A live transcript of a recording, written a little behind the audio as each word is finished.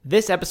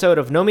This episode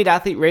of No Meat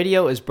Athlete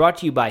Radio is brought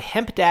to you by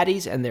Hemp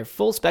Daddies and their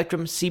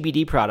full-spectrum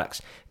CBD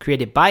products,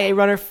 created by a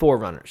runner for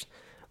runners.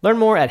 Learn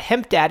more at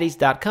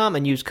hempdaddies.com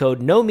and use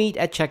code NOMEAT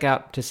at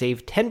checkout to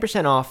save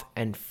 10% off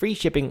and free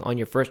shipping on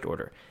your first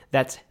order.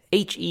 That's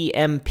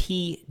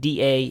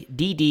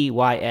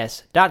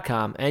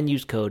HEMPDADDYS.com and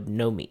use code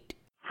NOMEAT.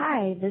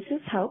 Hi, this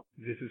is Hope.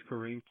 This is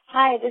Kareem.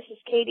 Hi, this is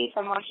Katie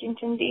from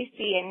Washington,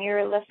 D.C., and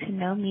you're listening to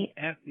No Meat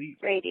Athlete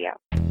Radio.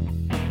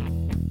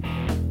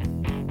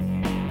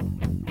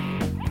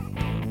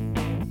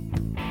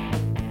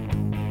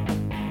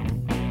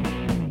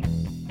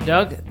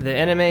 Doug, the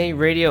NMA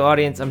radio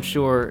audience, I'm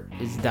sure,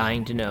 is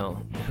dying to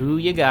know who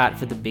you got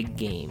for the big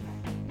game.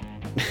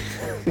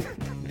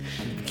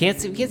 Can't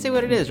say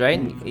what it is, right?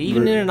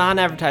 Even in a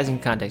non-advertising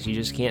context, you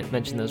just can't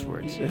mention those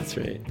words. That's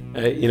right.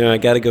 I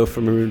got to go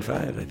for Maroon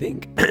 5, I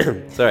think.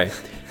 Sorry.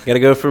 Got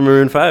to go for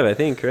Maroon 5, I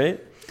think, right?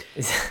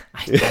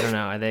 I don't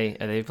know. Are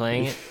they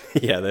playing it?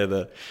 Yeah,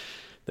 they're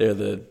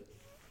the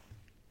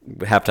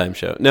halftime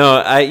show.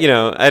 No,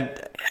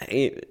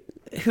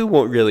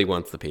 who really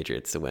wants the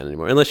Patriots to win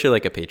anymore? Unless you're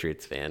like a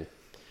Patriots fan,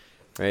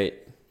 right?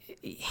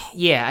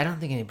 Yeah, I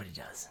don't think anybody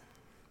does.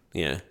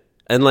 Yeah.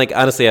 And like,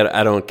 honestly,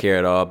 I don't care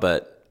at all,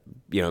 but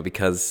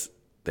because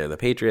they're the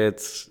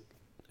Patriots,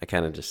 I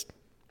kind of just,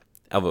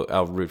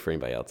 I'll root for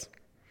anybody else.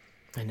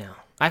 I know.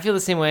 I feel the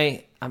same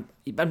way. I'm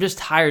just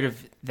tired of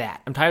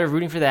that. I'm tired of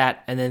rooting for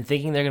that and then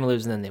thinking they're going to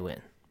lose and then they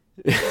win.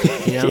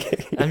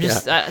 I'm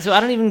just, so I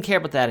don't even care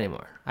about that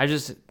anymore.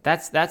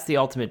 That's the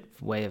ultimate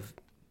way of,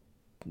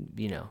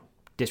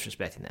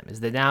 disrespecting them, is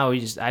that now I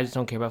just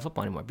don't care about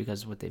football anymore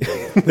because of what they've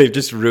done. They've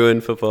just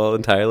ruined football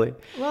entirely.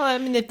 Well, I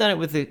mean, they've done it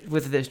with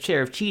the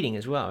share of cheating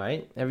as well,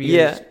 right? Every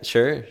year. Yeah,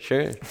 sure.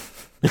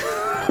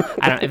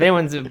 I don't. If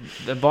anyone's a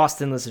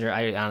Boston listener,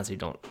 I honestly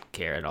don't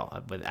care at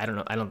all. But I don't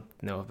know. I don't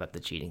know about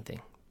the cheating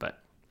thing. But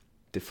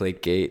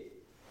Deflategate.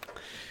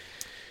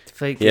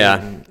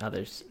 Yeah. And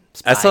others.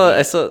 I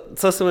saw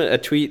someone a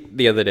tweet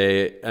the other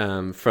day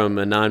from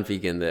a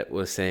non-vegan that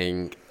was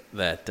saying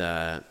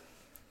that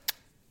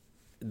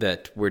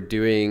we're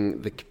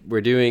doing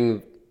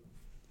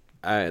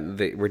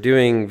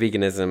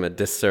veganism a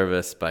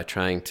disservice by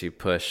trying to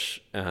push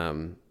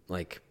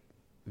like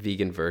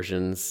vegan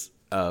versions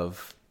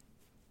of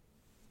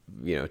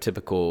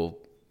typical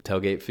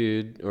tailgate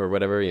food or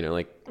whatever,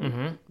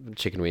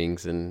 chicken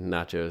wings and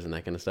nachos and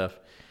that kind of stuff.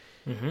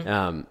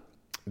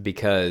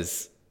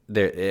 Because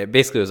it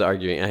basically was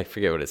arguing, I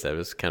forget what it said, it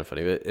was kind of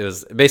funny, but it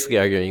was basically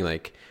arguing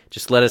like,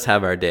 just let us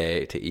have our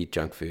day to eat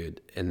junk food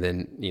and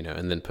then,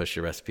 and then push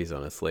your recipes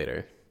on us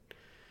later.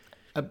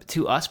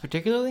 To us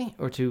particularly,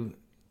 or to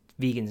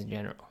vegans in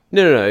general?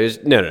 No,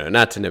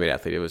 not to No Meat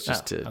Athlete. It was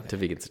just to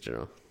vegans in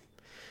general.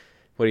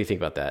 What do you think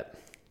about that?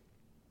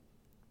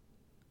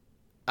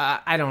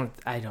 I don't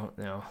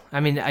know. I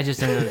mean, I just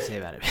don't know what to say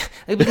about it.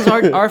 Because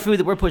our food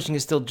that we're pushing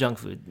is still junk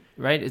food,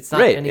 right? It's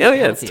not right. Any Oh yeah,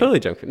 healthier. It's totally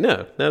junk food.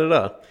 No, not at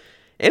all.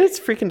 And it's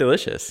freaking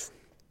delicious.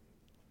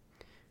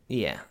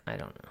 Yeah, I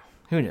don't know.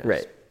 Who knows?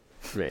 Right.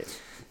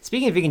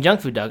 Speaking of vegan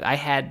junk food, Doug,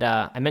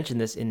 I mentioned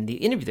this in the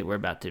interview that we're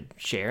about to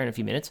share in a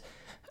few minutes.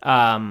 So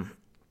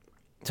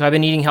I've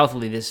been eating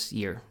healthily this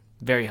year,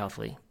 very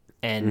healthily,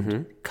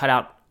 and cut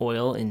out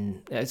oil,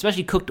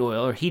 especially cooked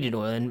oil or heated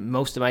oil, in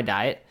most of my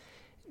diet,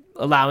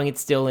 allowing it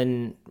still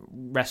in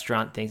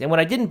restaurant things. And what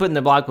I didn't put in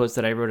the blog post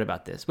that I wrote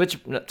about this, which,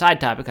 side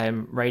topic,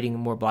 I'm writing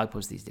more blog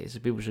posts these days, so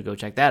people should go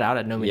check that out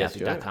at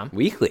nomeatathlete.com.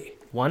 Weekly.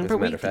 One per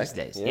week these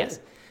days, yeah. yes.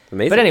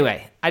 Amazing. But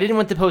anyway, I didn't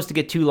want the post to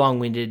get too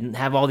long-winded and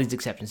have all these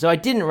exceptions. So I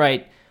didn't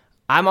write,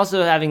 I'm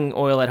also having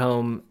oil at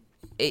home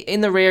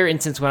in the rare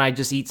instance when I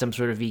just eat some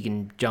sort of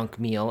vegan junk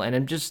meal,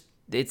 and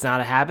it's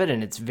not a habit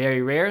and it's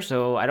very rare,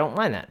 so I don't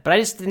mind that. But I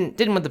just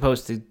didn't want the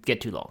post to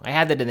get too long. I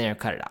had that in there and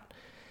cut it out.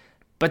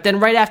 But then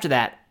right after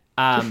that,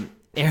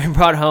 Aaron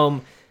brought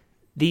home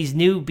these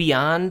new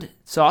Beyond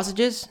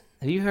sausages.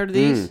 Have you heard of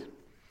these?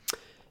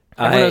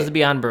 Everyone knows the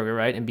Beyond Burger,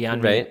 right? And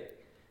Beyond Meat.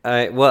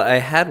 I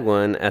had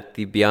one at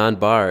the Beyond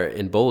Bar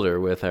in Boulder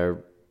with our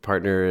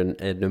partner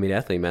at No Meat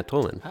Athlete, Matt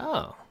Tolman.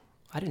 Oh,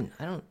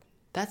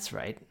 that's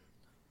right.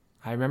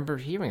 I remember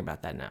hearing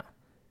about that now.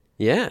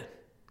 Yeah.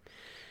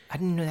 I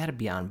didn't know they had a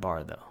Beyond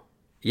Bar, though.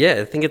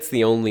 Yeah, I think it's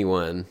the only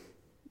one.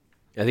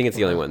 But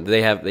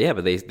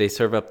they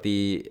serve up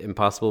the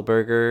Impossible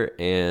Burger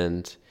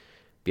and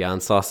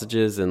Beyond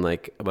sausages and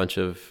like a bunch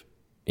of,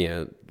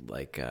 Beyond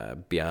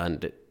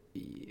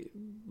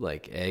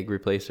like egg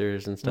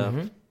replacers and stuff.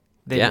 Mm-hmm.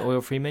 They have an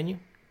oil-free menu?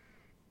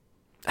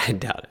 I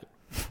doubt it.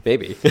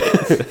 Maybe. Of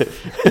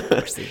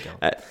course they don't.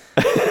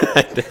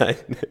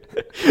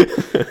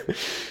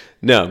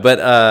 No, but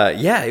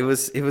it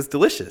was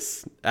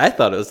delicious. I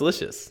thought it was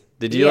delicious.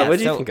 Did you? What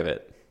did you think of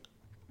it?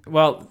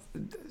 Well,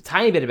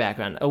 tiny bit of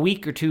background. A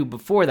week or two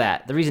before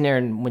that, the reason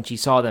Erin, when she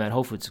saw them at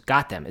Whole Foods,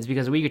 got them is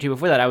because a week or two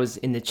before that, I was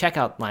in the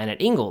checkout line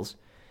at Ingles,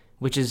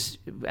 which is,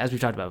 as we've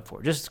talked about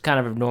before, just kind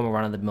of a normal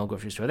run-of-the-mill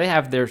grocery store. They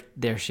have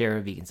their share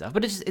of vegan stuff,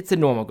 but it's a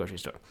normal grocery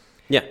store.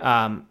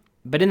 Yeah.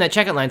 But in that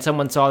checkout line,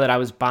 someone saw that I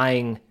was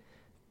buying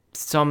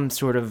some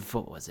sort of,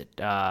 what was it?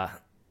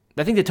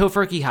 I think the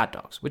Tofurkey hot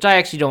dogs, which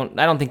I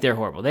don't think they're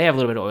horrible. They have a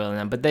little bit of oil in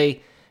them, but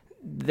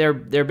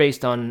they're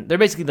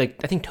basically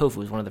like, I think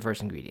tofu is one of the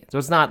first ingredients. So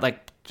it's not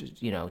like,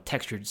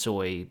 textured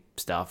soy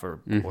stuff or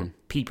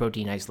pea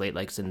protein isolate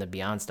like it's in the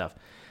Beyond stuff.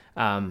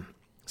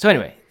 So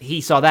anyway,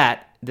 he saw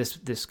that,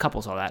 this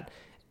couple saw that,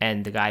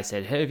 and the guy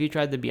said, hey, have you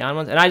tried the Beyond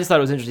ones? And I just thought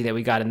it was interesting that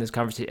we got in this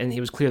conversation, and it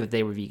was clear that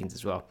they were vegans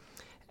as well.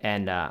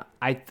 And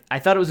I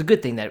thought it was a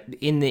good thing that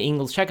in the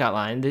Ingles checkout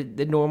line,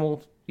 the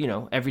normal,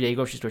 everyday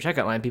grocery store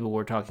checkout line, people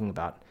were talking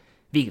about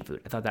vegan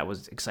food. I thought that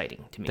was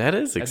exciting to me. That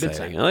is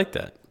exciting. I like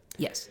that.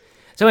 Yes.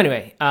 So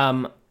anyway,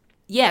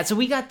 so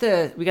we got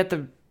the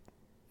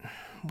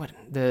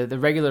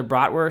regular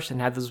bratwurst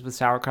and had those with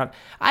sauerkraut.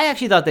 I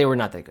actually thought they were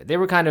not that good. They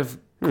were kind of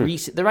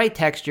greasy, the right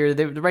texture,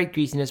 the right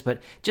greasiness,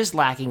 but just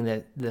lacking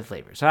the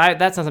flavor. So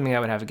that's not something I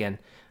would have again.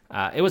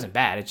 It wasn't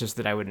bad. It's just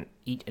that I wouldn't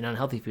eat an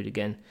unhealthy food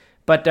again.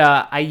 But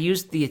I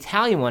used the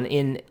Italian one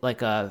in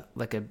like a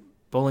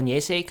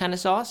bolognese kind of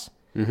sauce,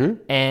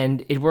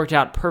 and it worked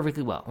out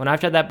perfectly well. When I've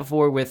tried that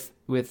before with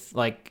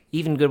like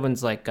even good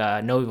ones like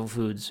No Evil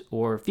Foods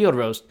or Field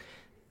Roast,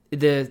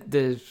 the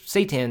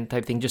seitan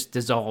type thing just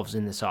dissolves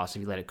in the sauce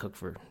if you let it cook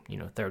for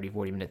 30,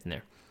 40 minutes in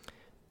there.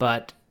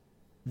 But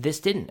this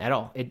didn't at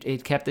all.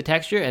 It kept the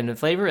texture and the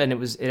flavor, and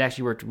it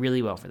actually worked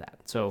really well for that.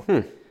 So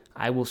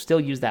I will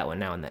still use that one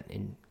now and then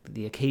in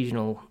the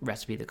occasional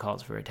recipe that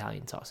calls for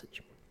Italian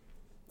sausage.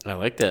 I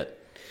like that.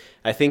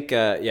 I think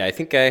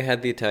I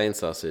had the Italian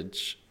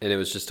sausage, and it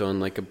was just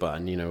on like a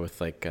bun, with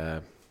like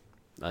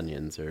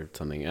onions or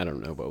something. I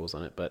don't know what was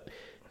on it, but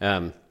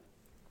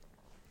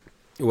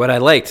what I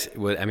liked, it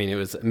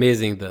was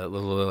amazing, the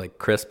little like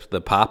crisp,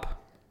 the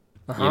pop,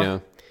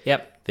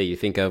 Yep. that you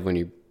think of when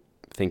you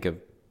think of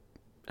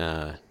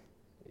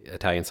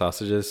Italian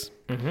sausages.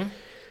 Mm-hmm.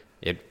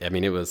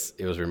 It was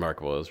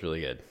remarkable. It was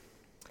really good.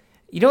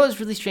 You know what was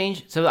really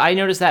strange? So I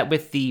noticed that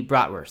with the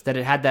bratwurst, that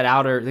it had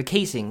that the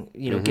casing,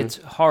 gets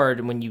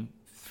hard when you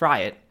fry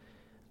it,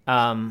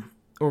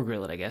 or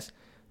grill it, I guess.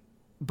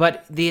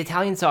 But the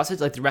Italian sausage,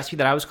 like the recipe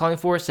that I was calling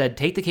for, said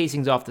take the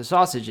casings off the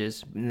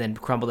sausages and then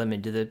crumble them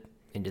into the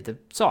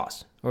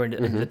sauce or into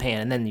the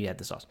pan, and then you add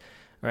the sauce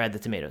or add the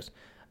tomatoes.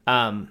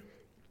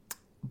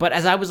 But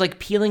as I was like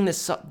peeling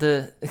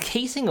the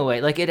casing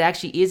away, like it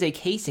actually is a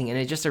casing, and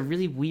it's just a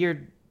really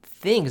weird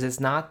thing because it's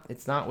not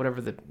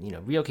whatever the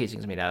real casing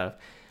is made out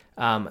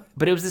of.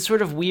 But it was this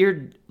sort of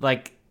weird,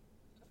 like,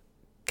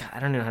 God, I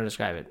don't know how to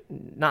describe it.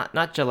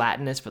 Not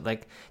gelatinous, but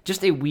like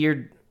just a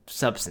weird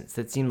substance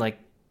that seemed like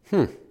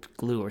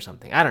glue or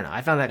something. I don't know.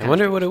 I found that. I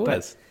wonder what it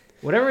was.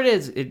 Whatever it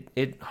is,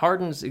 it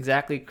hardens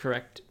exactly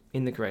correct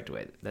in the correct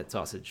way that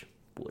sausage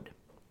would.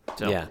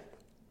 So yeah.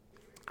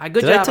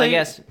 Good job, I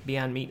guess.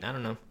 Beyond Meat. I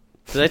don't know.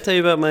 Did I tell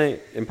you about my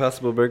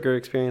Impossible Burger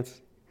experience?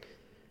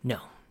 No.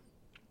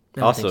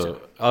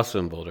 Also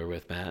in Boulder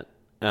with Matt.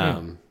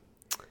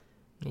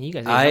 You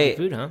guys ate healthy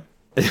food, huh?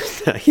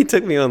 He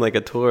took me on like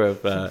a tour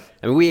of.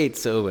 We ate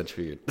so much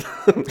food.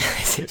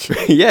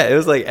 Yeah, it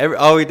was like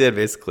all we did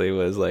basically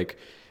was like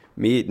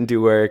meet and do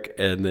work,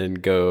 and then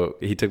go.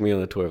 He took me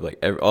on a tour of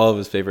like all of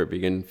his favorite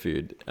vegan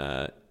food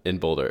in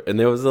Boulder, and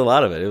there was a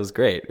lot of it. It was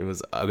great. It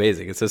was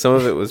amazing. And so some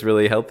of it was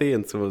really healthy,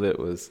 and some of it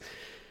was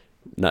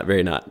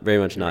very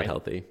much not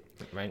healthy.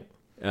 Right.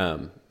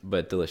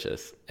 But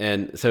delicious.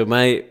 And so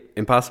my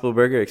Impossible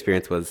Burger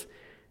experience was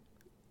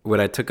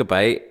when I took a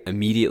bite,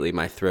 immediately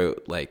my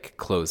throat like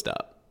closed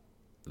up.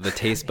 The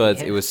taste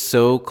buds, it was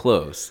so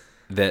close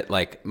that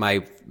like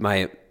my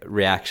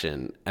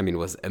reaction,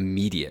 was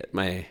immediate.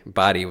 My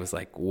body was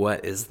like,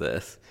 what is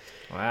this?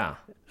 Wow.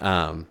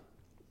 And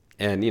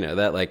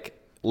that like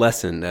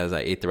lessened as I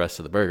ate the rest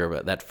of the burger,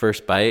 but that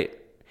first bite,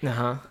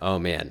 oh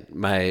man,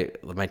 my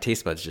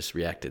taste buds just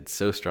reacted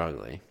so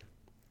strongly.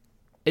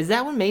 Is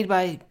that one made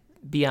by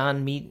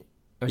Beyond Meat?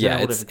 Or is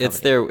yeah, it's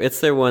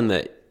their one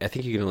that I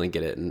think you can only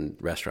get it in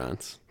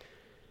restaurants.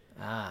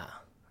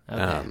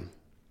 Okay.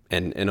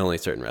 And only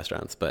certain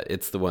restaurants, but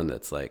it's the one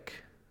that's like,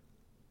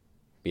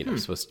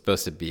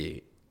 supposed to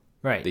be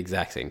right, the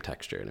exact same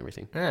texture and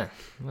everything. Yeah.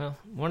 Well,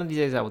 one of these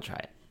days I will try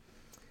it.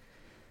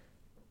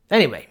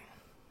 Anyway,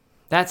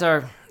 that's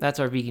our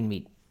vegan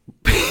meat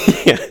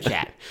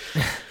chat.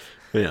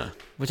 Yeah.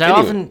 Which I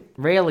often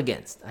rail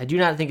against. I do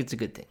not think it's a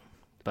good thing,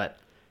 but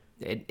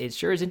it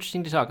sure is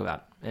interesting to talk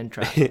about and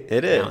try.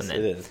 It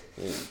is.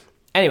 Yeah.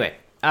 Anyway,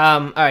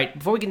 all right.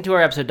 Before we get into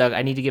our episode, Doug,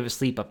 I need to give a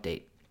sleep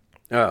update.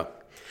 Oh,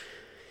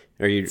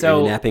 are you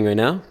napping right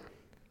now?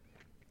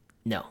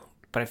 No,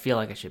 but I feel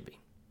like I should be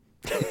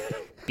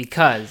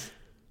because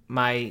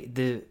my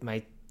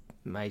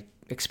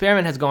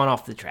experiment has gone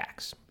off the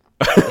tracks.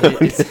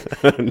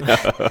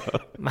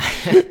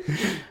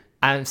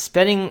 I'm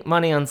spending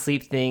money on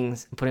sleep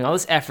things, putting all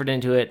this effort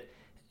into it,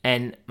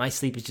 and my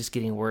sleep is just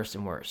getting worse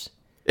and worse.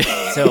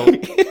 So,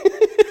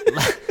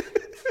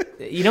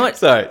 you know what?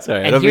 Sorry.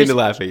 I don't mean to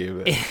laugh at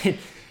you. But.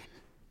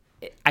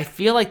 I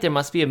feel like there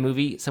must be a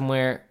movie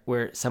somewhere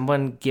where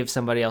someone gives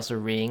somebody else a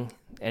ring,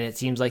 and it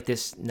seems like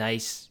this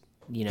nice,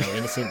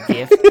 innocent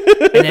gift,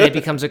 and then it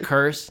becomes a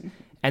curse,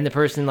 and the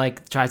person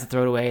like tries to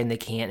throw it away and they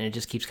can't, and it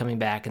just keeps coming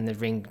back, and the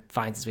ring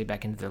finds its way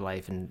back into their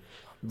life and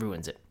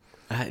ruins it.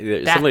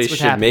 Somebody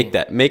should make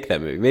that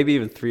movie. Maybe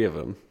even 3 of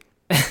them.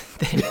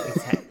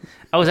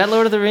 Oh, is that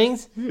Lord of the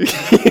Rings?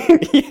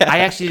 Yeah. I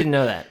actually didn't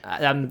know that.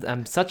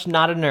 I'm such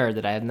not a nerd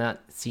that I have not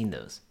seen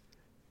those.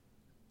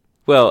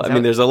 Well, I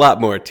mean, there's a lot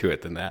more to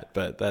it than that,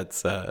 but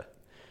that's of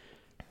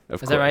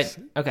course. Is that right?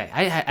 Okay,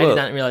 I did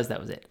not realize that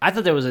was it. I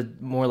thought there was a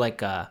more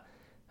like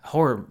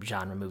horror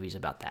genre movies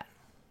about that.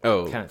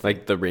 Oh, kind of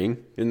like The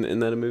Ring in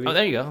that movie? Oh,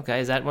 there you go.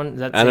 Okay, is that one? Is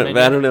that the I same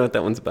idea? don't know what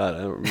that one's about.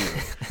 I don't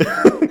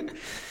remember.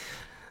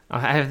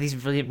 I have these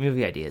brilliant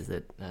movie ideas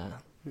that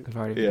have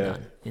already been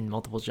done in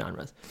multiple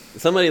genres.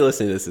 Somebody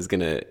listening to this is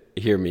gonna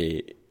hear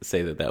me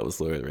say that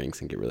was Lord of the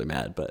Rings and get really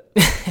mad, but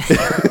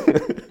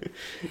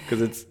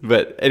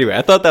But anyway,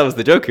 I thought that was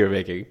the joke you were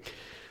making.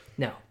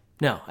 No.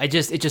 It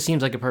just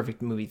seems like a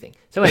perfect movie thing.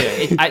 So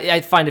anyway,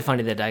 I find it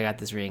funny that I got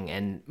this ring,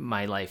 and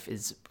my life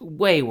is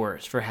way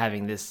worse for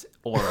having this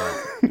aura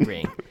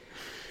ring.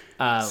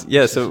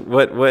 So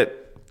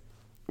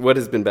what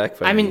has been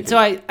backfiring? I mean, so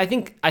I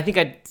think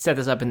I set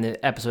this up in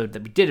the episode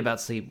that we did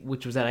about sleep,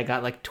 which was that I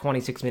got like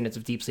 26 minutes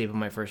of deep sleep on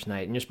my first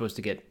night, and you're supposed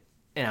to get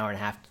an hour and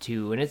a half to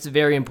 2, and it's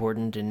very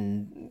important,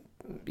 and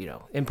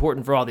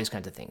important for all these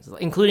kinds of things,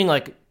 including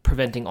like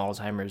preventing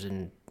Alzheimer's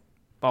and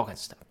all kinds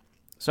of stuff.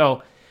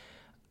 So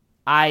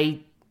I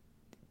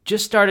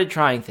just started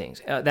trying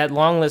things. That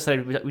long list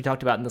that we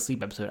talked about in the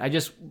sleep episode, I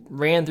just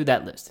ran through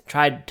that list,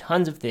 tried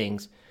tons of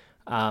things.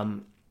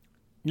 None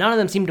of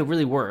them seemed to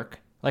really work.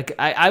 Like,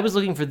 I was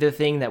looking for the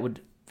thing that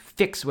would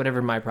fix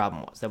whatever my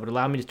problem was, that would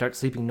allow me to start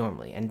sleeping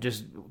normally and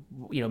just,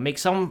 make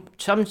some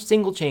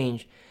single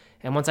change.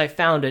 And once I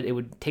found it, it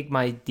would take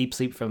my deep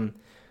sleep from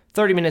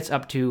 30 minutes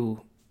up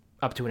to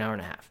an hour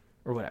and a half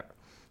or whatever.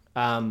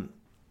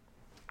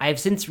 I have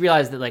since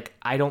realized that, like,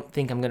 I don't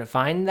think I'm going to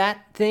find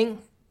that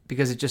thing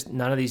because it's just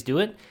none of these do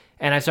it.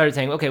 And I started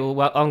saying, okay, well,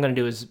 what I'm going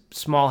to do is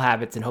small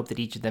habits and hope that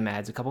each of them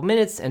adds a couple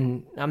minutes,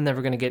 and I'm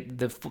never going to get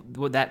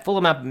that full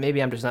amount, but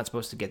maybe I'm just not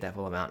supposed to get that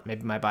full amount.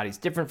 Maybe my body's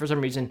different for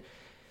some reason.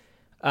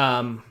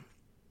 And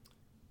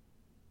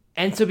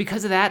so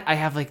because of that, I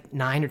have like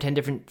 9 or 10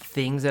 different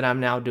things that I'm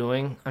now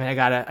doing. I mean, I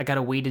got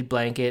a weighted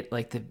blanket,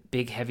 like the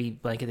big heavy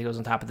blanket that goes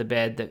on top of the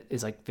bed that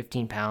is like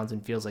 15 pounds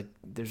and feels like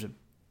there's a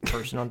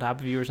person on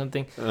top of you or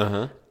something.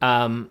 Uh-huh.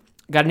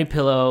 Got a new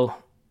pillow,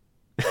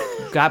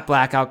 got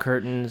blackout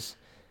curtains.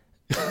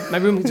 My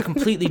room is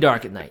completely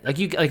dark at night. I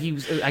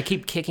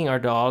keep kicking our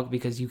dog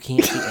because you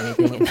can't see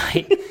anything at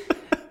night.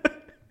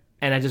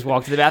 And I just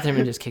walk to the bathroom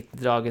and just kick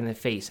the dog in the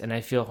face, and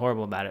I feel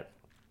horrible about it.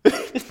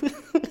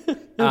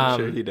 I'm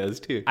sure he does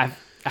too. I've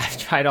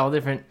tried all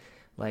different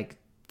like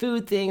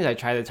food things. I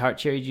tried the tart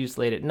cherry juice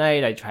late at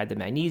night. I tried the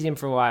magnesium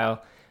for a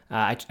while.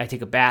 I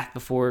take a bath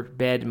before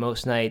bed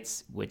most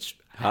nights, which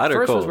hot at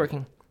or first cold? was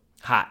working.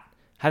 Hot.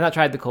 Have not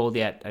tried the cold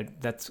yet.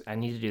 I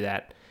need to do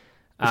that.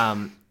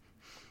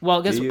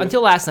 Well,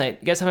 until last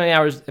night, guess how many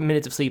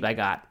minutes of sleep I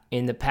got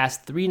in the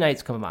past 3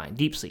 nights combined?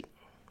 Deep sleep.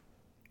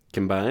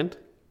 Combined?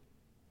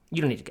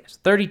 You don't need to guess.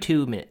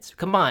 32 minutes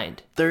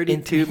combined.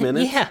 32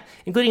 minutes? Yeah,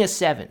 including a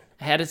 7.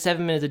 I had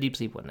 7 minutes of deep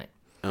sleep one night.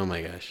 Oh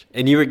my gosh.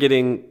 And you were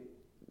getting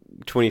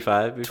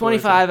 25?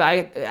 25.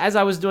 As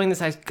I was doing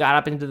this, I got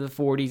up into the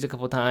 40s a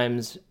couple of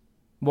times.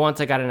 Once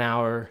I got an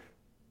hour.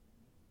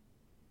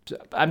 So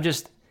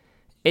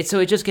it's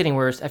just getting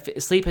worse.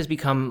 Sleep has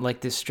become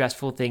like this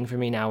stressful thing for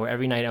me now, where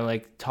every night I'm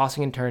like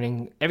tossing and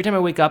turning. Every time I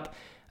wake up,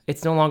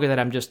 it's no longer that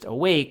I'm just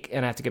awake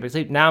and I have to get back to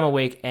sleep. Now I'm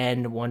awake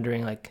and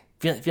wondering, like,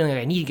 feeling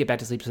like I need to get back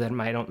to sleep so that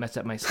I don't mess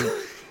up my sleep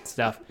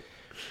stuff.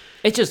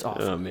 It's just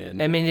awful. Oh man.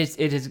 I mean,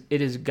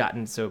 it has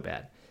gotten so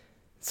bad.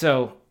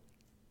 So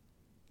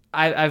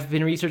I've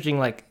been researching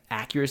like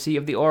accuracy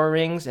of the Oura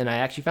rings, and I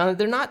actually found that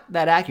they're not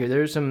that accurate.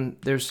 There's some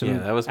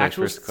that was my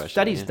actual first question,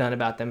 studies done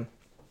about them.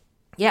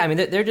 Yeah, I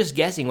mean, they're just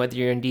guessing whether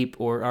you're in deep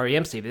or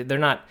REM sleep. They're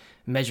not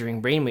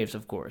measuring brainwaves,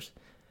 of course.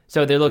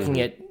 So they're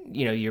looking at,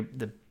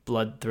 the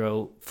blood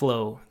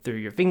flow through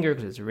your finger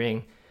because it's a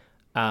ring.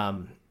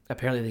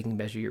 Apparently they can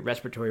measure your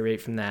respiratory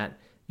rate from that,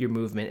 your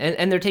movement.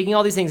 And they're taking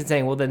all these things and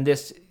saying, well, then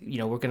this,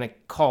 we're going to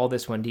call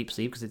this one deep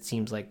sleep because it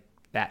seems like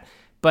that.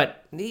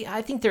 But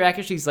I think their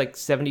accuracy is like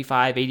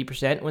 75,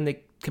 80% when they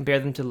compare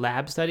them to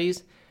lab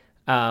studies,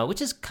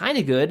 which is kind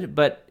of good.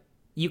 But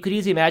you could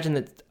easily imagine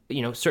that,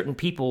 certain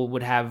people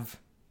would have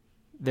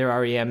their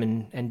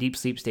REM and deep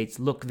sleep states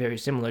look very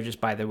similar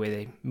just by the way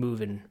they move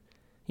and,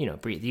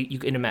 breathe. You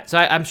can imagine. So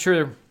I'm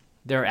sure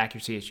there are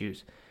accuracy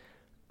issues.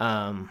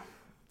 Anyway,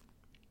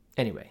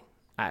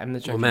 I'm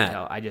not sure if you can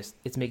tell.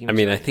 It's making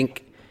me I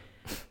think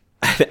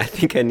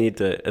we need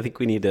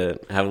to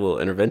have a little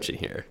intervention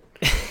here.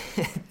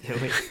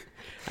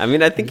 I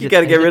mean, I think you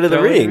got to get rid of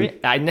the ring.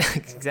 I know,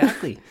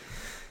 exactly.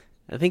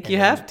 I think you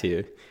have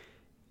to.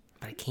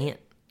 But I can't.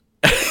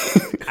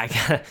 I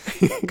gotta,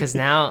 because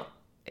now,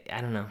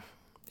 I don't know.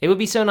 It would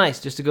be so nice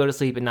just to go to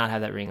sleep and not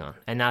have that ring on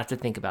and not have to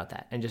think about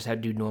that and just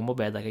have to do normal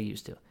bed like I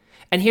used to.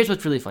 And here's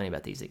what's really funny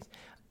about these things.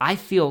 I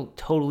feel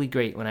totally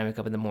great when I wake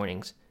up in the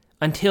mornings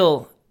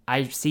until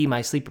I see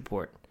my sleep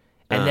report.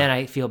 And then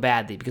I feel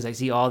badly because I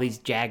see all these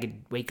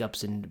jagged wake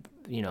ups and,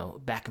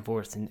 back and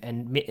forth.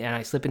 And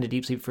I slip into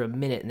deep sleep for a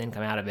minute and then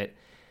come out of it.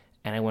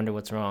 And I wonder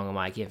what's wrong and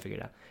why I can't figure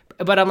it out.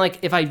 But I'm like,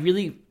 if I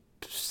really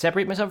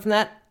separate myself from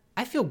that,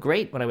 I feel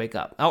great when I wake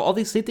up. All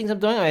these sleep things I'm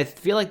doing, I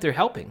feel like they're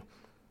helping.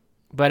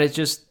 But it's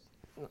just,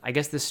 I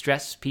guess the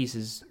stress piece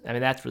is,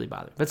 that's really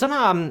bothering. But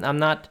somehow I'm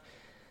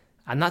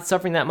not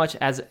suffering that much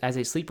as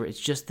a sleeper. It's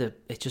just the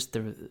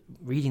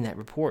reading that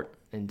report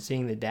and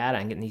seeing the data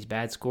and getting these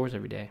bad scores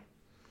every day.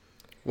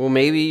 Well,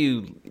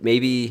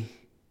 maybe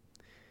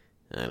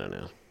I don't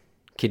know.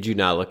 Could you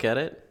not look at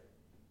it?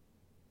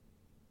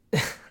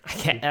 I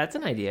can't. That's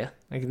an idea.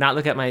 Like not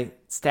look at my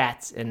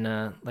stats and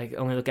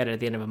only look at it at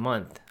the end of a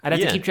month. I'd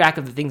have to keep track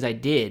of the things I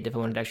did if I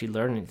wanted to actually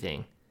learn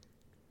anything.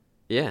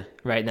 Yeah.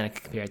 Right, and then I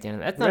could compare at the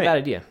end. That's not a bad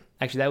idea.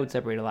 Actually, that would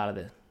separate a lot of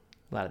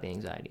the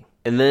anxiety.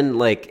 And then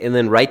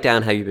write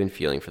down how you've been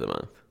feeling for the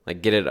month.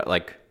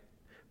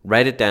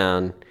 Write it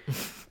down.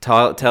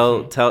 Tell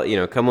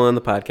come on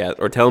the podcast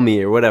or tell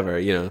me or whatever,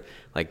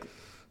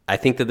 I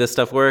think that this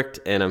stuff worked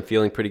and I'm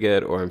feeling pretty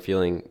good or I'm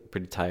feeling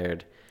pretty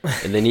tired.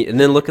 And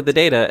then look at the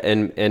data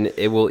and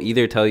it will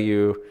either tell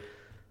you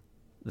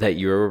that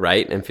you're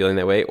right and feeling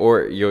that way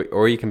or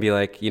you can be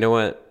like, you know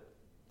what?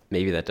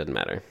 Maybe that doesn't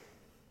matter.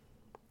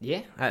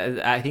 Yeah,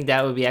 I think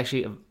that would be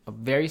actually a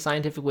very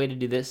scientific way to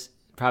do this.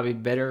 Probably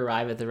better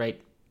arrive at the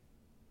right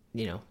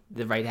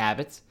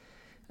habits,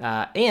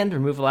 and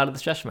remove a lot of the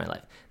stress from my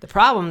life. The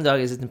problem,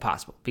 Doug, is it's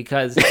impossible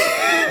because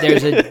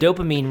there's a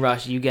dopamine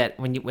rush you get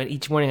when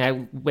each morning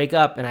I wake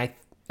up and I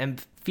am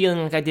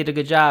feeling like I did a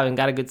good job and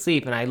got a good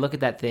sleep, and I look at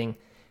that thing,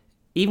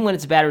 even when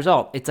it's a bad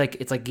result, it's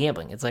like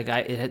gambling. It's like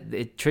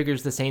it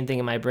triggers the same thing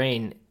in my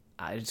brain.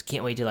 I just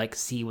can't wait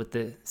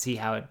to see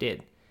how it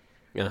did.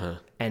 Uh-huh.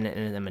 And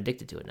I'm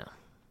addicted to it now.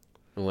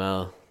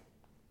 Well,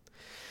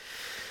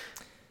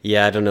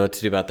 yeah, I don't know what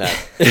to do about that.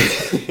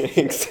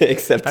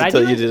 Except to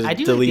tell you to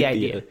delete the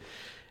idea.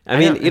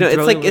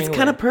 It's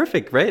kind of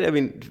perfect, right?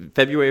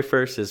 February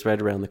 1st is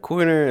right around the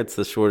corner. It's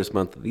the shortest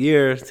month of the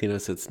year, so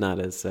it's not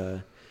as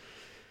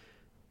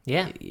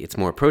it's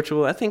more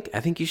approachable. I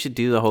think you should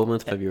do the whole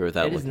month of February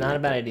without looking. It is not a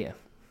bad idea.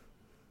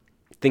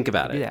 Think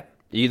about it. Do that.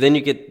 You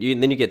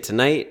get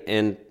tonight,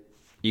 and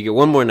you get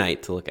one more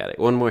night to look at it.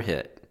 One more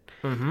hit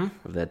of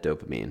that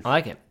dopamine. I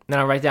like it. Then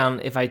I'll write down,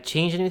 if I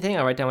change anything,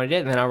 I'll write down what I did,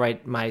 and then I'll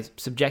write my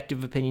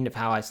subjective opinion of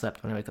how I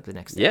slept when I wake up the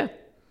next day. Yeah.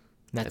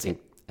 That's it.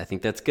 I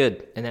think that's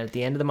good. And then at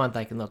the end of the month,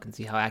 I can look and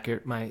see how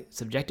accurate my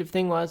subjective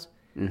thing was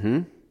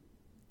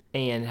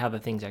and how the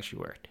things actually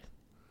worked.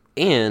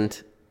 And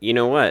you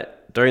know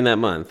what? During that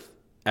month,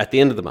 at the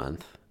end of the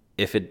month,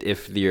 if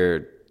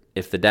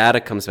the data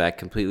comes back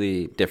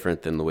completely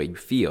different than the way you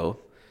feel,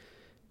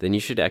 then you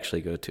should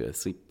actually go to a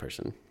sleep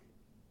person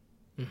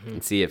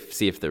and see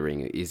if the ring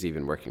is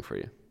even working for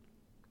you.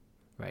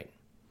 Right.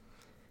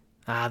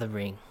 The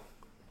ring.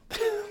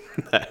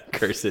 That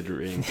cursed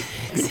ring.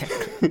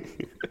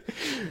 Exactly.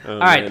 All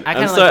right.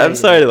 I'm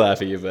sorry to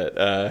laugh at you, but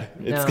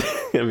it's.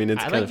 No, it's kind of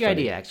I funny. like your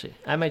idea. Actually,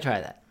 I might try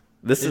that.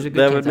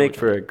 That would make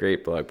for a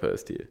great blog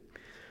post to you.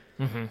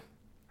 It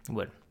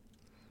would.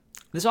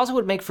 This also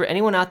would make for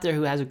anyone out there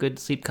who has a good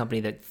sleep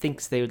company that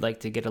thinks they would like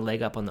to get a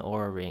leg up on the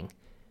Oura Ring,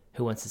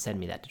 who wants to send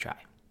me that to try.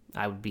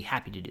 I would be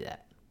happy to do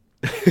that.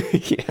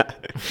 Yeah,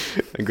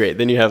 great.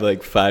 Then you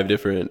have 5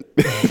 different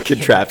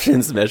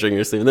contraptions measuring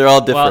your sleep, and they're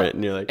all different.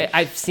 And you're like,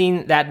 I've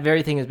seen that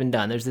very thing has been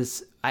done. There's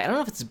this, I don't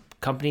know if it's a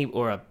company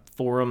or a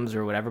forums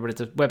or whatever, but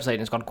it's a website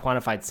and it's called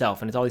Quantified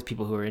Self, and it's all these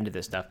people who are into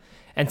this stuff.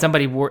 And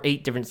somebody wore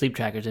 8 different sleep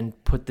trackers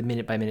and put the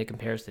minute by minute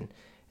comparison,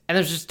 and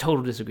there's just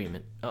total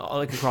disagreement,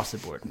 across the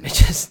board. It's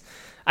just,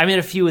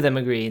 a few of them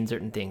agree in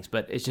certain things,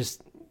 but it's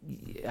just,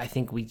 I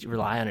think we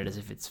rely on it as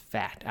if it's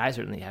fact. I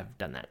certainly have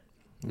done that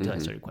until I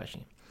started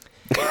questioning it.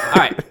 All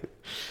right.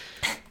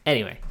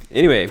 Anyway,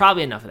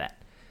 probably enough of that.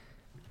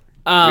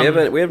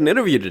 We have an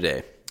interview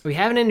today. We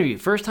have an interview,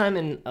 first time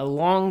in a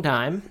long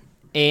time,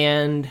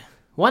 and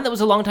one that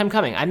was a long time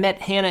coming. I met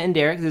Hannah and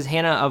Derek. This is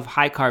Hannah of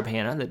High Carb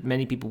Hannah, that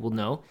many people will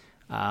know.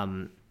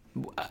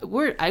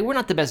 We're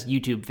not the best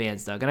YouTube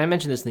fans, Doug, and I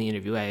mentioned this in the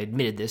interview. I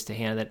admitted this to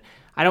Hannah, that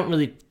I don't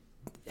really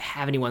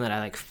have anyone that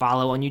I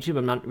follow on YouTube.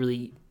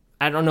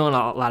 I don't know a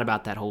lot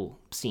about that whole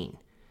scene.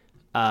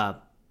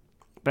 But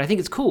I think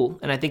it's cool,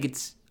 and I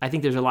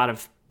think there's a lot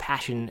of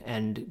passion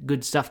and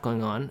good stuff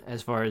going on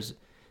as far as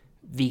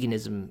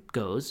veganism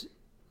goes.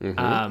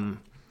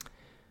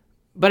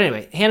 But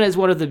anyway, Hannah is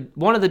one of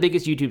the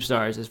biggest YouTube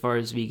stars as far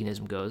as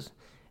veganism goes,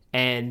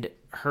 and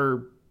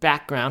her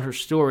background, her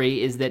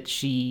story is that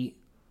the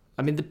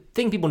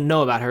thing people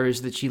know about her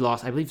is that she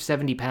lost, I believe,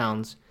 70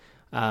 pounds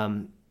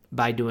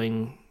by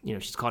doing,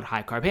 she's called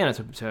High Carb Hannah,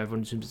 so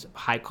everyone assumes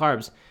high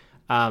carbs.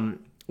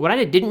 What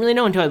I didn't really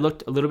know until I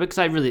looked a little bit, because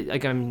I really,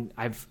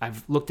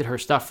 I've looked at her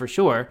stuff for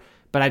sure,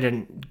 but I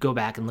didn't go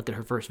back and look at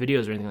her first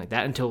videos or anything like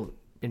that until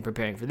in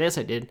preparing for this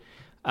I did.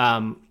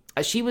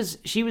 She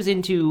was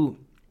into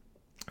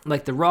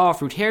the raw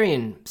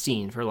fruitarian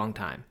scene for a long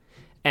time,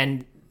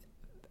 and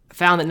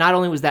found that not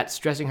only was that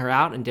stressing her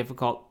out and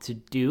difficult to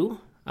do,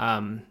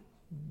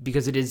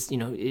 because it is,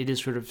 it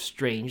is sort of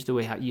strange the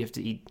way how you have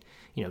to eat,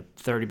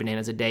 30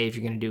 bananas a day if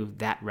you're going to do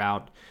that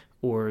route,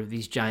 or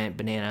these giant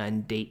banana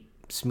and date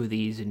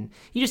smoothies, and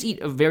you just eat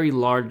a very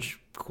large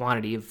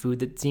quantity of food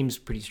that seems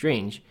pretty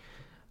strange.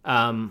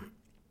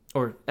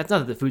 Or that's not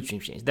that the food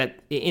seems strange, that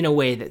in a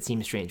way that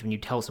seems strange when you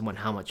tell someone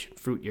how much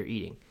fruit you're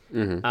eating.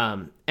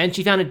 And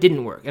she found it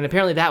didn't work. And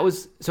apparently that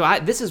was,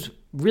 this is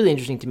really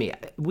interesting to me.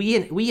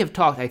 We have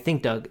talked, I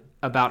think, Doug,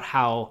 about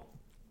how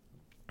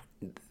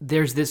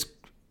there's this,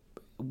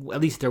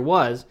 at least there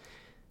was,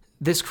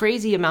 this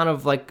crazy amount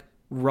of like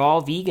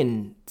raw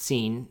vegan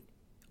scene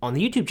on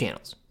the YouTube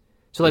channels.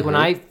 So like when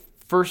I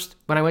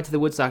went to the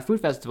Woodstock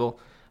Food Festival,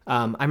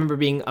 I remember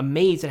being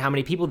amazed at how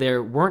many people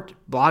there weren't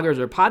bloggers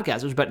or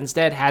podcasters, but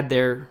instead had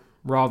their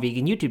raw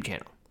vegan YouTube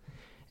channel.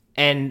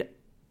 And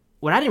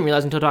what I didn't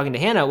realize until talking to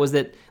Hannah was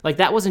that like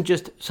that wasn't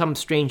just some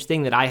strange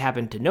thing that I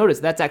happened to notice.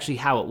 That's actually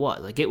how it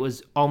was. Like it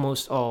was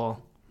almost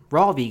all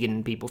raw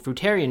vegan people,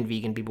 fruitarian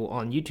vegan people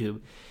on YouTube.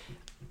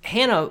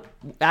 Hannah,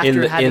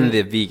 after in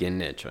the vegan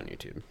niche on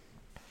YouTube.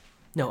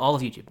 No, all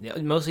of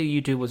YouTube. Mostly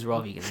YouTube was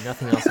raw vegan.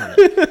 Nothing else on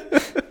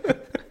it.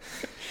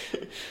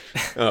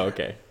 Oh,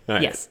 okay. All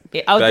right. Yes.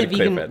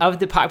 Of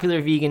the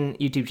popular vegan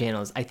YouTube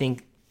channels, I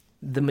think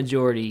the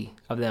majority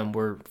of them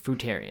were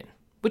fruitarian,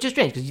 which is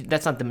strange because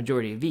that's not the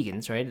majority of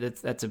vegans, right?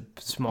 That's a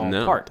small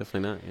part. No,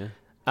 definitely not.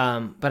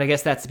 Yeah. But I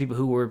guess that's the people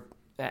who were,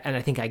 and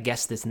I think I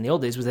guessed this in the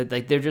old days, was that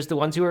like they're just the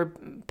ones who are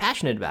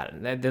passionate about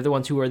it. They're the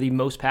ones who are the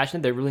most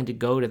passionate. They're willing to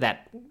go to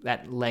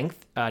that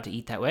length to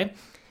eat that way,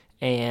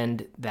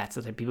 and that's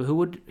the type of people who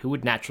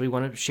would naturally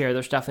want to share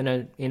their stuff in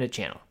a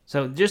channel.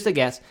 So just a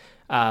guess.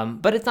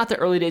 But it's not the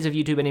early days of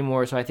YouTube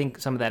anymore, so I think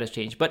some of that has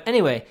changed. But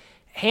anyway,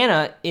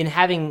 Hannah, in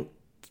having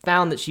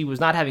found that she was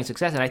not having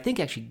success, and I think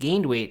actually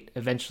gained weight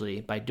eventually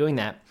by doing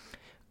that,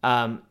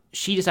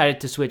 she decided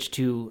to switch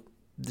to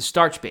the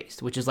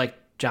starch-based, which is like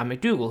John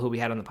McDougall, who we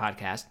had on the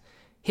podcast.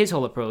 His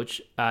whole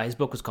approach, his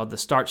book was called The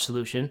Starch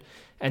Solution,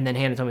 and then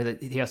Hannah told me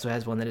that he also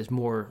has one that is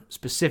more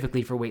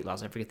specifically for weight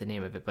loss. I forget the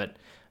name of it, but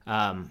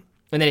and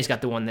then he's got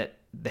the one that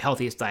the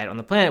healthiest diet on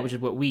the planet, which is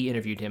what we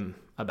interviewed him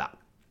about.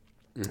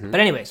 But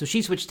anyway, so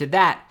she switched to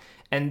that,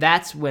 and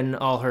that's when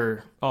all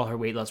her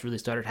weight loss really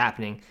started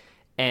happening.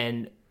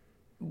 And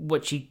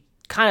what she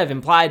kind of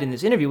implied in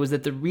this interview was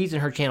that the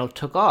reason her channel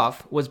took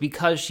off was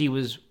because she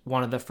was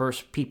one of the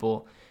first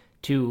people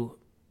to,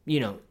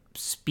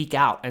 speak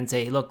out and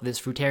say, look,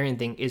 this fruitarian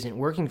thing isn't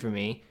working for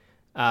me.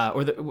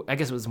 I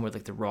guess it was more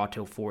like the raw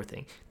tofu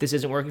thing. This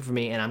isn't working for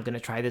me, and I'm going to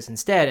try this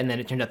instead. And then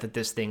it turned out that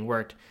this thing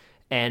worked.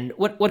 And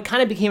what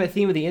kind of became a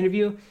theme of the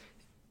interview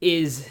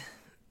is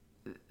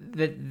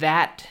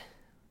that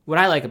what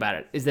I like about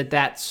it is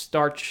that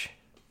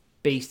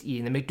starch-based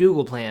eating, the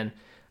McDougall plan,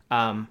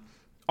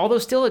 although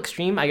still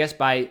extreme, I guess,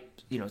 by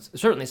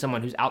certainly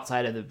someone who's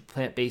outside of the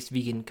plant-based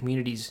vegan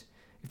communities,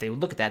 if they would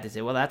look at that, they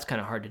say, well, that's kind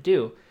of hard to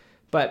do.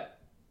 But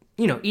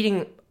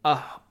eating a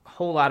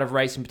whole lot of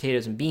rice and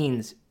potatoes and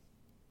beans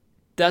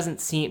doesn't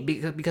seem,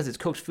 because it's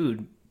cooked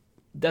food,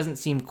 doesn't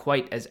seem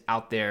quite as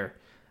out there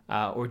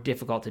or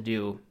difficult to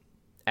do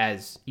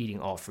as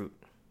eating all fruit.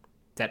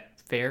 Is that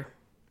fair?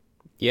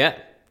 Yeah,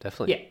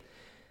 definitely. Yeah.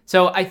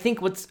 So I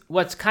think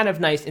what's kind of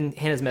nice in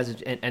Hannah's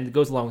message, and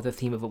goes along with the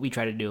theme of what we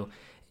try to do,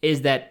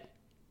 is that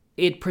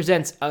it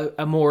presents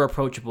a more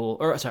approachable,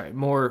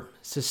 more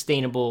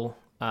sustainable,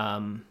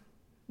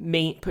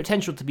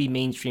 potential to be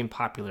mainstream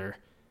popular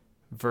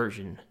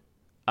version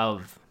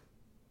of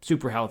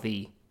super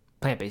healthy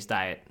plant-based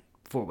diet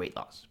for weight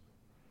loss.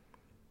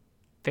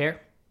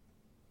 Fair?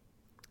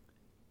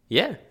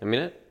 Yeah, I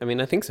mean,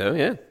 I think so.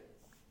 Yeah.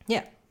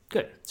 Yeah.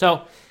 Good.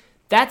 So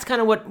that's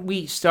kind of what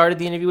we started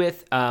the interview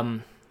with.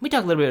 We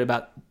talked a little bit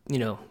about,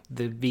 the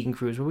vegan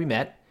cruise where we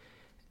met.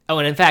 Oh,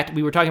 and in fact,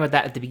 we were talking about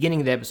that at the beginning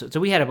of the episode. So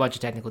we had a bunch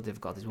of technical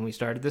difficulties when we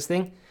started this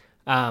thing,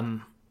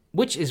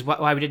 which is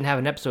why we didn't have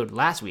an episode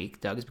last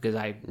week, Doug, is because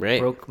I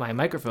broke my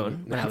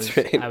microphone when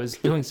I was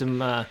doing some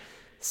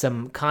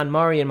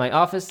KonMari in my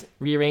office,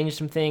 rearranged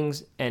some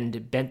things,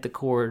 and bent the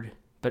cord,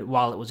 but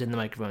while it was in the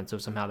microphone, so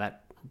somehow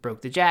that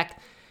broke the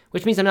jack,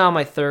 which means I'm now on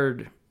my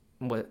third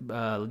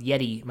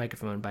Yeti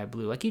microphone by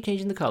Blue. I keep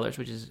changing the colors,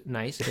 which is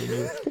nice. A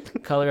new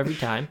color every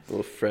time. A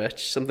little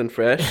fresh, something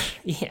fresh.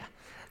 Yeah.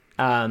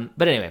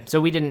 But anyway, so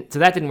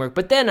that didn't work.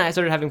 But then I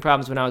started having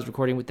problems when I was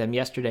recording with them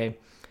yesterday.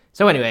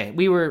 So anyway,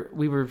 we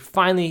were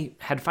finally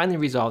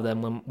resolved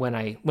them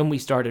when we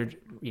started,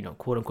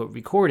 quote unquote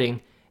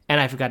recording,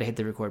 and I forgot to hit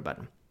the record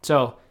button.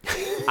 So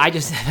I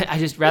just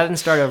rather than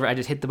start over, I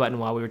just hit the button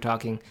while we were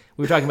talking.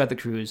 We were talking about the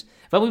cruise,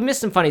 but we missed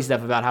some funny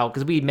stuff about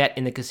because we met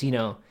in the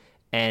casino,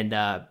 and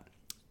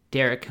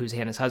Derek, who's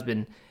Hannah's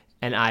husband,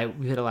 and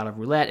we had a lot of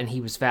roulette, and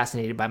he was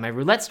fascinated by my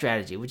roulette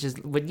strategy, which is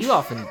what you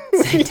often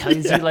tell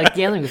you like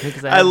gambling with me.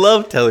 Because I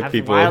love telling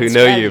people who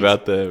know you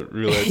about the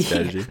roulette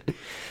strategy.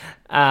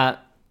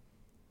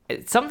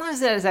 Sometimes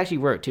that has actually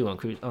worked too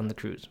on the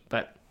cruise,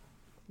 but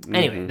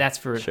anyway, that's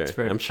for sure.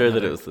 For I'm sure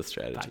that it was the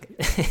strategy.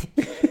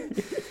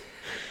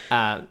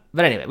 But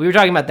anyway, we were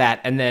talking about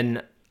that, and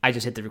then I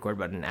just hit the record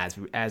button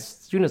as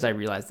soon as I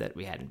realized that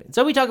we hadn't been.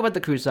 So we talk about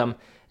the cruise some.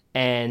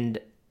 And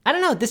I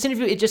don't know, this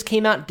interview, it just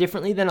came out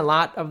differently than a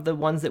lot of the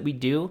ones that we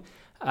do.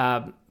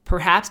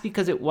 Perhaps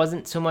because it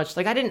wasn't so much,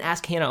 like I didn't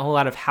ask Hannah a whole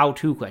lot of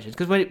how-to questions.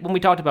 Because when we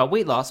talked about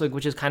weight loss, like,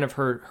 which is kind of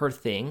her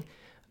thing,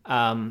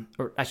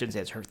 or I shouldn't say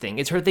it's her thing.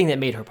 It's her thing that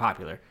made her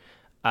popular.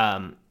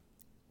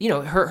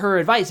 Her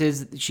advice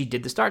is she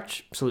did the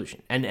starch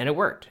solution and it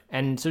worked.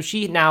 And so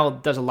she now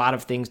does a lot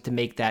of things to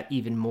make that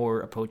even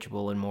more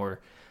approachable and more,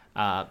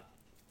 I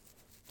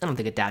don't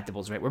think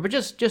adaptable is the right word, but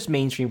just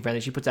mainstream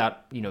friendly. She puts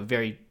out,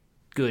 very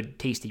good,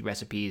 tasty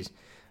recipes,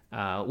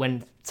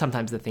 when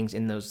sometimes the things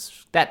in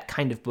that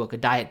kind of book, a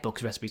diet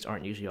book's recipes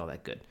aren't usually all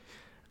that good.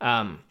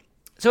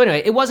 So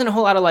anyway, it wasn't a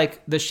whole lot of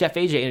like the Chef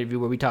AJ interview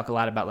where we talk a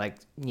lot about like,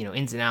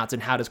 ins and outs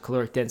and how does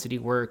caloric density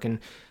work and,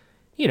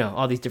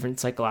 all these different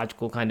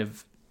psychological kind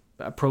of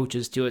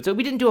approaches to it. So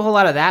we didn't do a whole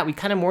lot of that. We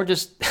kind of more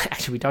just,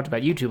 actually we talked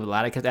about YouTube a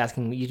lot. I kept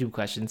asking YouTube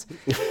questions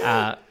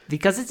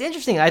because it's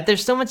interesting.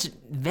 There's so much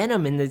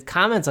venom in the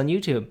comments on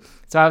YouTube.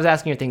 So I was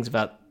asking her things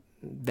about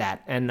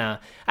that. And I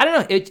don't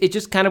know, it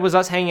just kind of was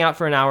us hanging out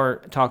for an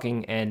hour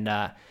talking, and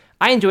I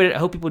enjoyed it. I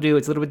hope people do.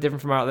 It's a little bit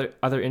different from our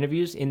other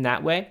interviews in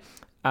that way.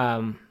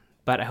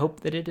 But I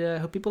hope that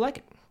hope people like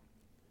it.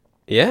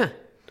 Yeah,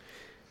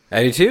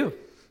 I do too.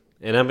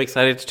 And I'm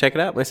excited to check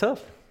it out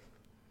myself.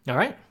 All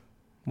right.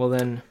 Well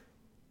then,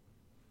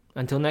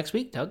 until next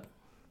week, Doug.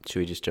 Should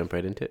we just jump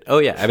right into it? Oh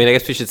yeah. I mean, I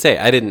guess we should say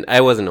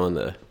I wasn't on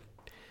the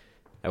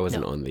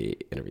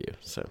interview.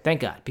 So thank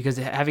God, because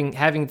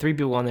having 3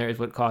 people on there is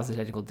what caused the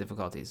technical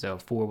difficulties. So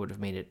 4 would have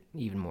made it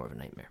even more of a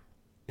nightmare.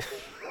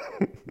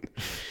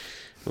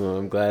 Well,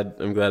 I'm glad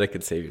I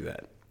could save you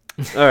that.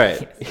 All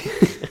right.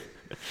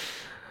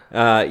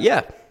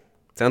 Yeah.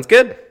 Sounds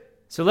good.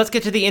 So let's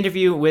get to the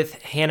interview with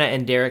Hannah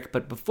and Derek.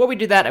 But before we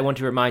do that, I want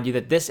to remind you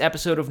that this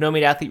episode of No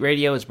Meat Athlete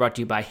Radio is brought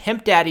to you by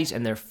Hemp Daddies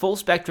and their full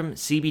spectrum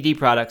CBD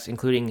products,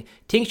 including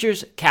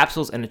tinctures,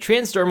 capsules, and a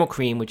transdermal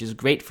cream, which is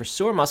great for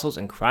sore muscles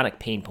and chronic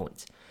pain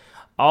points.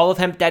 All of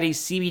Hemp Daddy's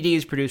CBD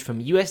is produced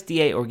from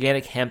USDA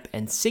organic hemp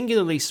and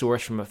singularly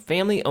sourced from a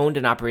family-owned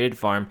and operated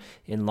farm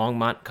in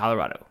Longmont,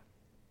 Colorado.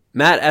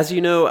 Matt, as you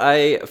know,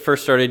 I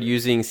first started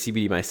using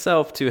CBD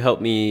myself to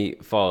help me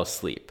fall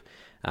asleep.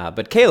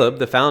 But Caleb,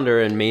 the founder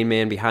and main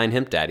man behind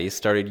Hemp Daddies,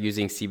 started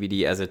using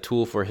CBD as a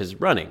tool for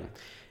his running.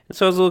 And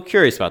so I was a little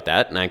curious about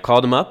that, and I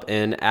called him up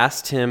and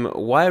asked him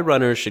why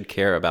runners should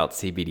care about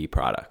CBD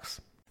products.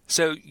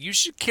 So you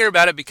should care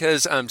about it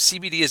because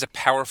CBD is a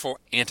powerful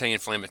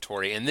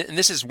anti-inflammatory, and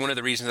this is one of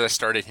the reasons I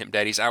started Hemp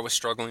Daddies. I was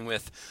struggling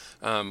with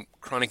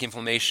chronic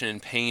inflammation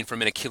and pain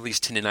from an Achilles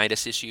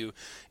tendonitis issue,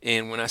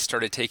 and when I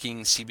started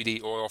taking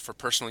CBD oil for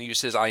personal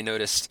uses, I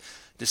noticed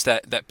just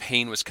that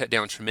pain was cut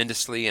down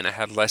tremendously, and I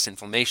had less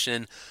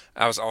inflammation.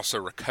 I was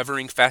also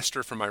recovering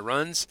faster from my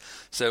runs,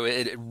 so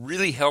it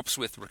really helps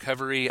with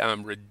recovery,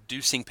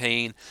 reducing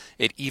pain.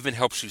 It even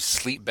helps you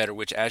sleep better,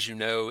 which, as you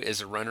know,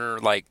 as a runner,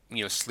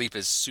 sleep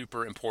is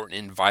super important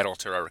and vital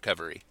to our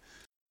recovery.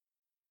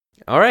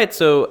 All right,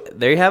 so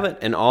there you have it,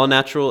 an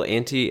all-natural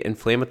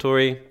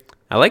anti-inflammatory.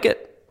 I like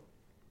it.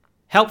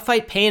 Help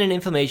fight pain and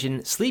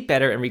inflammation, sleep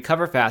better, and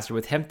recover faster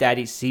with Hemp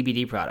Daddy's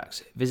CBD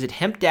products. Visit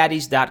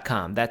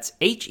hempdaddies.com. That's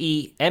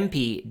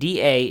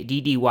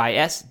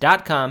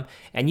HEMPDADDYS.com,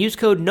 and use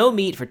code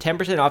NOMEAT for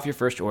 10% off your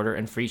first order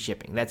and free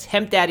shipping. That's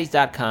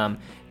hempdaddies.com.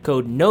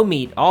 Code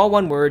NOMEAT, all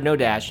one word, no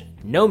dash,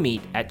 no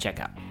meat at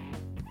checkout.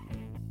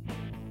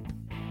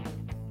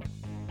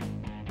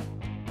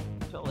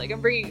 So, I'm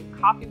bringing a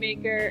coffee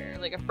maker,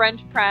 or a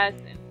French press,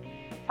 and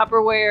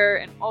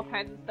Tupperware, and all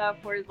kinds of stuff.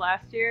 Whereas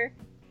last year,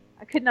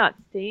 I could not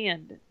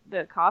stand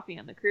the coffee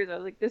on the cruise. I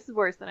was like, this is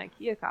worse than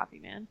IKEA coffee,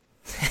 man.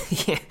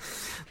 Yeah,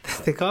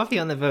 the coffee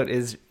on the boat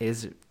is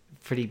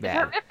pretty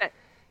bad. It's horrific.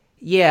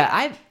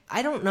 Yeah,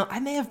 I don't know. I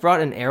may have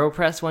brought an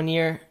AeroPress one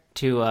year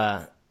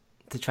to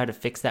try to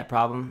fix that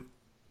problem.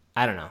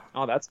 I don't know.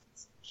 Oh, that's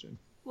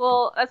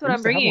well, that's what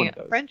I'm bringing,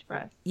 a French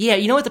press. Yeah,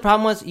 you know what the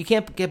problem was? You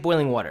can't get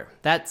boiling water.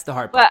 That's the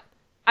hard part. But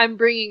I'm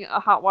bringing a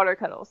hot water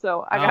kettle,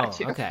 so I got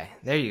you. Okay,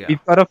 there you go.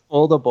 We've got a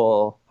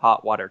foldable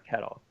hot water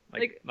kettle.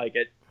 Like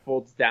it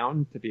folds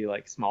down to be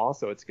small,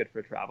 so it's good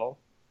for travel.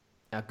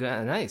 Oh,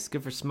 good, nice.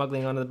 Good for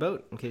smuggling onto the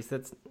boat in case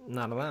that's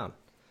not allowed.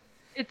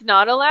 It's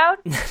not allowed?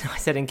 No, I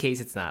said in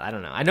case it's not. I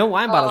don't know. I know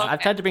wine bottles. Okay.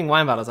 I've tried to bring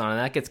wine bottles on, and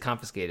that gets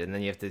confiscated, and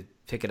then you have to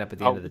pick it up at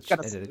the end of the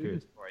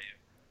cruise. For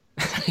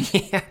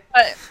you. Yeah.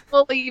 But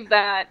we'll leave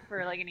that for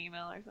an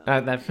email or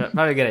something. That's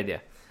probably a good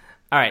idea.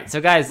 All right,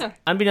 so guys,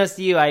 unbeknownst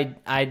to you, I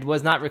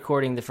was not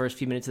recording the first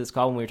few minutes of this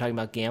call when we were talking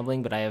about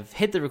gambling, but I have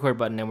hit the record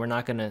button, and we're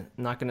not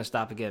gonna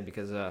stop again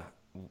because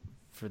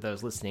for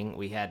those listening,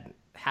 we had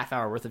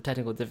half-hour worth of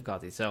technical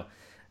difficulties. So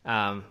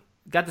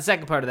got the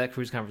second part of that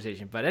cruise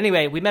conversation. But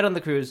anyway, we met on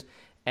the cruise,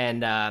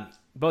 and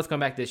both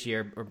going back this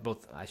year, or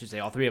both, I should say,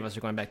 all three of us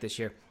are going back this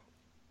year.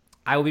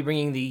 I will be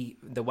bringing the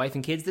wife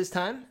and kids this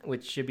time,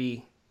 which should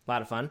be a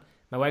lot of fun.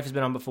 My wife has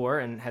been on before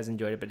and has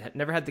enjoyed it, but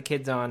never had the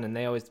kids on, and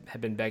they always have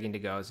been begging to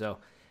go. So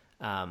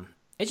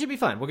it should be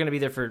fun. We're going to be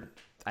there for,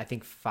 I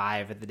think,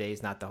 5 of the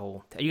days, not the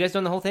whole. Are you guys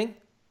doing the whole thing?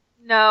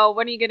 No,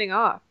 when are you getting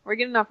off? We're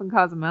getting off in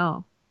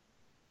Cozumel.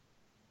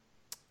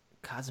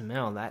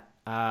 Cozumel,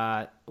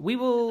 we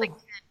will.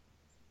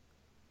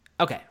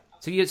 Okay,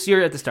 so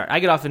you're at the start. I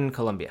get off in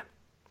Colombia.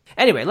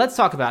 Anyway, let's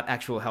talk about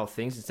actual health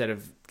things instead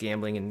of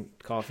gambling and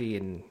coffee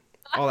and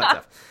all that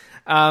stuff.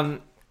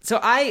 So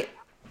I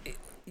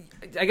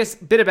guess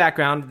a bit of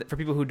background for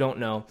people who don't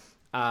know.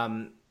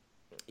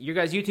 Your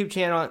guys' YouTube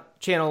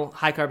channel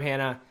High Carb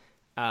Hannah,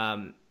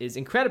 is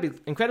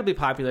incredibly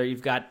popular.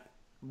 You've got,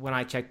 when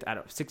I checked,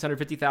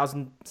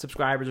 650,000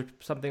 subscribers or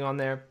something on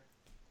there.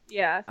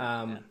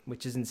 Yeah.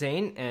 Which is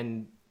insane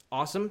and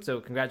awesome.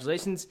 So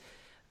congratulations.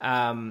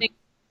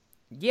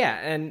 Yeah,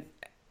 and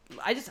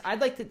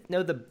I'd like to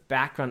know the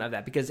background of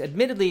that, because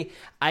admittedly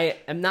I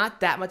am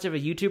not that much of a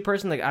YouTube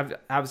person. Like,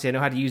 obviously I know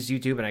how to use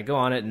YouTube and I go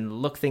on it and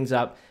look things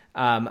up.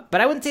 But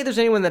I wouldn't say there's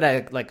anyone that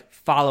I like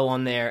follow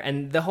on there.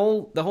 And the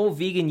whole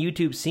vegan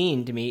YouTube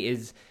scene to me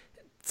is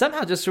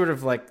somehow just sort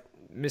of like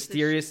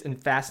mysterious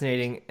and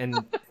fascinating,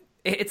 and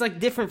it's like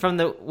different from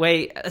the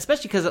way,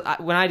 especially because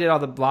when I did all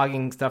the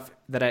blogging stuff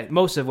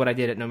most of what I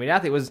did at No Meat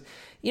Athlete was,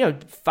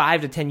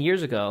 5 to 10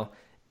 years ago,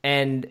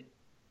 and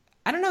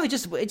I don't know, it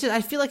just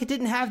I feel like it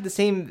didn't have the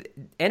same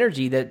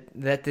energy that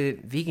the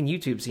vegan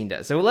YouTube scene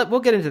does. So we'll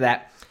get into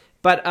that,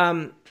 but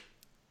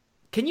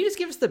can you just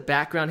give us the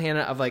background,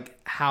 Hannah, of like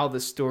how the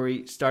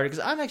story started?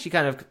 Because I'm actually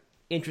kind of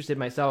interested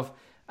myself.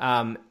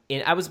 I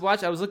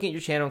was looking at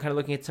your channel and kind of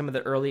looking at some of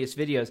the earliest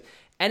videos,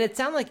 and it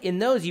sounded like in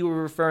those you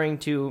referred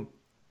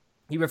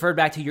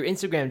back to your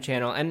Instagram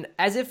channel, and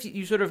as if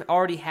you sort of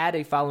already had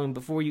a following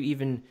before you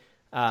even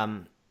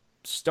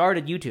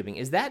started YouTubing.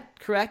 Is that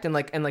correct? And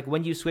like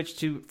when you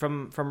switched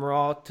from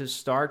raw to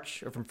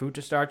starch, or from fruit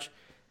to starch,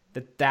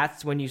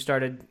 that's when you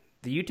started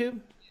the YouTube?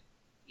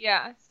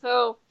 Yeah.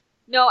 So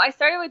no, I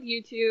started with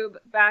YouTube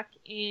back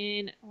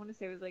in, I want to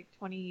say it was like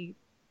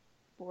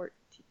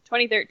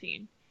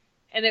 2013.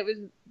 And it was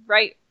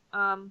right,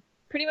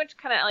 pretty much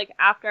kind of like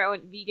after I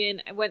went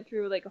vegan, I went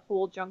through like a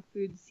whole junk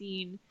food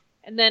scene.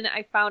 And then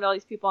I found all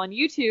these people on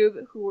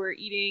YouTube who were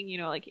eating,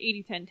 like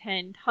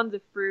 80-10-10, tons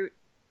of fruit,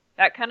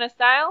 that kind of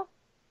style.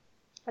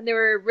 And they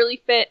were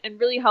really fit and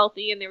really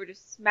healthy, and they were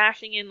just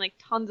smashing in like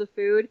tons of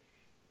food.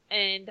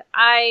 And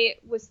I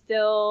was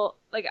still,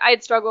 like, I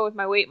had struggled with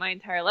my weight my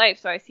entire life.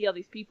 So I see all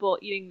these people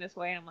eating this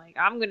way, and I'm like,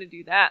 I'm going to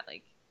do that.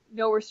 Like,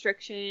 no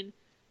restriction.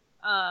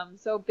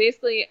 So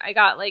basically I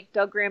got like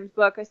Doug Graham's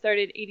book. I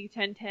started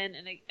 80-10-10,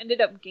 and I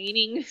ended up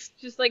gaining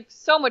just like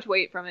so much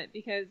weight from it,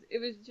 because it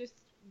was just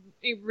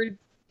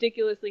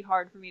ridiculously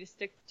hard for me to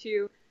stick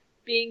to,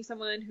 being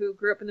someone who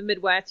grew up in the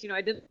Midwest.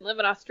 I didn't live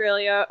in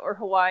Australia or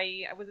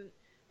Hawaii. I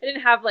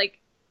didn't have like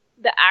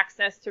the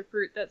access to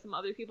fruit that some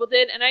other people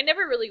did. And I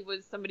never really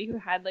was somebody who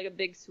had like a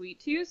big sweet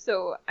tooth.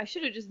 So I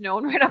should have just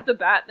known right off the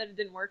bat that it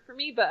didn't work for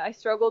me, but I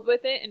struggled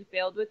with it and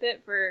failed with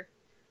it for,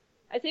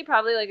 I'd say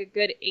probably like a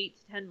good 8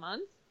 to 10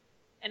 months.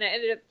 And I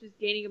ended up just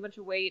gaining a bunch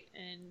of weight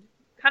and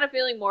kind of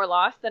feeling more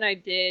lost than I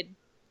did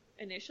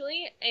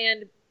initially.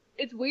 And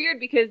it's weird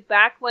because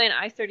back when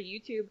I started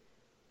YouTube,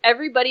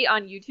 everybody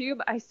on YouTube,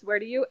 I swear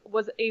to you,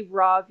 was a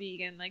raw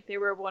vegan. Like, they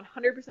were 100%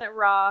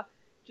 raw,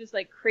 just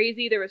like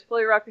crazy. There was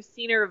Fully Raw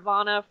Christina,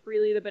 Ravana,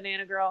 Freely the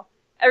Banana Girl.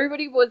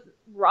 Everybody was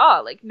raw.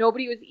 Like,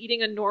 nobody was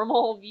eating a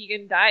normal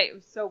vegan diet. It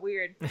was so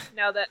weird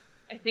now that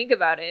I think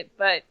about it.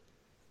 But,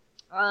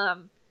 so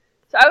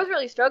I was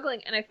really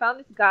struggling, and I found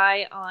this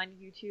guy on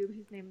YouTube.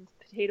 His name is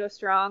Potato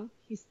Strong.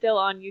 He's still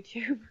on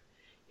YouTube.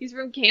 He's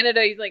from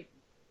Canada.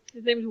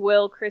 His name's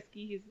Will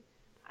Krisky. He's,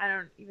 I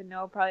don't even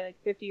know, probably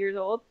like 50 years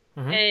old.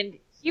 Mm-hmm. And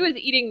he was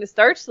eating the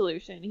starch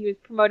solution. He was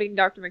promoting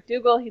Dr.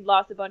 McDougall. He'd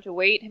lost a bunch of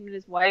weight. Him and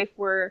his wife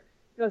were,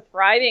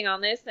 thriving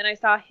on this. And I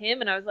saw him,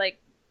 and I was like,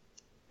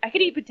 I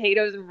could eat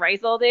potatoes and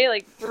rice all day,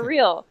 like, for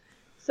real.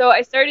 So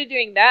I started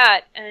doing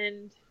that,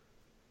 and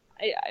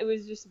it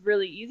was just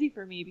really easy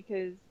for me,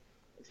 because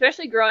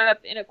especially growing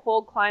up in a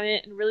cold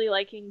climate and really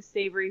liking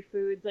savory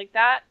foods like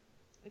that,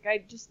 like,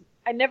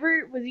 I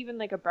never was even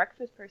like a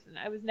breakfast person.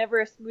 I was never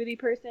a smoothie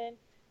person.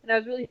 And I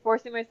was really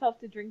forcing myself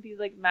to drink these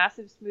like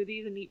massive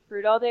smoothies and eat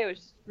fruit all day. It was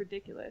just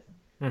ridiculous.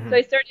 Mm-hmm. So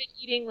I started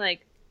eating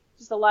like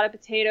just a lot of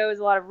potatoes,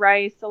 a lot of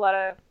rice, a lot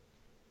of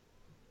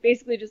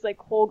basically just like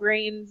whole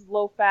grains,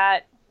 low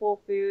fat,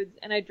 whole foods.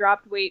 And I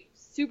dropped weight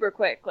super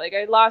quick. Like,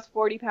 I lost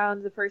 40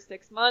 pounds the first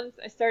 6 months.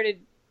 I started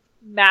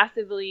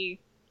massively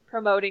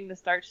promoting the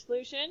starch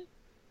solution.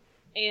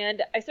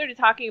 And I started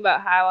talking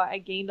about how I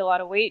gained a lot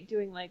of weight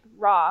doing like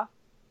raw.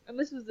 And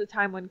this was the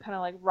time when kind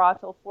of like Raw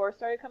Till 4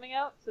 started coming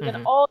out. So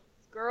then all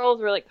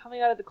girls were like coming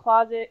out of the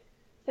closet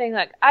saying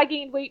like, I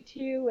gained weight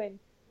too, and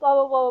blah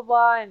blah blah blah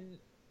blah. And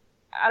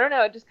I don't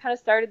know, it just kind of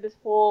started this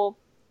whole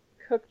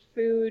cooked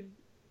food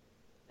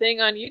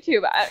thing on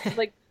YouTube. It's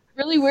like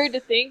really weird to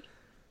think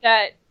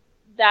that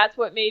that's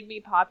what made me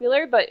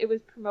popular, but it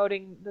was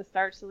promoting the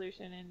starch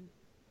solution and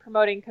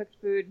promoting cooked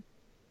food,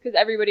 because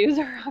everybody was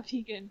a raw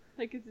vegan.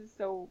 Like, this is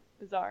so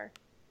bizarre.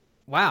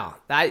 Wow.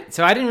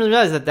 So I didn't really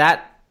realize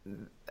that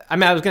I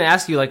mean, I was going to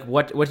ask you like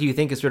what do you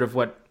think is sort of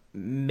what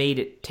made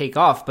it take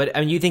off? But I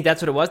mean, you think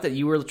that's what it was, that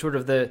you were sort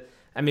of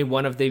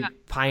one of the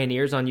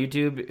pioneers on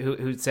YouTube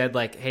who said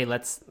like, hey,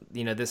 let's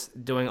this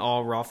doing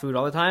all raw food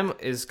all the time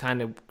is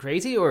kind of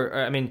crazy, or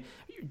I mean,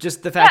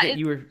 just the fact that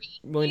you were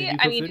willing to do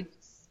cooked food?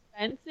 It's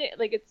expensive.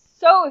 Like, it's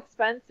so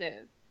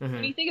expensive. Mm-hmm.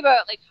 When you think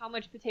about like how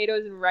much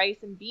potatoes and rice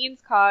and beans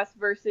cost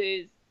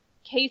versus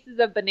cases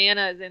of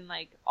bananas and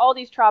like all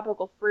these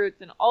tropical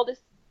fruits and all this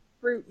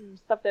fruit and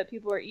stuff that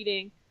people are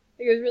eating,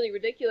 it was really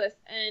ridiculous.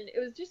 And it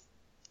was just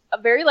a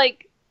very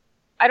like,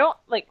 I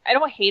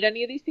don't hate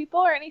any of these people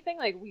or anything.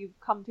 Like, we've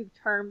come to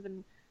terms,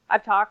 and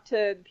I've talked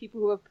to people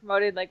who have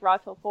promoted like Raw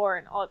Till 4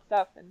 and all that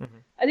stuff, and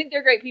I think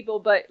they're great people,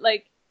 but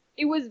like,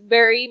 it was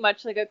very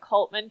much like a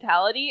cult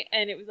mentality,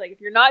 and it was like,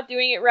 if you're not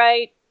doing it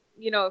right,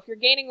 if you're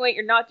gaining weight,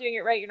 you're not doing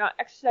it right, you're not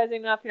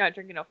exercising enough, you're not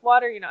drinking enough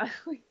water, you're not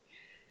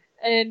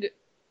and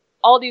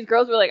all these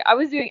girls were like, I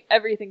was doing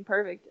everything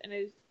perfect, and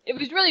it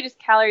was really just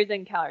calories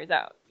in, calories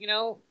out,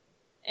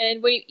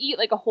 and when you eat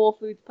like a whole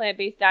foods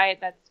plant-based diet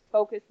that's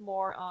focused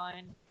more on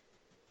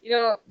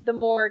the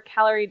more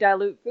calorie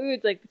dilute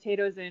foods like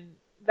potatoes and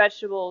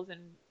vegetables and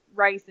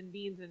rice and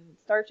beans and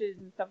starches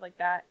and stuff like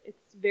that,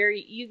 it's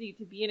very easy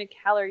to be in a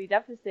calorie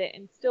deficit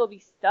and still be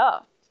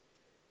stuffed.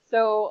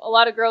 So a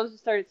lot of girls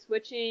started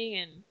switching,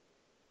 and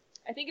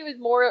I think it was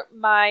more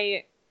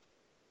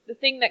the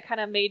thing that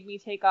kind of made me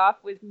take off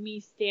was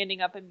me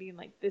standing up and being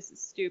like, this is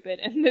stupid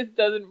and this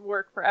doesn't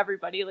work for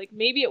everybody. Like,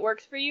 maybe it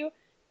works for you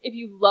if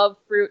you love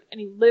fruit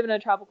and you live in a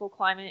tropical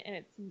climate and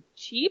it's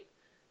cheap,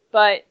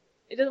 but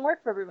it doesn't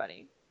work for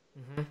everybody.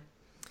 Mm-hmm.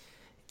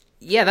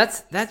 Yeah,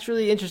 that's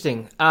really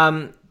interesting.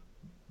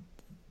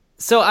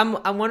 So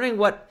I'm wondering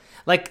what,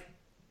 like,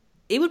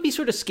 it would be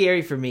sort of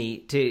scary for me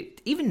to,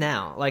 even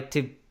now, like,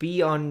 to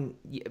be on,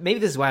 maybe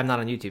this is why I'm not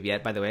on YouTube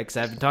yet, by the way, because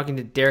I've been talking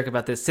to Derek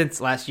about this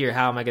since last year.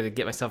 How am I going to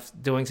get myself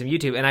doing some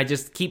YouTube? And I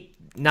just keep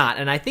not.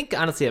 And I think,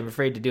 honestly, I'm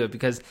afraid to do it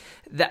because,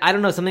 I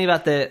don't know, something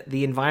about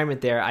the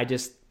environment there,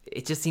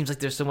 it just seems like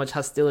there's so much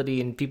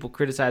hostility and people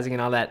criticizing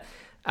and all that.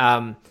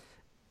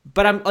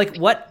 But I'm like,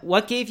 what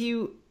made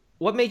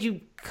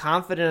you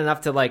confident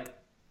enough to, like,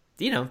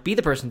 be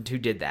the person who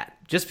did that?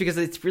 Just because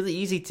it's really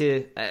easy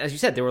to, as you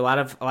said, there were a lot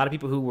of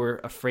people who were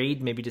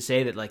afraid maybe to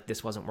say that, like,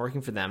 this wasn't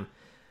working for them.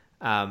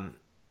 I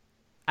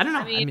don't know.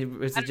 I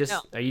mean,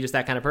 are you just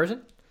that kind of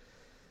person?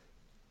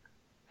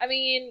 I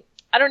mean,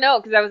 I don't know,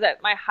 because I was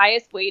at my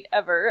highest weight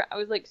ever. I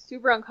was like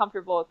super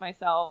uncomfortable with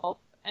myself,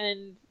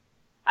 and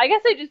I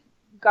guess I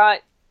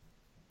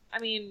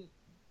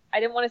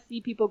didn't want to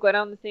see people go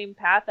down the same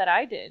path that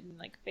I did and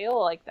like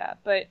fail like that.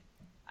 But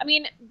I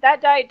mean,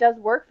 that diet does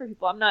work for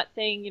people. I'm not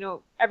saying,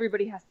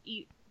 everybody has to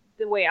eat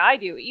the way I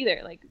do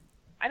either. Like,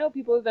 I know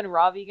people who've been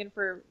raw vegan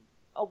for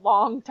a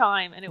long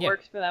time and it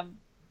works for them.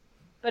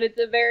 But it's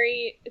a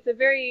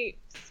very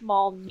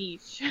small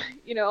niche,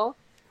 because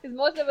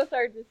most of us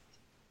are just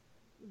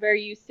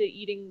very used to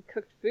eating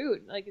cooked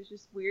food. Like, it's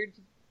just weird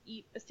to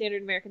eat a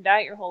standard American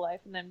diet your whole life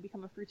and then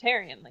become a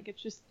fruitarian. Like,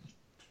 it's just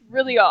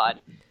really odd.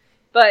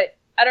 But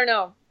I don't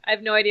know. I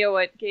have no idea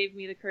what gave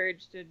me the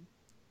courage to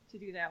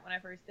do that when I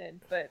first did.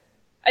 But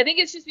I think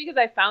it's just because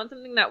I found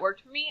something that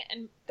worked for me.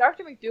 And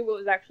Dr. McDougall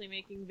was actually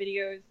making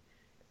videos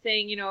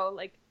saying,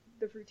 like,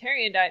 the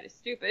fruitarian diet is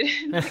stupid.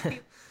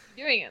 Like,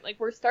 doing it. Like,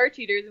 we're starch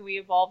eaters and we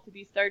evolved to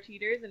be starch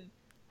eaters. And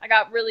I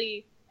got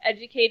really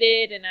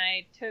educated and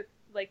I took,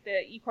 like,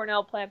 the E.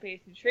 Cornell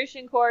plant-based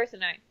nutrition course.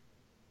 And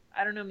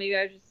I don't know, maybe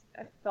I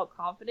felt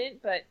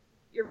confident, but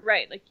you're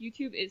right. Like,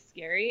 YouTube is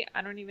scary.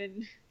 I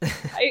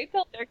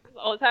tell Derek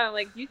all the time, I'm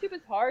like, YouTube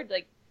is hard.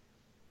 Like,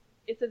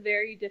 it's a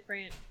very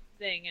different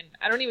thing, and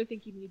I don't even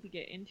think you need to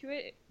get into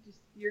it. Just,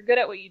 you're good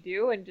at what you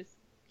do, and just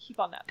keep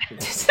on that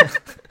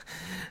path.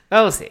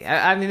 Well, we'll see.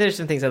 I mean, there's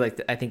some things I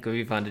think would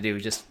be fun to do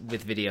just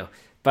with video,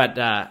 but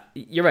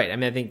you're right. I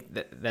mean, I think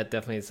that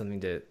definitely is something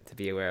to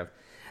be aware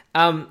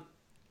of.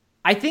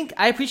 I think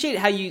I appreciate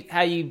how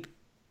you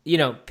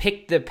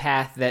pick the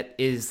path that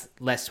is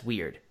less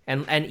weird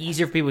and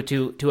easier for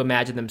people to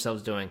imagine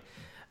themselves doing.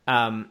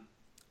 I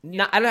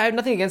have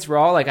nothing against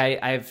raw. Like,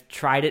 I've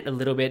tried it a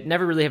little bit.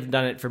 Never really have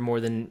done it for more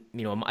than,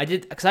 I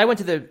did, because I went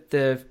to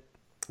the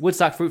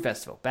Woodstock Fruit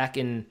Festival back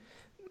in,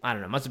 I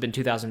don't know, must have been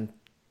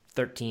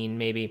 2013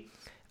 maybe,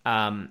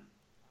 and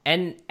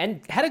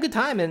had a good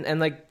time and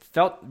like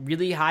felt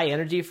really high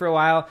energy for a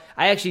while.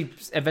 I actually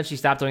eventually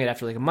stopped doing it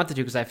after like a month or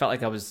two because I felt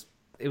like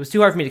it was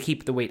too hard for me to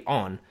keep the weight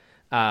on.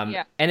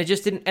 And it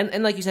just didn't,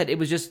 and like you said, it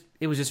was just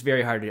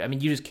very hard to do. I mean,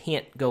 you just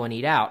can't go and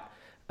eat out.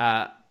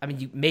 I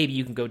mean, maybe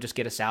you can go just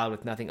get a salad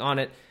with nothing on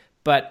it,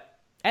 but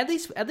at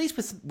least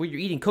with where you're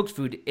eating cooked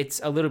food,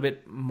 it's a little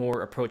bit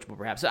more approachable,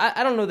 perhaps. So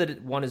I don't know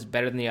that one is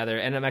better than the other,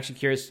 and I'm actually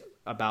curious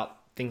about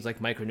things like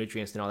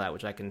micronutrients and all that,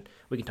 which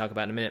we can talk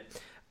about in a minute.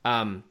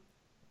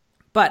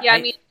 But yeah,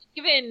 I mean,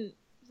 even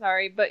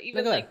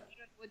like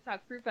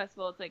Woodstock Fruit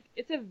Festival,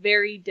 it's a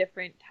very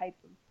different type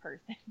of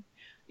person.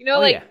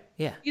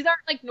 Yeah. These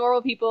aren't like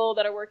normal people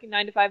that are working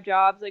 9-to-5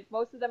 jobs. Like,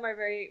 most of them are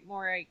very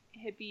more like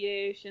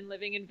hippie-ish and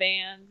living in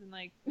vans and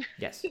like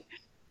yes,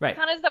 right,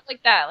 kind of stuff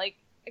like that. Like,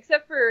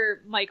 except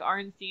for Mike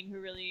Arnstein, who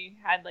really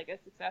had like a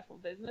successful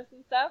business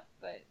and stuff.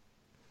 But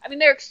I mean,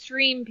 they're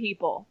extreme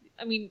people.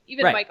 I mean,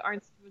 even Mike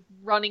Arnstein was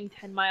running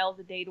 10 miles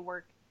a day to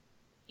work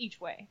each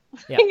way.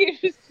 Yeah.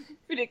 It's just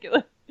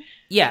ridiculous.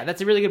 Yeah,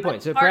 that's a really good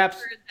point. So It's hard perhaps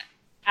for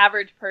the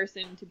average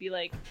person to be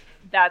like,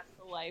 that's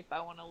the life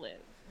I want to live.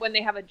 When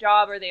they have a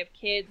job or they have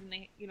kids and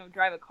they,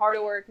 drive a car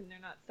to work and they're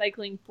not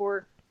cycling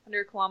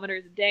 400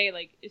 kilometers a day,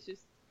 like it's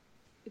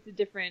a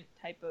different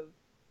type of.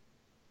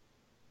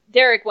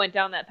 Derek went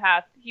down that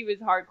path. He was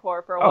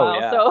hardcore for a while,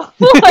 yeah. so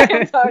we'll let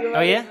him talk about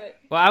Oh yeah? it.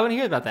 But Well, I want to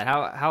hear about that.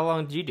 How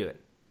long did you do it,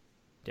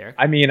 Derek?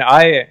 I mean,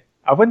 I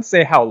wouldn't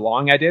say how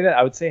long I did it.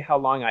 I would say how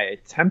long I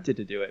attempted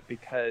to do it,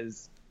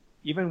 because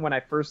even when I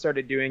first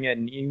started doing it,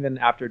 and even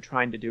after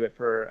trying to do it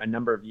for a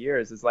number of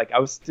years, is like I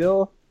was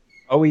still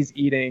always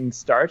eating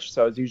starch.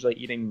 So I was usually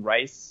eating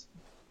rice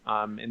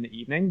in the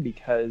evening,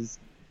 because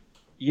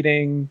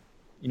eating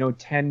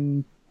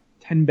 10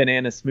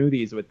 banana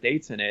smoothies with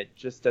dates in it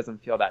just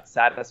doesn't feel that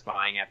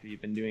satisfying after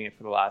you've been doing it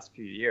for the last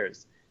few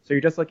years. So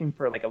you're just looking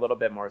for like a little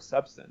bit more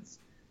substance.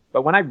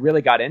 But when I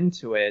really got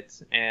into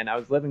it, and I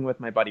was living with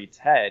my buddy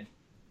Ted,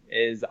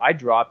 is I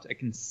dropped a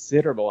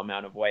considerable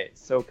amount of weight.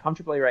 So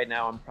comfortably right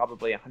now, I'm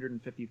probably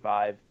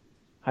 155,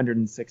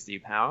 160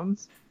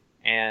 pounds,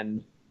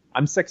 and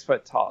I'm 6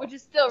 foot tall. which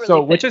is still really So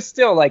thin. which is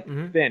still like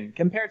Mhm. thin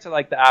compared to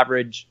like the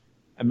average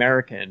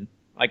American.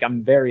 Like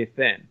I'm very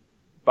thin.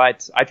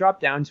 But I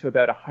dropped down to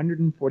about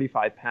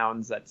 145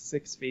 pounds at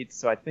 6 feet.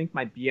 So I think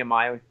my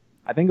BMI,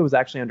 I think it was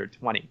actually under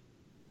 20.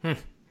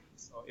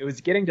 So it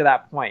was getting to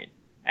that point.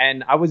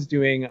 And I was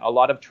doing a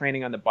lot of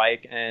training on the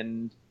bike,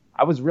 and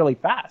I was really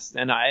fast.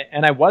 And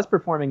I was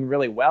performing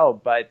really well,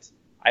 but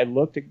I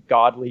looked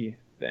godly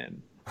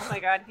thin. Oh my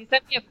god, he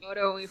sent me a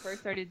photo when we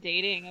first started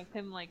dating of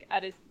him like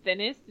at his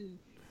thinnest, and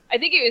I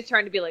think he was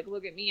trying to be like,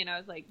 look at me, and I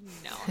was like,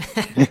 no,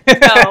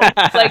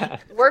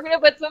 like we're gonna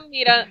put some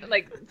meat on,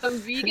 like some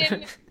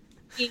vegan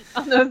meat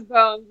on those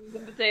bones and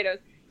some potatoes.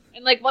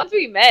 And like once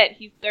we met,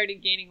 he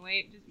started gaining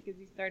weight just because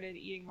he started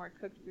eating more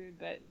cooked food.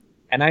 But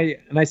And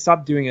I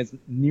stopped doing as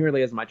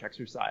nearly as much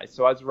exercise.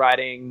 So I was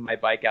riding my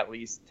bike at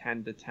least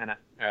 7 to 10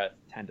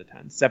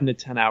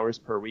 hours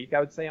per week, I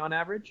would say on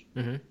average,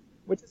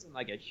 which isn't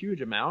like a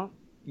huge amount.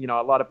 A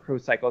lot of pro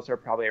cyclists are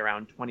probably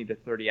around 20 to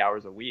 30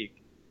 hours a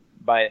week,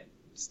 but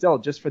still,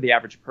 just for the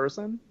average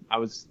person, I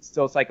was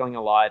still cycling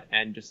a lot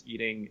and just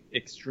eating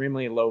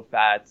extremely low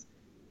fat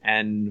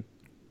and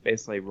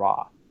basically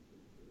raw.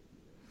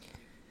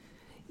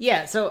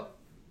 Yeah, so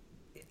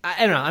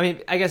I don't know. I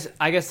mean, I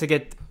guess to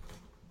get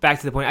back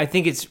to the point, I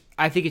think it's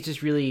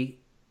just really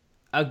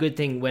a good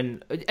thing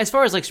when, as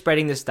far as like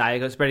spreading this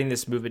diet, spreading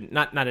this movement,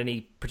 not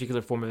any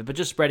particular form of it, but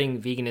just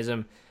spreading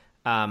veganism.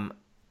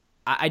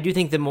 I do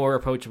think the more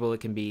approachable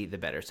it can be, the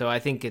better. So I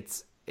think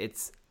it's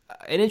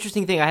an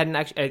interesting thing. I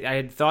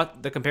had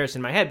thought the comparison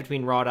in my head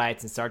between raw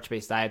diets and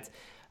starch-based diets.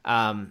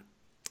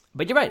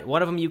 But you're right.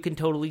 One of them you can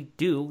totally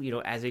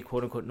do, as a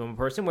quote unquote normal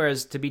person,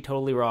 whereas to be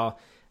totally raw,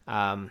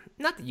 not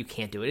that you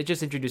can't do it. It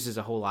just introduces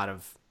a whole lot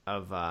of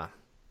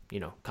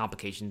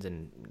complications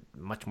and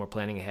much more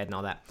planning ahead and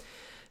all that.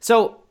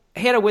 So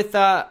Hannah,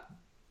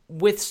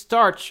 with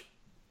starch,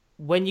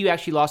 when you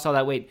actually lost all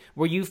that weight,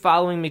 were you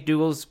following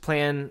McDougall's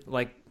plan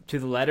like to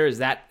the letter? Is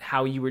that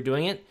how you were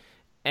doing it?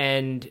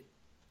 And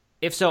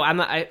if so,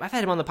 I've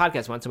had him on the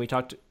podcast once, and we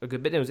talked a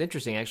good bit. It was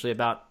interesting actually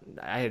about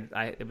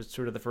it was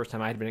sort of the first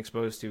time I had been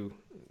exposed to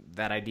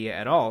that idea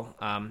at all,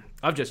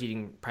 of just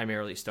eating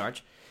primarily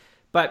starch.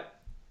 But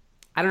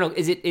I don't know.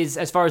 Is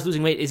as far as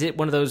losing weight, is it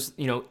one of those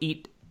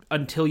eat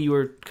until you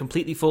are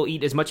completely full,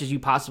 eat as much as you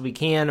possibly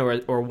can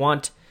or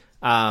want,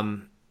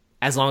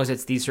 as long as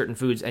it's these certain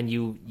foods, and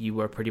you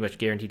are pretty much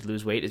guaranteed to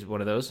lose weight? Is it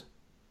one of those?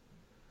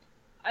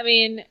 I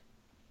mean,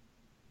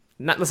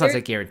 let's not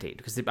say guaranteed,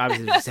 because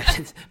obviously there's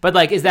exceptions. But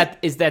like, is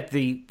that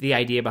the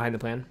idea behind the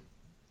plan?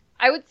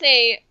 I would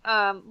say,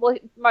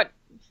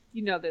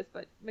 you know this,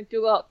 but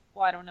McDougall,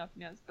 well, I don't know if he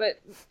knows, but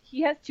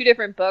he has 2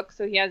 different books.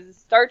 So he has a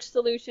starch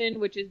solution,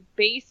 which is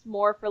based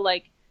more for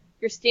like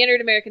your standard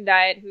American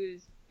diet,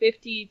 who's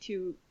 50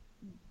 to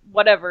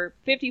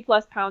 50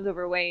 plus pounds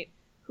overweight,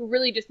 who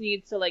really just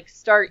needs to like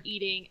start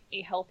eating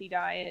a healthy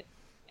diet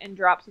and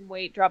drop some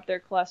weight, drop their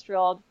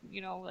cholesterol,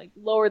 like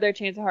lower their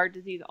chance of heart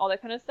disease, all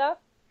that kind of stuff.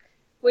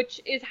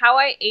 Which is how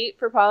I ate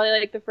for probably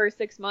like the first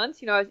 6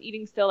 months. I was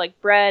eating still like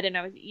bread, and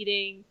I was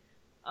eating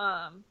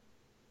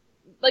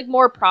like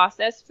more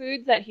processed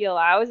foods that he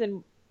allows,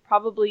 and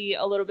probably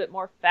a little bit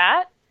more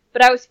fat.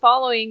 But I was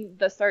following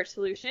the starch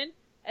solution.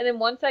 And then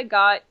once I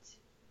got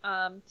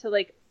to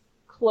like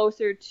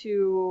closer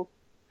to,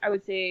 I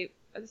would say,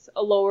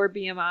 a lower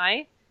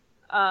BMI,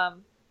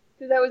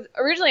 because I was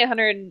originally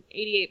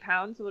 188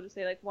 pounds, so we'll just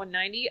say like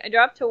 190. I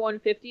dropped to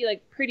 150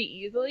 like pretty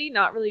easily,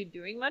 not really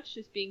doing much,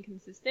 just being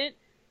consistent.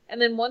 And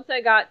then once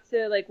I got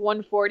to like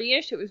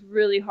 140-ish, it was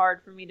really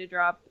hard for me to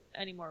drop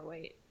any more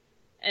weight.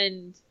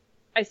 And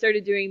I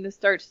started doing the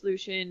starch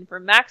solution for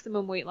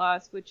maximum weight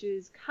loss, which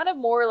is kind of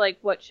more like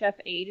what Chef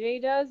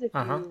AJ does, if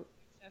you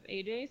Chef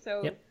AJ.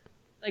 So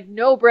like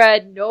no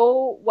bread,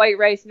 no white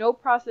rice, no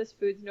processed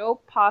foods,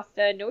 no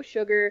pasta, no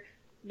sugar,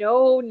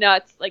 no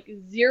nuts, like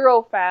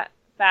zero fat.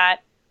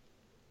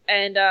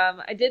 And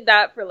I did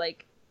that for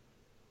like,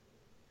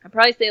 I'd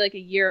probably say like a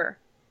year.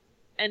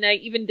 And I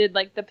even did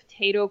like the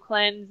potato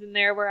cleanse in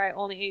there where I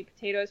only ate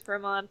potatoes for a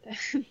month.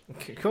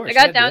 Of course, I got you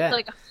gotta do down that. to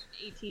like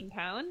 118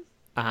 pounds.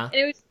 Uh-huh. And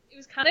it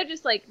was kind of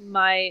just like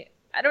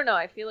I don't know,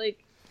 I feel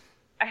like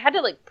I had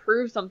to like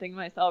prove something to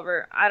myself,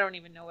 or I don't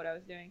even know what I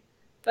was doing.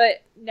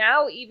 But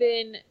now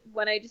even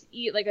when I just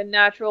eat like a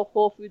natural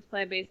whole foods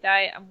plant-based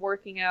diet, I'm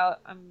working out,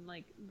 I'm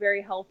like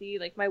very healthy.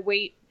 Like my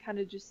weight kind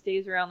of just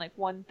stays around like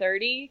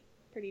 130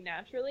 pretty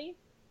naturally.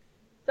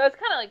 So I was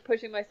kind of like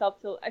pushing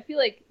myself to, I feel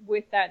like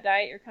with that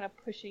diet, you're kind of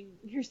pushing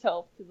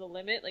yourself to the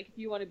limit. Like if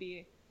you want to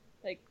be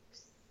like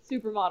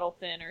supermodel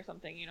thin or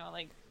something, you know,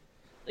 like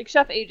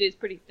Chef AJ is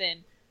pretty thin.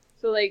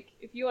 So like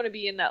if you want to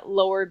be in that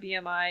lower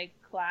BMI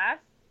class,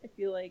 I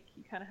feel like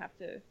you kind of have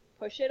to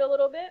push it a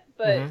little bit.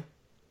 But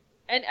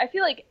and I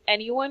feel like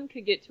anyone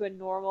could get to a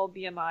normal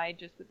BMI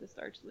just with the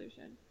starch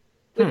solution,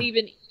 with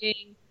even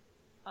eating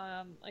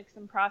like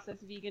some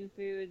processed vegan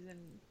foods. And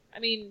I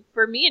mean,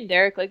 for me and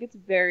Derek, like it's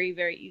very,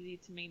 very easy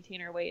to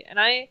maintain our weight. And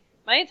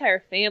my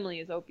entire family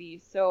is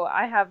obese, so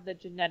I have the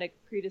genetic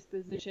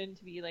predisposition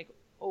to be like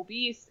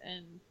obese,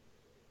 and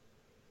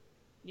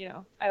you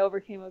know, I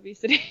overcame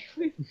obesity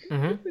with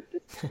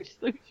the starch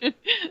solution,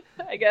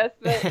 I guess.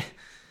 But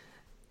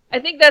I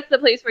think that's the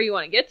place where you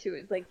want to get to.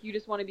 Is like you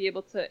just want to be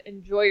able to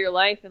enjoy your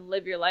life and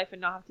live your life and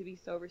not have to be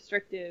so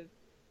restrictive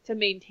to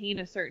maintain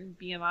a certain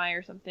BMI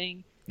or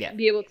something. Yeah. And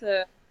be able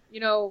to, you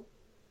know,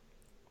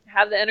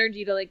 have the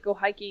energy to like go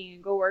hiking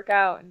and go work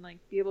out and like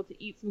be able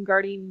to eat some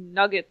Gardein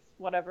nuggets,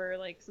 whatever,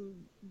 like some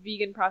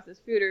vegan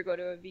processed food, or go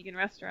to a vegan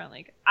restaurant.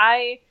 Like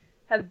I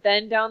have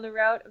been down the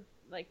route of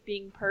like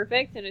being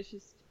perfect, and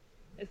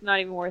it's not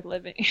even worth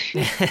living.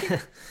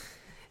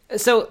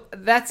 So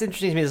that's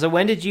interesting to me. So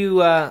when did you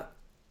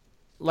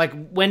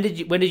when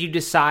did you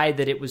decide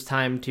that it was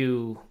time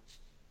to,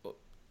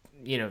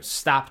 you know,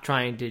 stop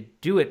trying to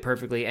do it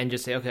perfectly and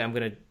just say, okay, I'm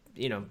going to,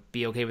 you know,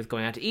 be okay with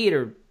going out to eat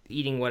or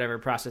eating whatever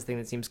processed thing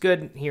that seems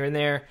good here and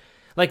there?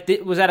 Like,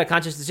 was that a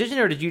conscious decision,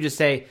 or did you just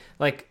say,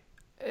 like,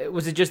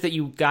 was it just that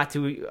you got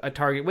to a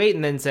target weight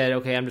and then said,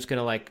 okay, I'm just going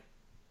to like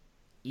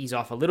ease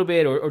off a little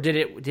bit, or did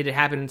it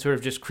happen and sort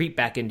of just creep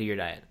back into your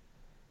diet?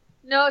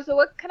 No, so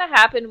what kind of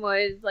happened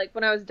was, like,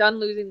 when I was done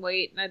losing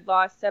weight and I'd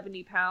lost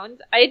 70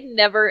 pounds, I had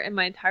never in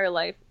my entire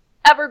life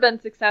ever been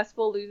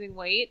successful losing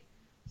weight.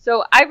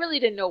 So I really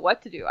didn't know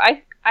what to do.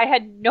 I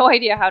had no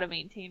idea how to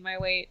maintain my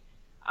weight.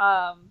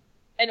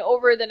 And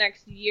over the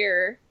next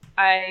year,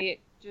 I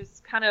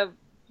just kind of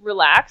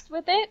relaxed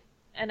with it.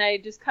 And I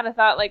just kind of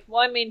thought, like,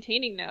 well, I'm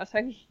maintaining now, so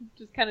I can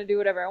just kind of do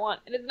whatever I want.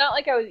 And it's not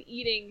like I was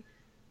eating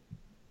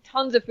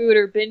tons of food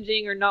or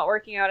binging or not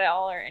working out at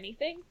all or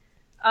anything.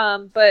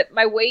 But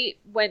my weight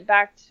went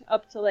back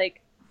up to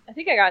like, I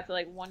think I got to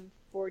like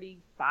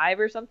 145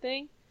 or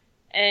something.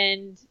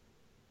 And,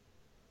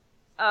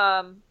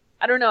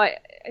 I don't know.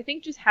 I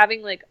think just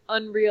having like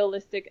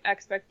unrealistic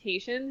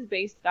expectations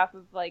based off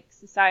of like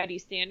society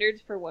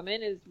standards for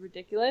women is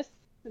ridiculous.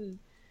 And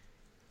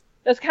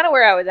that's kind of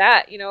where I was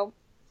at, you know?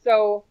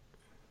 So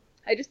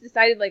I just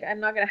decided like, I'm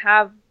not going to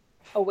have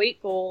a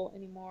weight goal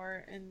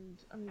anymore, and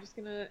I'm just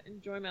going to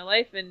enjoy my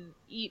life and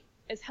eat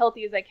as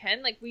healthy as I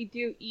can. Like we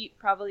do eat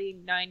probably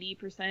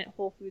 90%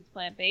 whole foods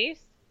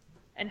plant-based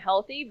and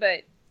healthy,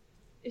 but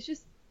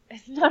it's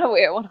not a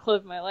way I want to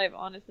live my life,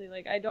 honestly.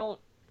 Like I don't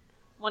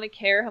want to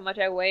care how much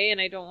I weigh, and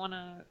I don't want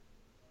to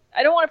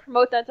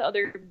promote that to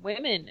other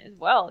women as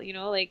well, you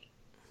know? Like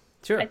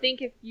Sure. I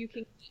think if you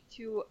can get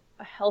to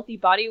a healthy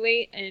body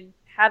weight and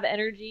have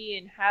energy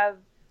and have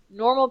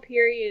normal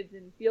periods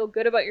and feel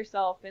good about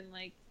yourself and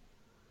like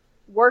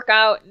work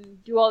out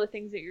and do all the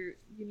things that you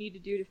need to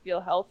do to feel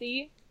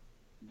healthy,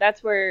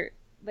 that's where,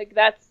 like,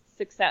 that's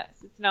success.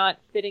 It's not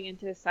fitting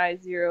into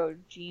size 0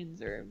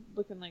 jeans or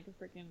looking like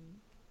a freaking,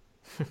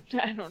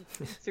 I don't know,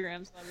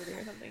 Instagram celebrity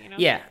or something, you know?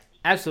 Yeah,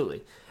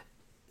 absolutely.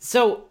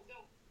 So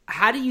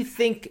how do you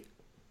think,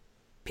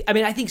 I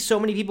mean, I think so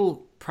many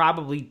people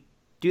probably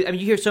do. I mean,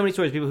 you hear so many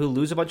stories of people who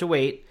lose a bunch of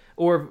weight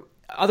or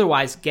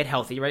otherwise get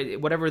healthy, right?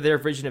 Whatever their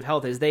vision of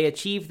health is, they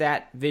achieve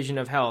that vision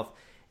of health,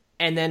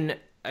 and then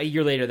a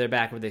year later they're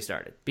back where they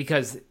started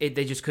because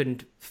they just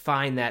couldn't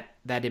find that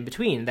in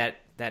between, that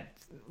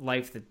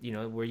life that, you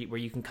know, where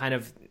you can kind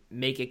of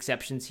make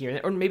exceptions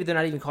here, or maybe they're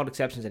not even called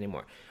exceptions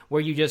anymore,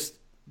 where you just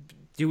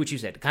do what you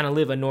said, kind of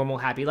live a normal,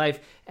 happy life,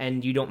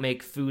 and you don't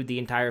make food the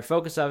entire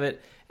focus of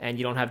it, and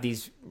you don't have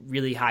these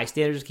really high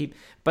standards to keep.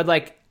 But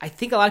like, I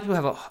think a lot of people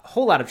have a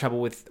whole lot of trouble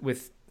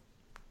with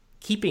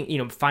keeping, you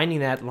know, finding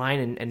that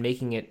line and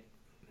making it,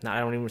 not, I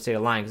don't even say a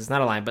line because it's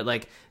not a line, but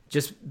like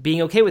just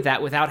being okay with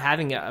that without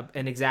having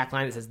an exact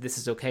line that says this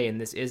is okay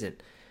and this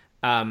isn't.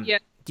 Yeah.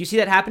 Do you see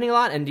that happening a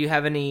lot? And do you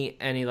have any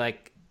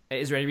like,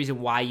 is there any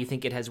reason why you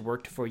think it has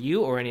worked for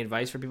you, or any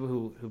advice for people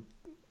who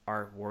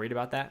are worried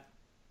about that?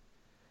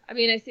 I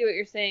mean, I see what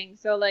you're saying.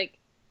 So like,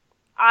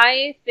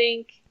 I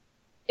think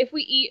if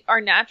we eat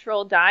our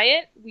natural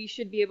diet, we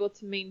should be able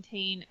to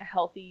maintain a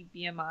healthy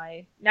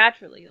BMI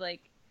naturally.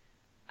 Like,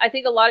 I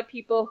think a lot of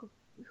people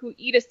who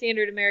eat a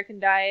standard American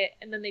diet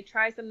and then they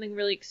try something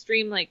really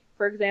extreme, like,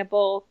 for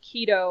example,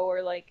 keto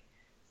or like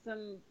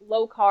some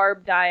low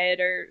carb diet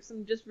or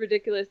some just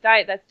ridiculous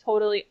diet that's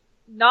totally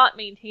not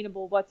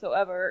maintainable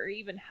whatsoever or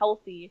even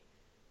healthy.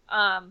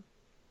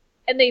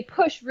 And they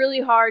push really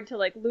hard to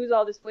like lose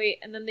all this weight,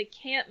 and then they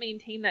can't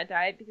maintain that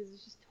diet because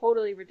it's just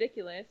totally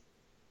ridiculous,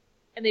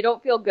 and they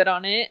don't feel good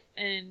on it,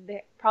 and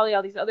they probably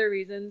all these other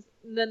reasons,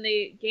 and then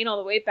they gain all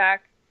the weight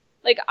back.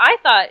 Like I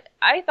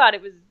thought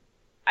it was,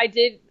 I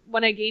did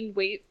when I gained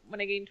weight,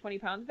 when I gained 20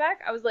 pounds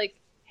back, I was like,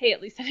 hey,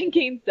 at least I didn't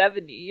gain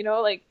 70, you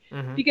know, like,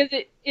 because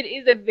it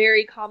is a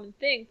very common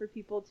thing for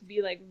people to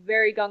be like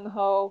very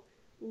gung-ho,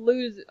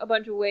 lose a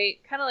bunch of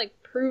weight, kind of like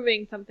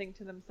proving something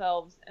to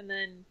themselves, and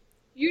then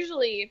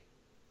usually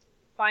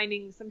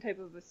finding some type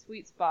of a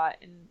sweet spot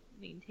and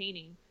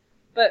maintaining.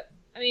 But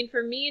I mean,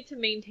 for me to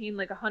maintain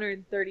like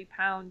 130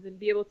 pounds and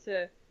be able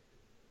to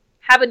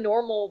have a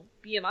normal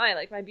BMI,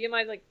 like my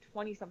BMI is like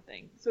 20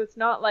 something, so it's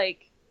not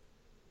like,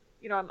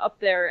 you know, I'm up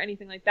there or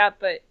anything like that.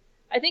 But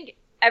I think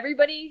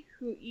everybody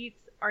who eats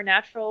our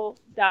natural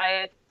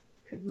diet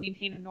could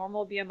maintain a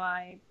normal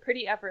BMI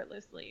pretty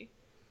effortlessly,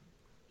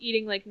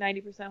 eating like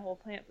 90% whole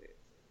plant foods.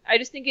 I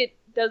just think it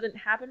doesn't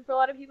happen for a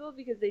lot of people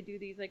because they do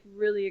these like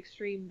really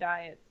extreme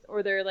diets,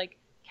 or they're like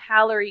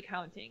calorie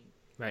counting.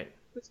 Right.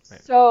 It's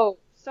so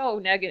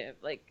negative,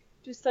 like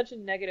just such a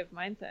negative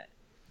mindset.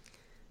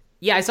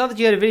 Yeah, I saw that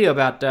you had a video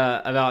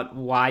about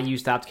why you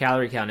stopped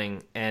calorie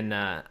counting, and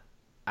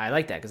I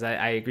like that because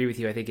I agree with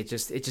you. I think it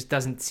just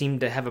doesn't seem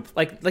to have a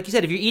like you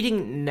said, if you're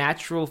eating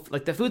natural,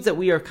 like the foods that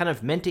we are kind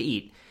of meant to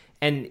eat,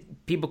 and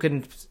people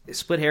can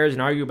split hairs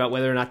and argue about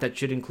whether or not that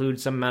should include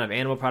some amount of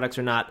animal products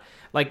or not.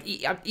 Like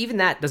even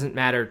that doesn't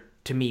matter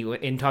to me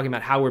in talking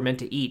about how we're meant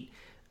to eat.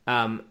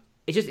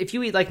 It's just if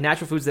you eat like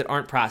natural foods that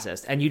aren't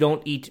processed, and you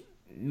don't eat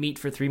meat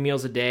for 3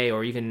 meals a day,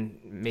 or even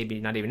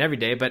maybe not even every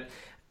day, but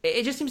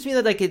it just seems to me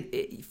that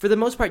like for the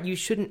most part, you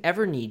shouldn't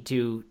ever need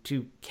to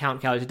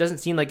count calories. It doesn't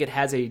seem like it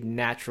has a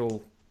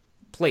natural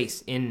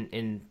place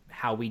in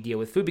how we deal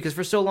with food, because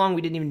for so long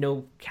we didn't even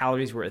know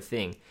calories were a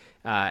thing,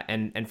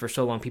 and for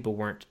so long people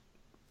weren't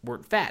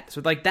fat.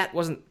 So like that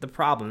wasn't the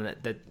problem,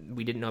 that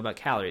we didn't know about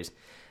calories.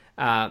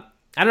 I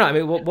don't know. I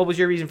mean, what was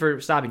your reason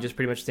for stopping? Just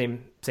pretty much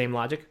same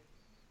logic.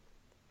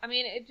 I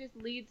mean, it just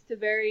leads to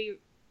very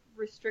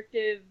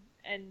restrictive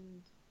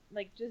and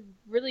like just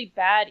really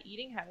bad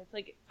eating habits.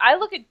 Like I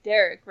look at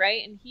Derek,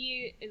 right, and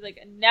he is like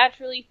a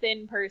naturally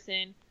thin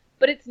person,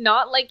 but it's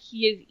not like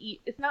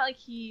it's not like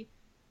he.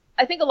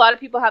 I think a lot of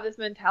people have this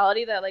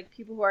mentality that like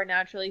people who are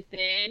naturally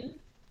thin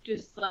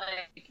just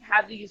like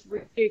have these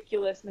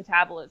ridiculous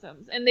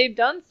metabolisms, and they've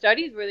done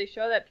studies where they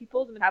show that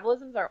people's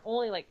metabolisms are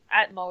only like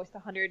at most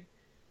 100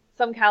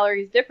 some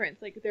calories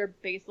difference, like their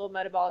basal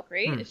metabolic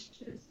rate. It's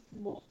just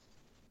most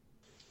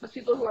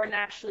people who are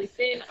naturally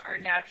thin are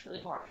naturally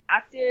more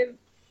active.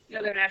 You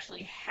know, they're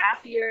naturally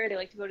happier. They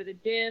like to go to the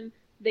gym.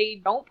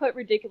 They don't put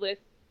ridiculous,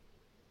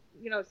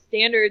 you know,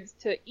 standards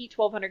to eat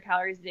 1,200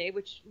 calories a day,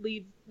 which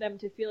leads them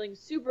to feeling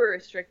super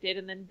restricted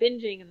and then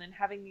binging and then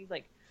having these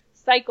like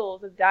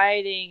cycles of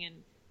dieting and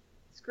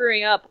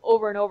screwing up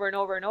over and over and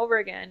over and over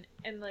again.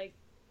 And like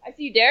I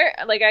see Derek,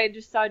 like I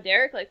just saw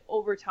Derek like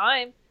over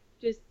time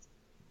just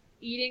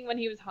eating when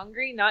he was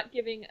hungry, not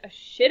giving a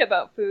shit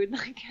about food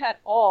like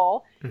at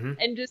all,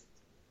 and just,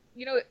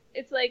 you know,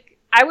 it's like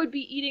I would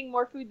be eating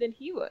more food than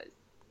he was,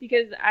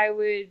 because I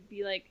would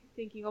be like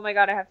thinking, oh my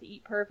god, I have to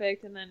eat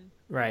perfect, and then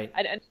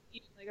I'd end up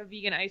eating like a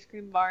vegan ice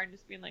cream bar and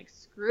just being like,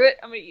 screw it,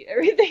 I'm gonna eat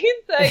everything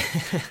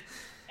inside.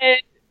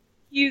 And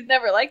he's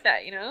never like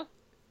that, you know.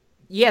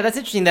 Yeah, that's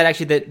interesting that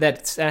actually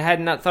that I had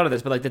not thought of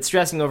this, but like that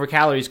stressing over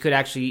calories could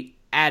actually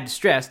add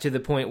stress to the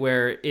point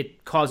where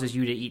it causes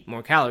you to eat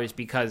more calories,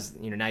 because,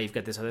 you know, now you've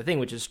got this other thing,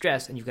 which is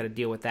stress, and you've got to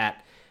deal with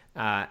that.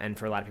 And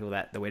for a lot of people,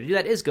 that the way to do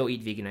that is go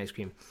eat vegan ice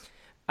cream.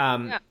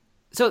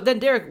 So then,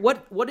 Derek,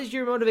 what is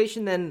your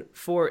motivation then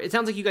for? It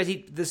sounds like you guys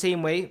eat the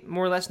same way,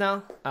 more or less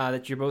now.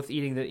 That you're both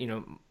eating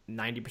the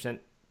 90%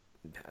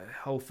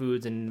 whole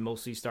foods and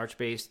mostly starch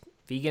based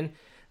vegan.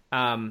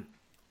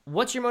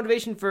 What's your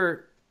motivation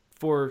for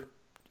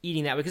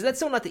eating that way? Because that's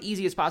still not the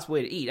easiest possible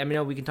way to eat. I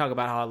mean, we can talk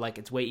about how like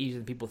it's way easier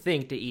than people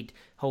think to eat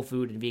whole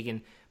food and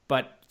vegan,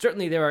 but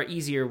certainly there are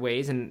easier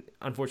ways and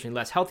unfortunately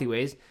less healthy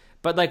ways.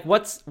 But like,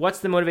 what's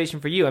the motivation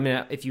for you? I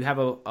mean, if you have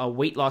a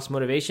weight loss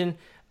motivation,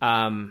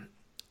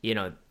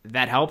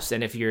 that helps.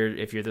 And if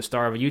you're the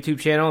star of a YouTube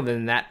channel,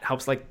 then that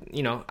helps. Like,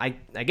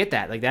 I get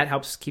that. Like that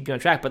helps keep you on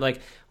track. But like,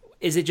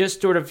 is it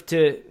just sort of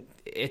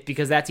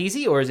because that's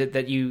easy, or is it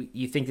that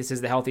you think this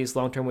is the healthiest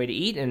long-term way to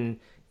eat, and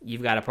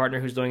you've got a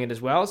partner who's doing it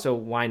as well, so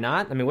why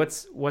not? I mean,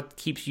 what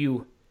keeps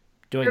you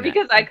doing that?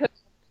 Because I cook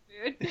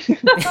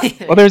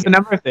food. Well, there's a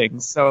number of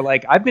things. So,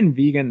 like, I've been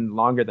vegan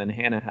longer than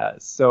Hannah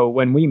has. So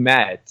when we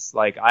met,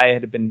 like, I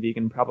had been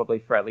vegan probably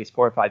for at least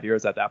 4 or 5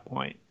 years at that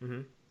point.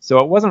 So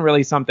it wasn't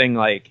really something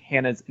like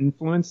Hannah's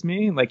influenced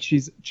me. Like,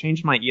 she's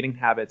changed my eating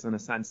habits in a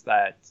sense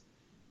that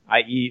I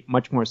eat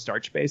much more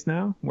starch-based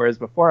now, whereas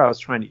before I was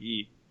trying to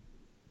eat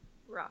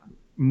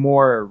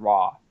more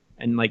raw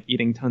and, like,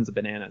 eating tons of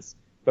bananas.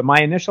 But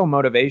my initial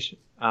motivation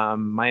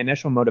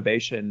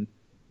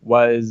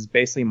was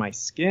basically my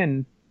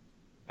skin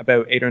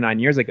about 8 or 9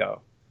 years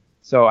ago.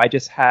 So I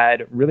just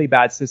had really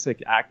bad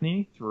cystic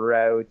acne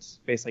throughout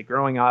basically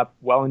growing up,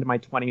 well into my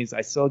 20s.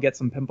 I still get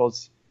some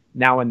pimples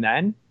now and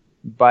then,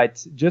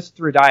 but just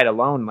through diet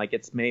alone, like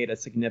it's made a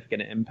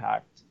significant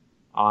impact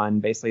on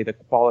basically the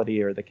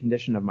quality or the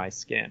condition of my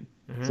skin.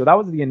 Mm-hmm. So that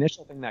was the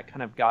initial thing that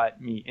kind of got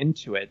me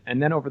into it.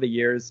 And then over the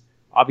years,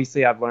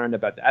 obviously I've learned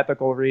about the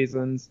ethical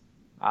reasons,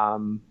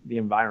 the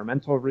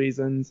environmental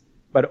reasons,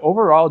 but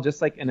overall, just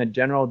like in a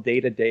general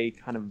day-to-day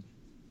kind of,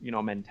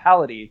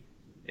 mentality,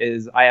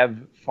 is I have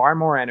far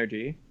more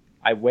energy.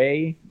 I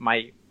weigh,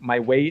 my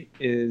weight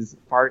is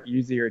far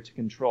easier to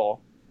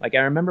control. Like I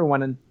remember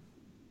when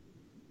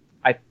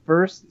I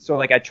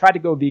tried to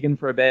go vegan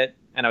for a bit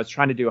and I was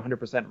trying to do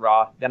 100%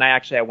 raw. Then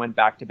I went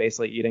back to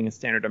basically eating a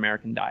standard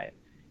American diet.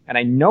 And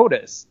I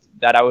noticed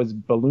that I was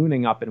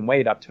ballooning up in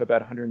weight up to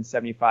about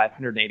 175,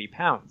 180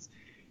 pounds.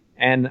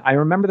 And I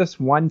remember this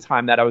one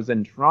time that I was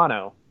in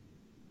Toronto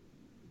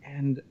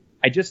and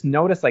I just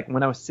noticed, like,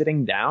 when I was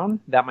sitting down,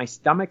 that my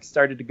stomach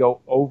started to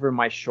go over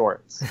my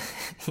shorts.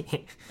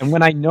 And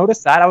when I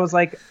noticed that, I was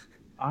like,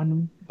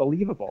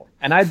 unbelievable.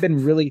 And I've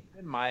been really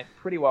thin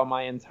pretty well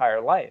my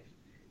entire life.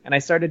 And I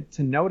started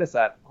to notice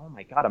that, oh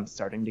my God, I'm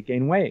starting to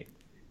gain weight.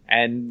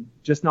 And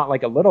just not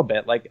like a little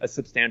bit, like a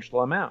substantial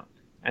amount.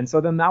 And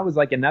so then that was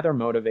like another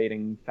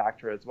motivating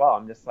factor as well.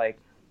 I'm just like,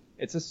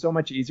 it's just so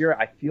much easier.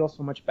 I feel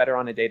so much better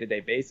on a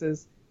day-to-day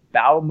basis.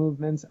 Bowel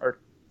movements are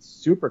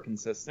super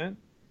consistent.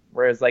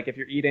 Whereas like if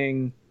you're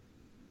eating,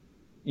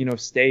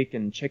 steak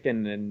and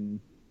chicken and,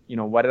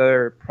 what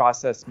other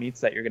processed meats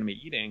that you're going to be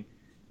eating,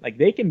 like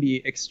they can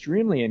be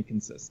extremely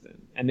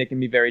inconsistent and they can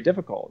be very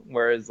difficult.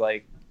 Whereas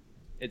like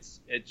it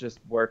just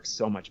works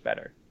so much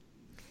better.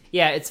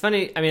 Yeah, it's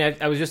funny. I mean,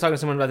 I was just talking to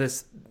someone about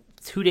this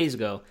 2 days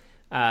ago,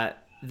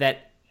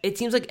 that it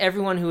seems like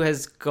everyone who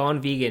has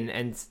gone vegan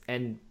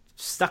and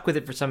stuck with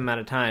it for some amount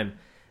of time,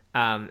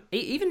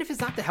 even if it's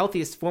not the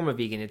healthiest form of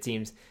vegan, it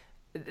seems,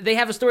 they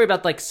have a story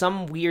about like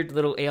some weird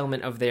little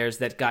ailment of theirs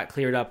that got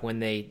cleared up when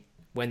they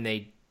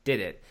did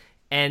it.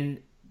 And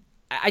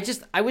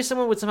I wish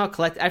someone would somehow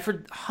collect. I've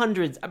heard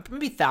hundreds,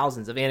 maybe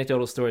thousands of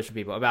anecdotal stories from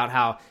people about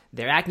how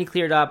their acne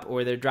cleared up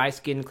or their dry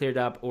skin cleared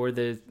up or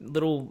the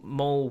little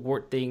mole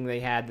wart thing they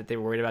had that they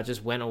were worried about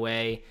just went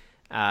away,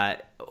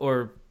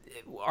 or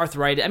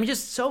arthritis. I mean,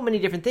 just so many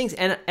different things.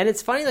 And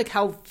it's funny like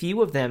how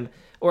few of them,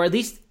 or at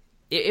least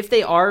if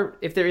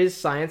there is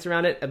science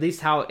around it, at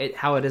least how it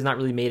has not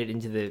really made it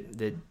into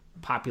the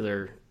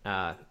popular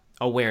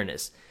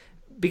awareness,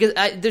 because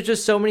there's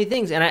just so many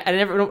things, and I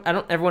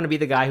don't ever want to be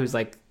the guy who's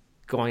like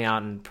going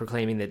out and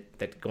proclaiming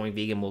that going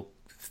vegan will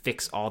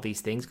fix all these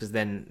things, because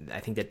then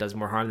I think that does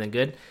more harm than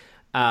good.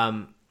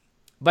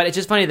 But it's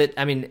just funny that,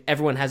 I mean,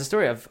 everyone has a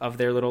story of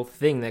their little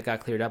thing that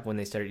got cleared up when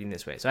they started eating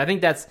this way. So I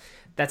think that's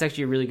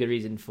actually a really good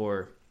reason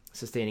for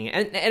sustaining it.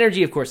 And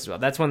energy, of course, as well.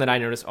 That's one that I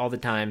notice all the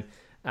time.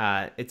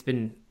 I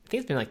think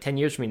it's been like 10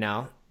 years for me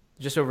now,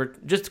 just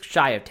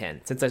shy of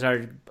 10 since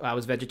I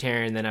was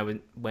vegetarian. Then I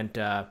went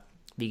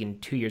vegan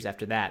 2 years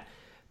after that.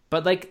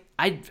 But like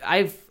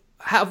I've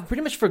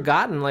pretty much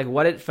forgotten like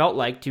what it felt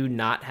like to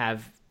not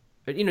have,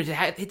 to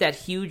hit that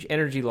huge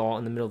energy lull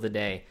in the middle of the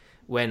day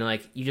when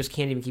like you just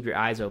can't even keep your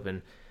eyes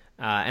open.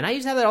 And I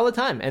used to have that all the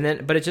time.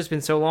 But it's just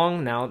been so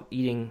long now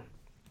eating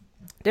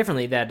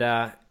differently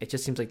that it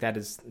just seems like that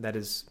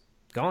is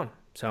gone.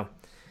 So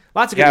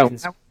lots of good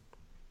reasons.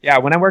 Yeah,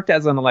 when I worked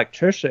as an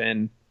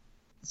electrician,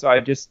 so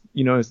I just,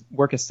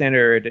 work a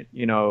standard,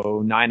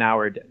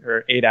 9-hour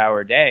or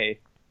 8-hour day.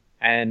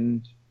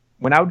 And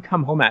when I would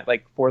come home at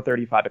like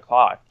 4:30, 5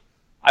 o'clock,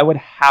 I would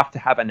have to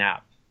have a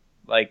nap,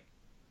 like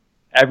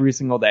every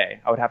single day.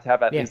 I would have to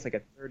have at least like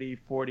a 30,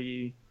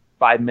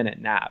 45-minute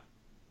nap.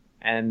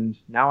 And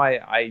now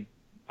I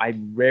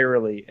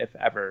rarely, if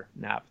ever,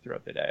 nap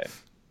throughout the day.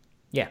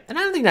 Yeah, and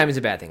I don't think napping is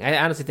a bad thing. I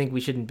honestly think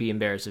we shouldn't be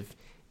embarrassed of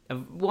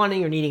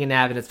wanting or needing a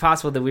nap, and it's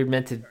possible that we're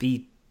meant to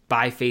be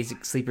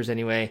biphasic sleepers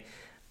anyway.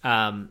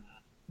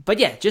 But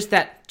yeah, just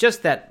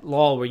that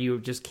lull where you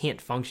just can't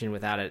function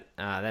without it.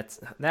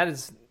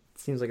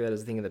 Seems like that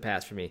is a thing of the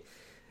past for me,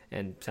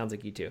 and sounds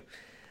like you too.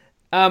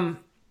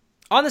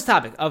 On this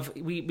topic of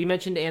we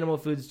mentioned animal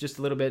foods just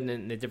a little bit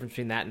and the difference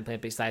between that and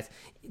plant-based diets.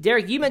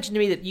 Derek, you mentioned to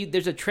me that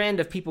there's a trend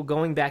of people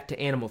going back to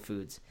animal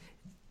foods.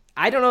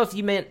 I don't know if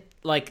you meant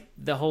like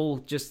the whole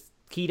just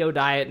keto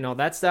diet and all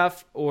that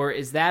stuff, or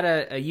is that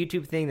a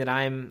YouTube thing that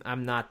I'm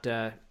not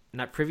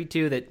privy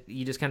to, that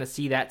you just kind of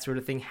see that sort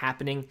of thing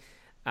happening?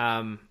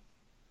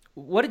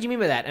 What did you mean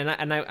by that?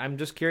 And I'm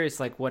just curious,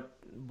 like what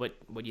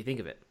you think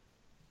of it.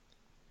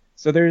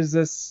 So there is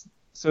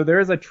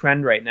a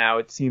trend right now,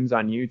 it seems,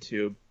 on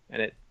YouTube,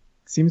 and it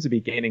seems to be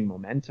gaining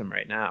momentum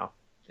right now,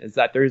 is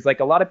that there's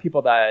like a lot of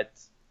people that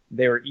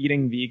they were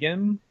eating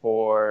vegan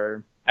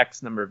for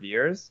X number of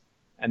years,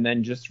 and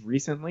then just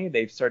recently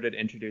they've started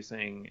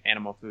introducing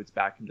animal foods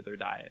back into their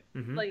diet.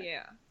 Mm-hmm.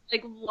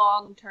 Like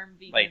long-term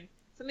vegan. Like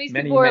some of these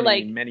people are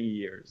like many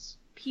years.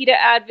 PETA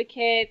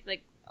advocates.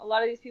 Like a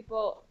lot of these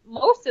people,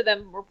 most of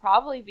them were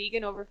probably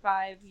vegan over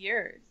 5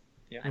 years.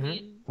 Yeah. I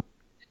mean,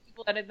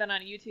 people that have been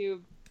on YouTube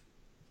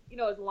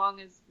as long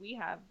as we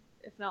have,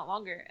 if not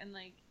longer. And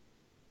like,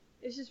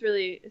 it's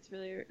really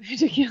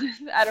ridiculous.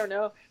 I don't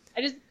know.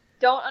 I just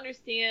don't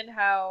understand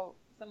how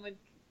someone,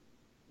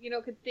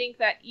 could think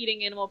that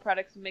eating animal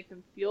products would make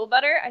them feel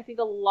better. I think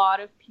a lot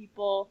of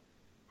people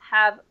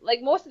have,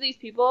 like most of these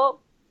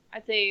people,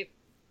 I'd say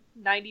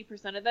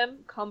 90% of them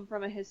come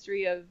from a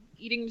history of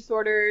eating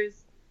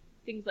disorders,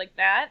 things like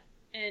that.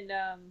 And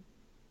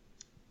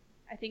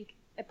I think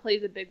it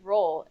plays a big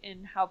role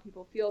in how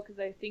people feel, because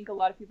I think a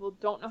lot of people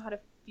don't know how to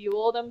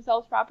fuel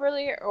themselves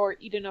properly or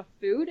eat enough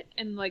food.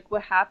 And like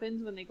what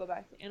happens when they go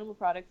back to animal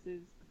products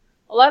is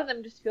a lot of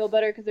them just feel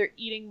better because they're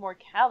eating more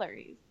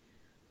calories.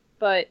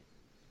 But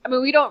I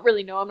mean, we don't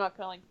really know. I'm not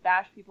going to like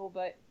bash people,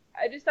 but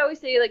I just always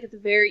say like it's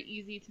very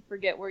easy to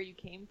forget where you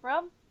came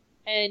from.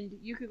 And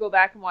you could go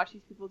back and watch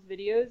these people's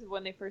videos of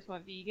when they first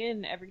went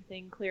vegan,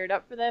 everything cleared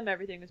up for them,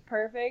 everything was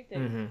perfect,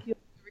 and healed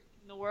everything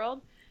in the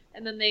world.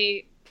 And then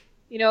they,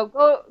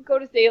 go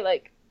to say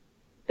like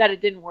that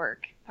it didn't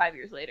work 5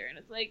 years later, and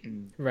it's like,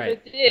 right,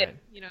 it did,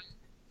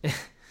 right.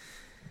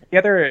 The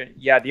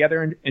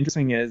other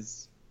interesting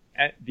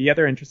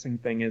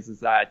thing is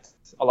that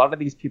a lot of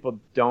these people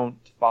don't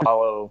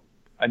follow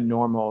a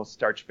normal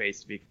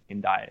starch-based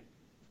vegan diet.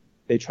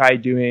 They try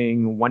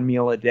doing one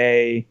meal a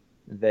day.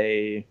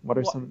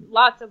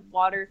 Lots of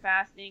water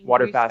fasting,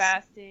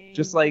 fasting,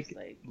 just like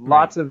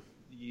lots of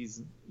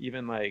these,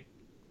 even like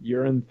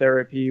urine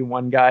therapy.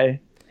 One guy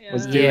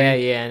was doing,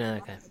 I know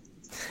that kind of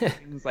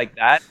things like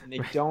that,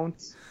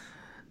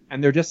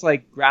 and they're just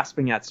like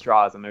grasping at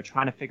straws, and they're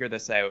trying to figure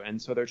this out,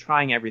 and so they're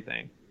trying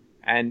everything.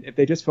 And if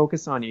they just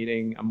focus on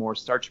eating a more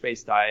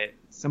starch-based diet,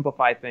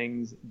 simplify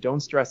things, don't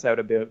stress out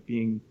about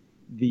being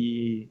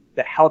the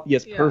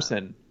healthiest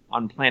person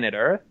on planet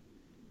Earth,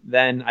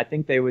 then I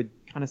think they would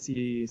kind of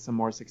see some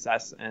more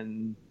success,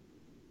 and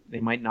they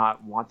might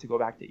not want to go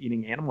back to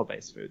eating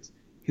animal-based foods.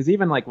 Because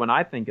even like when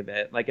I think of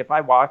it, like if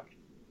I walk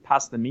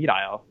past the meat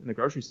aisle in the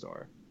grocery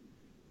store,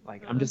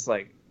 like I'm just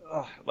like,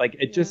 ugh, like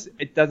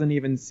it doesn't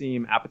even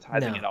seem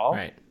appetizing at all.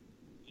 Right.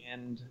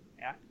 And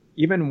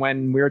even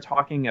when we were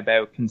talking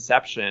about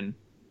conception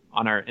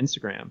on our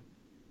Instagram,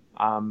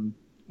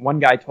 one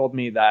guy told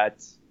me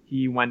that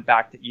he went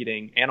back to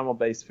eating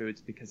animal-based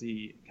foods because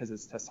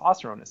his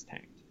testosterone is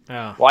tanked.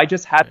 Oh, well, I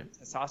just had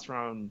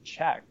testosterone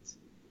checked,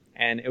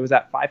 and it was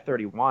at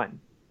 531,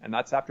 and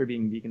that's after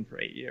being vegan for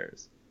 8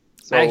 years.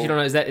 So I actually don't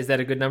know. Is that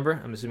a good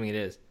number? I'm assuming it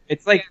is.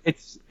 It's like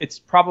it's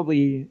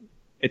probably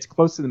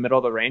close to the middle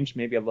of the range,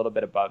 maybe a little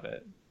bit above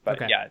it.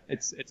 But yeah,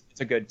 it's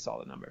a good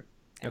solid number.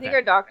 I think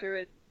our doctor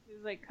was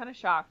like kind of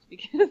shocked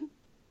because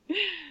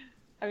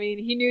I mean,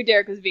 he knew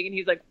Derek was vegan.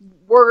 He's like,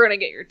 "We're gonna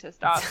get your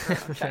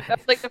testosterone checked."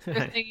 That's like the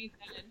first thing he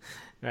said.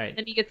 Right.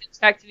 And he gets it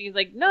checked, and he's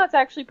like, "No, it's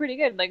actually pretty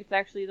good. Like, it's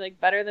actually like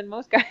better than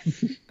most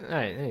guys." All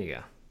right, there you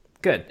go.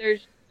 Good.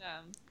 There's,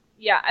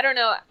 I don't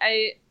know.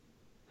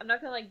 I'm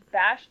not gonna like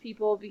bash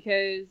people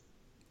because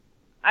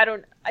I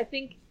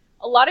think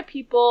a lot of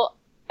people.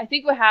 I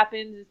think what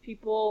happens is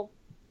people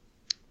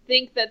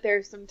think that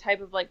there's some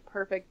type of like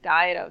perfect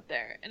diet out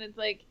there, and it's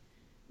like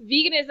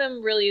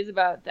veganism really is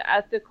about the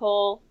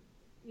ethical,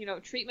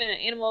 treatment of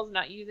animals,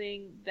 not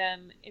using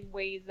them in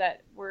ways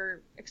that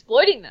we're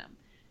exploiting them.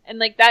 And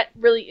like that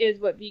really is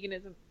what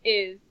veganism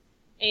is,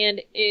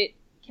 and it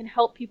can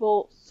help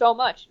people so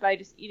much by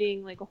just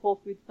eating like a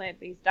whole food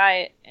plant-based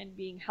diet and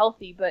being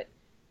healthy. But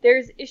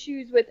there's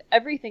issues with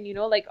everything,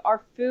 like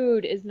our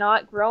food is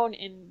not grown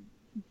in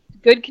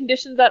good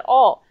conditions at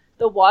all.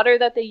 The water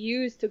that they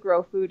use to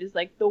grow food is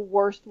like the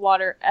worst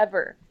water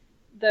ever.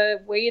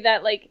 The way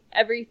that like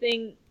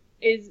everything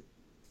is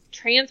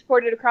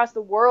transported across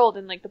the world,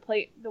 and like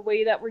the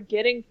way that we're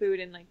getting food,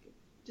 and like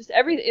just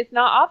everything, it's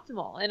not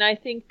optimal. And I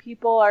think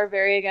people are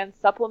very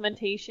against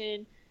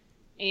supplementation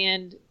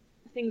and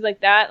things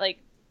like that. Like,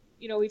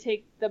 we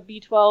take the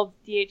B12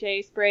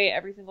 DHA spray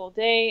every single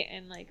day,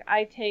 and like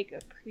I take a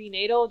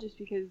prenatal just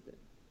because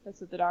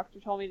that's what the doctor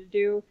told me to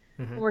do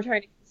when we're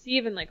trying to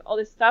conceive, and like all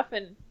this stuff.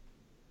 And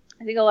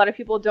I think a lot of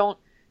people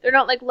they're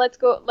not like, let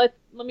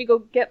me go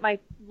get my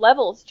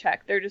levels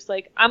checked. They're just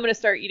like, I'm going to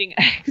start eating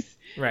eggs.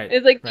 Right.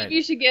 It's like, maybe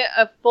you should get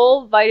a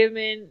full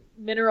vitamin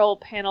mineral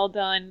panel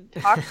done,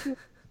 talk to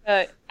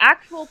an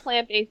actual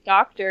plant-based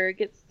doctor,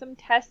 get some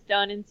tests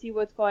done, and see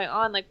what's going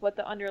on, like what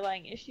the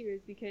underlying issue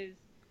is, because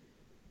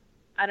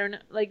I don't know,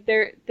 like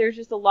there's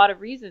just a lot of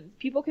reasons.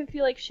 People can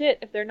feel like shit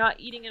if they're not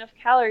eating enough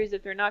calories,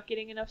 if they're not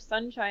getting enough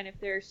sunshine, if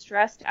they're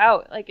stressed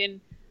out. Like, and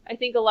I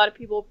think a lot of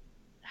people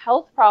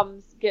health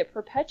problems get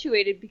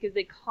perpetuated because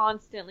they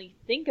constantly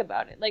think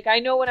about it. Like, I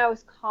know when I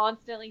was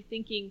constantly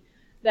thinking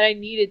that I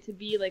needed to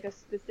be like a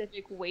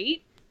specific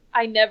weight,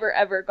 I never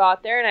ever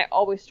got there, and I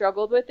always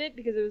struggled with it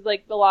because it was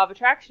like the law of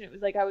attraction. It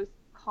was like I was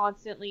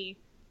constantly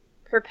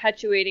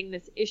perpetuating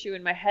this issue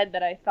in my head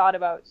that I thought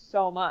about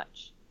so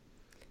much.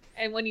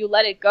 And when you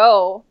let it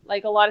go,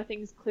 like a lot of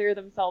things clear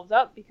themselves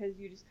up because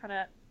you just kind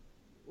of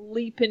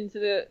leap into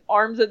the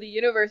arms of the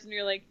universe, and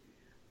you're like,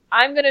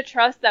 I'm going to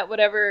trust that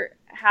whatever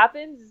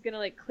happens is going to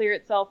like clear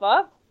itself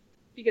up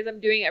because I'm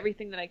doing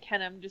everything that I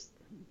can. I'm just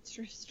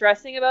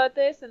stressing about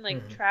this and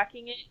like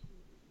tracking it,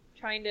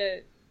 trying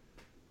to,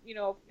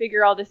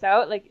 figure all this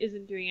out, like,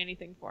 isn't doing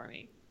anything for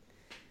me.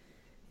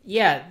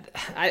 Yeah,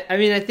 I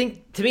mean, I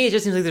think to me it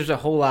just seems like there's a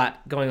whole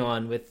lot going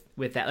on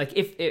with that. Like,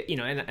 if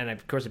and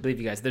of course I believe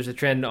you guys. There's a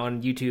trend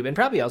on YouTube and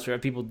probably elsewhere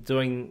of people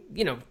doing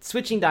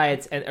switching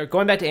diets or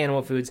going back to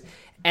animal foods,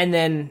 and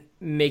then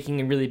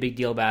making a really big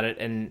deal about it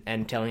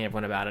and telling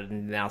everyone about it,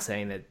 and now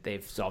saying that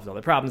they've solved all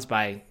their problems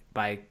by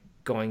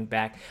going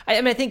back. I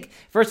mean, I think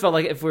first of all,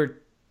 like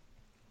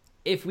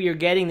if we are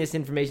getting this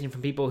information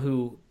from people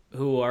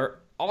who are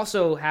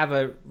also have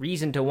a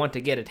reason to want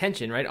to get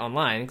attention right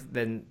online,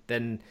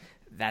 then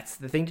that's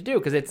the thing to do,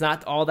 because it's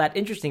not all that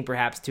interesting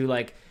perhaps to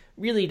like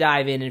really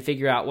dive in and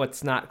figure out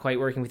what's not quite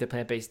working with a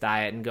plant-based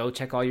diet and go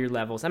check all your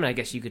levels. I mean, I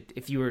guess you could,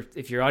 if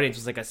your audience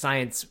was like a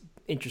science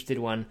interested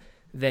one,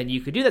 then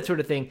you could do that sort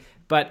of thing.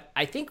 But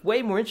I think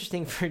way more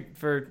interesting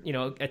for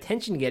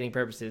attention getting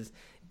purposes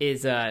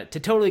is to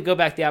totally go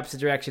back the opposite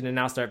direction and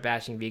now start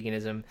bashing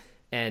veganism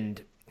and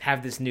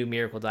have this new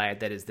miracle diet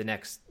that is the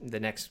next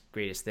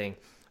greatest thing.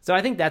 So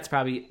I think that's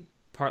probably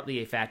partly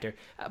a factor.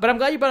 But I'm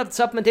glad you brought up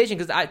supplementation,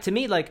 because to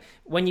me, like,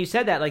 when you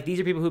said that, like, these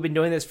are people who've been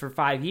doing this for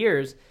 5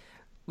 years,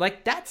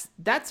 like,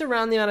 that's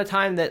around the amount of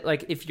time that,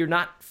 like, if you're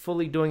not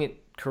fully doing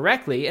it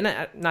correctly,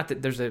 and not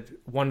that there's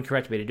one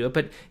correct way to do it,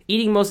 but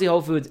eating mostly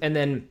whole foods, and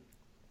then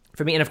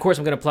for me, and of course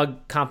I'm going to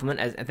plug Compliment,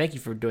 and thank you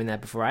for doing that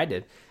before I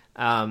did.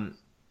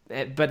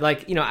 But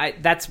like,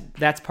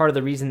 that's part of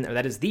the reason, or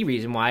that is the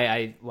reason why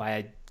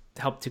I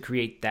helped to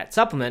create that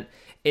supplement,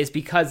 is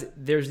because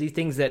there's these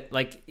things that,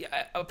 like,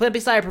 a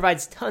plant-based diet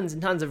provides tons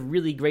and tons of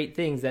really great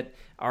things that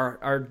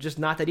are just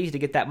not that easy to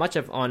get that much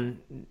of on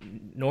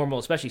normal,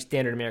 especially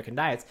standard American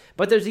diets.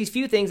 But there's these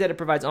few things that it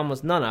provides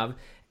almost none of.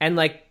 And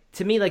like,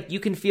 to me, like, you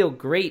can feel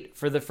great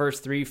for the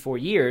first 3-4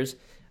 years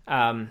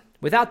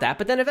without that.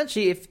 But then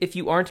eventually, if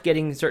you aren't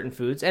getting certain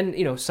foods,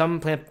 and some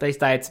plant-based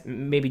diets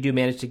maybe do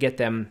manage to get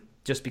them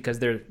just because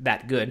they're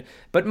that good,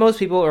 but most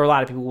people, or a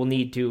lot of people, will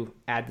need to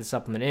add the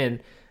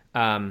supplement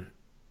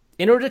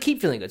in order to keep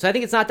feeling good. So I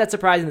think it's not that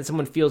surprising that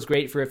someone feels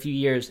great for a few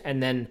years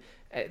and then,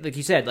 like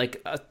you said,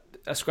 like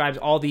ascribes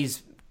all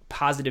these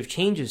positive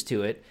changes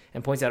to it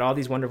and points out all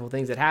these wonderful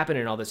things that happen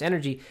and all this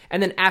energy.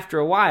 And then after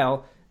a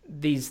while,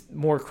 these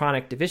more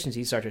chronic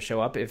deficiencies start to show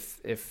up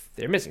if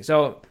they're missing.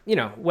 So,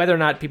 whether or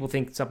not people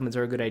think supplements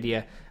are a good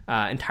idea,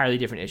 entirely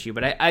different issue.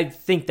 But I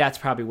think that's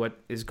probably what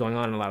is going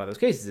on in a lot of those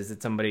cases, is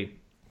that somebody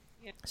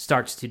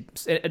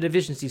a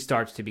deficiency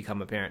starts to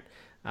become apparent.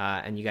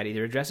 And you got to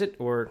either address it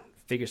or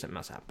figure something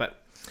else out.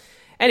 But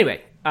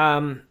anyway,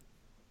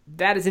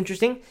 that is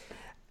interesting.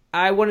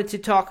 I wanted to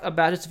talk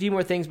about just a few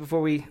more things before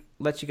we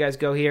let you guys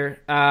go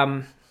here.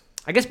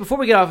 I guess before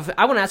we get off,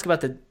 I want to ask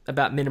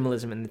about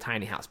minimalism in the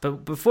tiny house.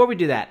 But before we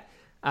do that,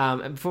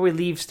 and before we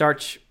leave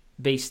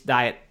starch-based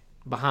diet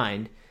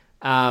behind,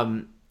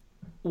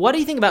 what do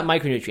you think about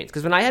micronutrients?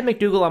 Because when I had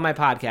McDougall on my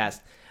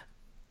podcast,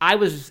 I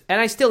was, and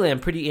I still am,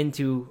 pretty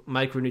into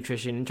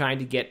micronutrition and trying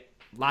to get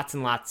lots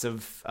and lots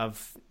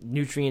of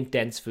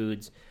nutrient-dense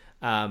foods,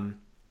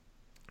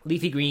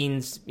 leafy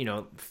greens,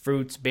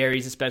 fruits,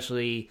 berries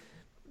especially,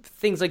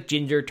 things like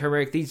ginger,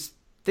 turmeric, these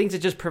things that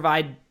just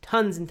provide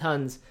tons and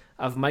tons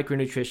of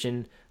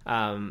micronutrition,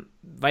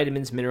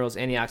 vitamins, minerals,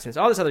 antioxidants,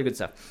 all this other good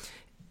stuff.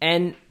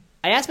 And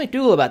I asked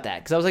McDougall about that,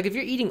 because I was like, if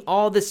you're eating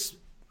all these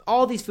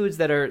foods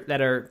that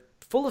are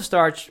full of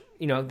starch,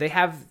 they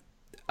have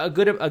a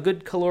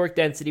good caloric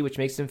density, which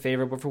makes them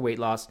favorable for weight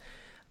loss,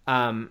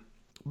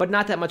 but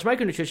not that much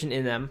micronutrition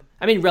in them.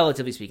 I mean,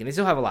 relatively speaking, they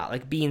still have a lot.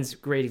 Like beans,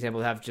 great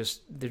example,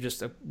 they're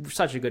just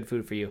such a good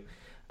food for you,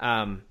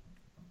 and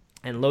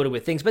loaded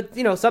with things. But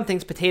some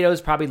things,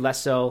 potatoes probably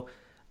less so.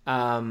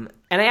 And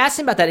I asked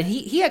him about that, and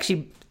he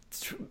actually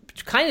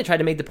kind of tried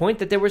to make the point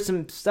that there were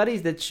some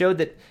studies that showed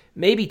that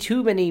maybe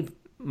too many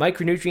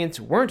micronutrients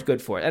weren't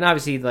good for it. And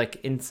obviously, like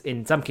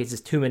in some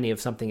cases, too many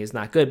of something is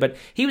not good. But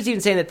he was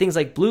even saying that things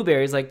like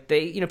blueberries, like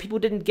people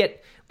didn't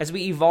get, as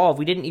we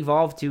didn't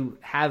evolve to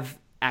have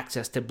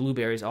access to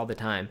blueberries all the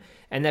time,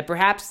 and that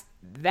perhaps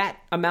that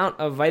amount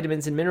of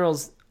vitamins and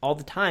minerals all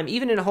the time,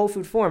 even in a whole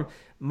food form,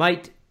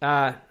 might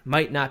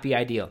not be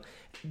ideal.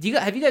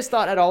 Have you guys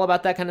thought at all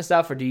about that kind of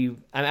stuff, or do you?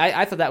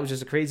 I thought that was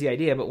just a crazy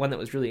idea, but one that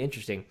was really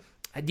interesting.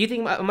 Do you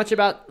think much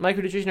about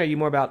micronutrition, or are you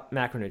more about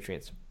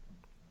macronutrients?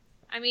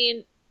 I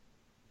mean,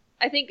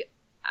 I think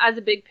as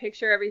a big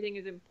picture, everything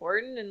is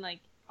important, and like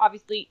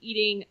obviously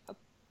eating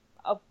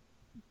a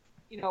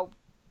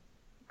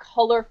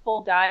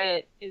colorful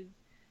diet is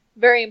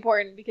very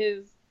important,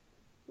 because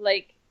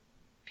like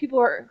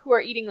people who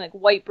are eating like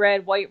white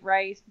bread, white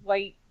rice,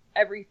 white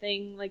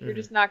everything, like you're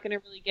just not going to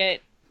really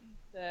get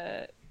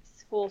the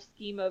full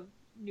scheme of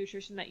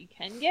nutrition that you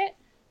can get.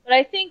 But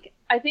I think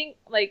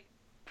like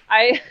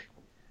I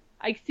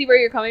see where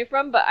you're coming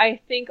from, but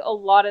I think a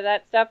lot of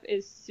that stuff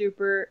is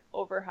super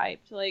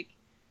overhyped. Like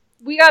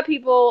we got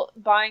people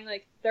buying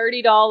like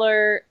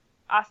 $30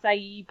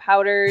 acai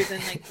powders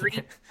and like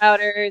green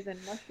powders and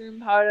mushroom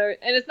powder,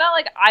 and it's not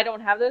like I don't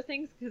have those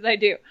things, because I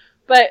do,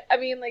 but I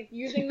mean like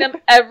using them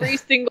every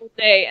single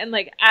day, and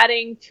like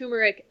adding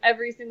turmeric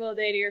every single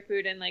day to your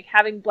food, and like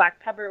having black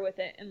pepper with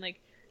it, and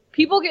like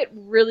people get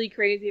really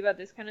crazy about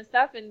this kind of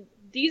stuff, and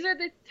these are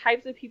the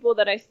types of people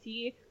that I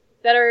see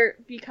that are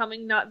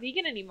becoming not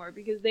vegan anymore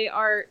because they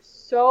are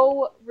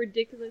so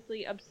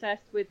ridiculously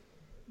obsessed with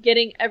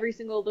getting every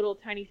single little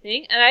tiny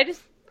thing. And I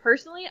just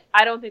personally,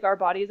 I don't think our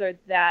bodies are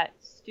that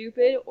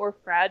stupid or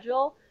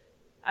fragile.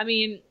 I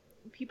mean,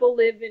 people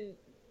live in,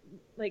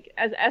 like,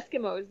 as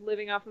Eskimos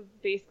living off of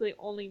basically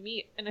only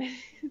meat. And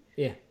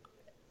Yeah.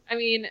 I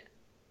mean,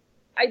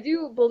 I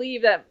do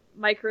believe that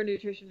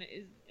micronutrition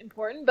is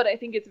important, but I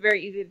think it's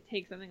very easy to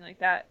take something like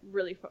that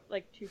really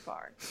too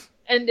far.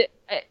 And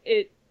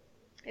it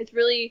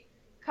really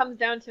comes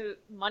down to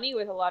money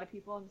with a lot of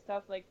people and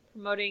stuff, like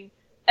promoting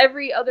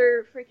every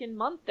other freaking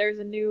month there's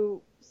a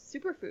new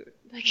superfood.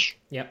 Like,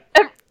 Yep.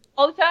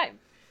 all the time.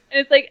 And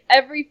it's like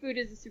every food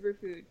is a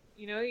superfood.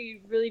 You know, you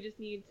really just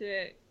need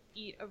to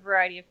eat a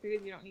variety of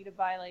foods. You don't need to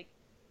buy, like,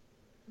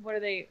 what are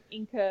they,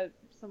 Inca,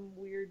 some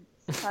weird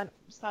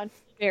Sanchi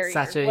berry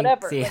or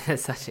whatever. Yeah, like,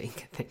 such a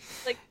Inca thing.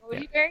 like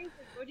goji berries.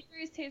 Like, goji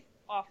berries taste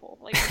awful.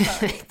 Like,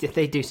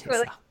 They do taste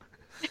like,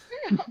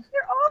 awful.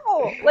 they're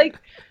awful. Like,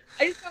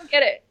 I just don't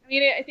get it. I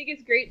mean, I think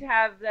it's great to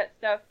have that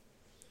stuff,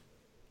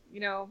 you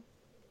know,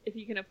 if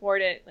you can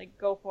afford it, like,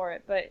 go for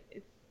it. But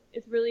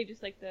it's really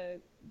just like the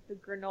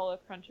granola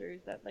crunchers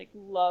that, like,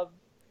 love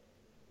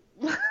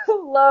the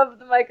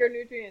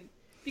micronutrients.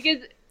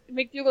 Because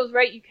McDougall's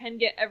right, you can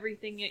get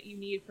everything that you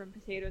need from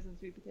potatoes and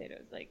sweet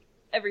potatoes, like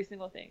every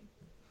single thing.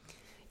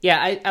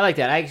 Yeah, I like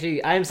that.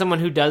 I am someone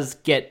who does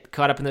get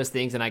caught up in those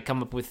things, and I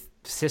come up with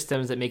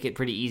systems that make it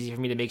pretty easy for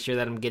me to make sure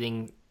that I'm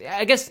getting,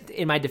 I guess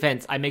in my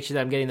defense, I make sure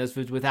that I'm getting those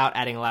foods without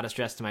adding a lot of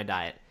stress to my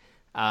diet.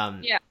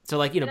 Yeah. So,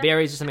 like, you know,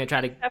 berries are something I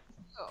try to...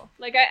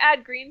 Like, I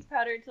add greens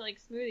powder to, like,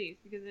 smoothies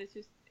because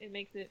it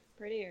makes it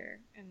prettier.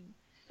 And,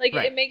 like,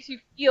 Right. It makes you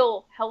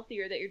feel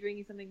healthier that you're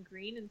drinking something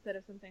green instead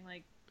of something,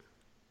 like,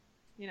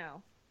 you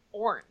know,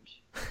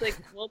 orange. It's like,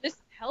 well, this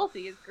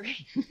healthy is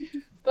great.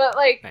 But,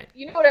 like, Right.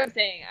 You know what I'm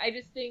saying. I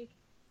just think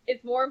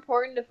it's more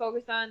important to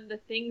focus on the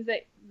things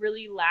that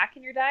really lack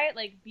in your diet,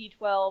 like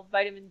B12,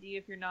 vitamin D,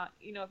 if you're not,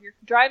 you know, if you're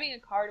driving a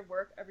car to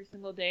work every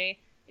single day,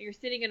 and you're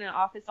sitting in an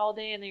office all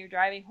day, and then you're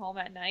driving home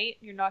at night,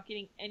 and you're not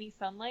getting any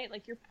sunlight,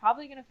 like, you're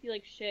probably going to feel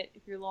like shit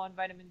if you're low on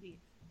vitamin D.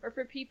 Or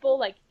for people,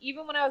 like,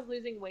 even when I was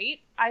losing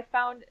weight, I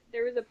found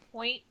there was a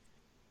point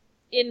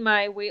in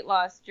my weight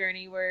loss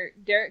journey where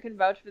Derek can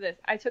vouch for this.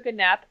 I took a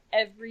nap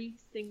every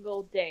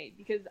single day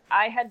because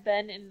I had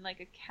been in, like,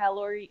 a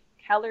calorie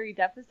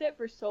deficit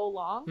for so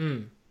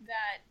long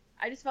that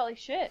I just felt like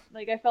shit.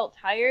 Like, I felt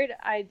tired.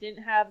 I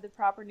didn't have the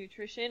proper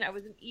nutrition. I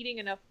wasn't eating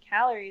enough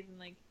calories, and,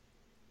 like,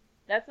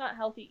 that's not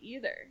healthy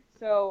either.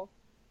 So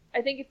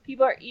I think if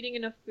people are eating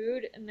enough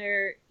food and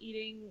they're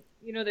eating,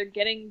 you know, they're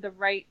getting the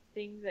right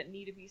things that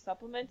need to be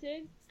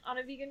supplemented on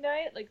a vegan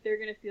diet, like, they're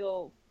going to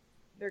feel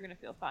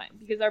fine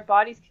because our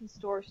bodies can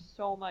store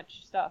so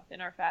much stuff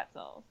in our fat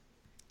cells.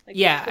 Like,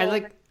 yeah, I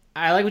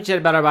like what you said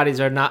about our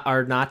bodies are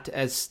not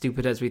as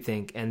stupid as we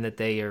think, and that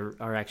they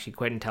are actually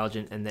quite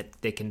intelligent, and that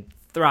they can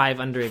thrive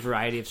under a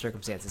variety of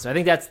circumstances. So I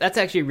think that's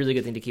actually a really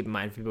good thing to keep in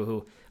mind for people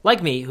who,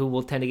 like me, who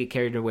will tend to get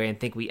carried away and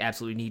think we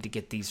absolutely need to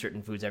get these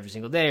certain foods every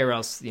single day, or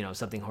else, you know,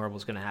 something horrible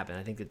is going to happen.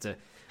 I think it's a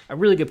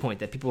really good point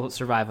that people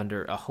survive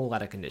under a whole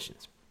lot of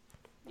conditions.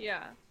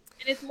 Yeah.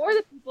 And it's more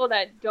the people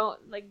that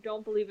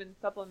don't believe in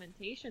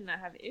supplementation that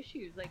have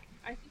issues. Like,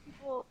 I think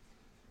people,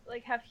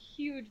 like, have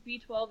huge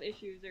B12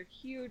 issues or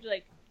huge,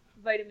 like,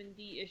 vitamin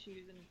D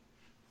issues and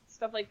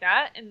stuff like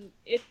that. And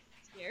it's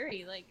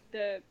scary, like,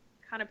 the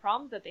kind of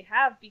problems that they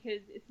have,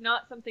 because it's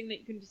not something that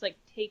you can just, like,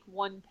 take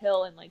one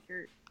pill and, like,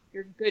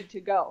 you're good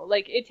to go.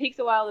 Like, it takes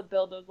a while to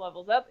build those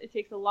levels up. It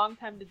takes a long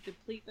time to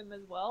deplete them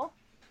as well.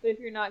 But if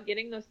you're not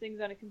getting those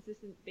things on a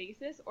consistent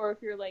basis, or if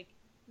you're, like,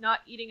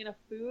 not eating enough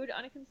food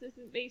on a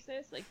consistent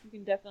basis, like, you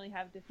can definitely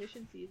have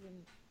deficiencies. And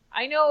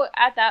I know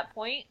at that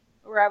point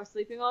where I was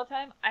sleeping all the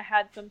time, I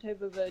had some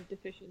type of a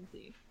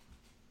deficiency.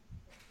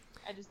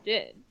 I just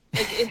did.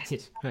 Like,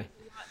 it's Right.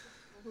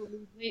 who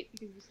lose weight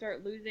because you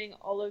start losing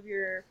all of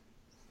your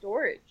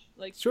storage.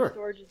 Like, Sure.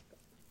 storage is.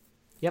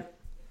 Yep.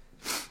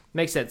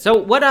 Makes sense. So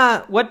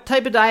what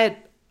type of diet,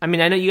 I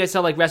mean, I know you guys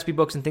sell, like, recipe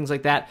books and things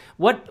like that.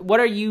 What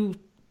are you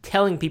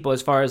telling people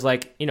as far as,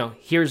 like, you know,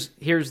 here's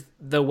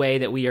the way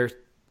that we are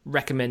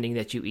recommending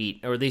that you eat,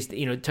 or at least,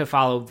 you know, to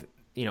follow,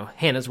 you know,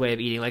 Hannah's way of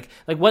eating? Like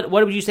what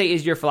would you say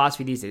is your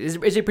philosophy these days?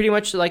 Is it pretty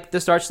much like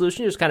the Starch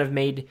Solution, just kind of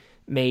made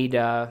maybe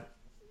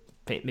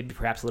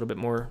perhaps a little bit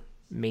more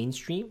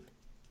mainstream?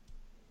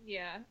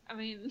 Yeah, I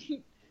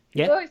mean,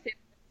 Yeah. people always say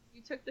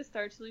you took the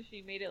Starch Solution,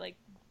 you made it, like,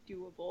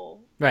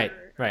 doable. Right.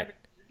 everybody.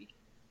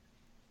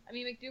 I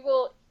mean,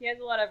 McDougall, he has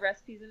a lot of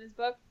recipes in his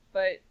book,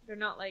 but they're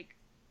not, like,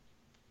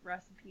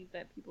 recipes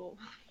that people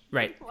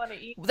Right. want to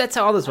eat. Well, that's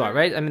how all this are,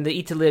 right? I mean, the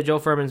Eat to Live, Joe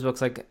Furman's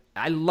books, like,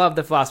 I love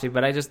the philosophy,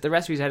 but the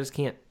recipes, I just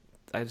can't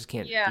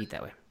Yeah. eat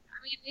that way.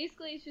 I mean,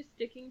 basically, it's just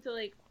sticking to,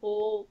 like,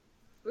 whole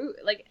food,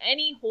 like,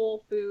 any whole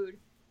food,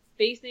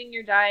 basing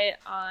your diet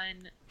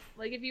on,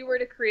 like, if you were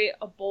to create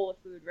a bowl of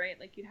food, right?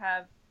 Like, you'd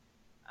have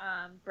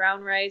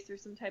brown rice or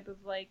some type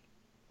of, like,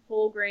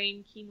 whole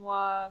grain,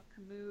 quinoa,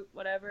 kamut,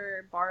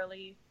 whatever,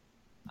 barley.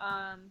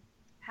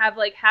 Have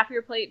like half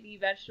your plate be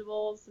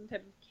vegetables, some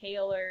type of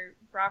kale or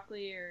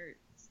broccoli or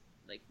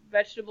like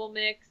vegetable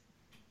mix.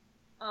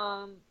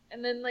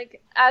 And then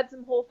like add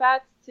some whole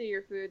fats to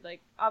your food,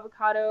 like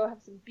avocado,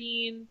 have some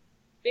beans.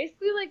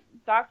 Basically like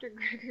Dr.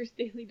 Greger's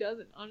Daily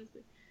Dozen,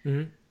 honestly.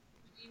 Mm-hmm.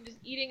 Just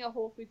eating a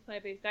whole foods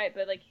plant-based diet,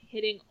 but like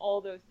hitting all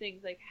those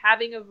things, like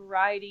having a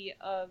variety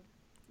of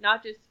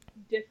not just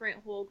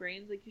different whole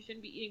grains. Like you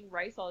shouldn't be eating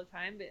rice all the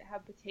time, but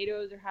have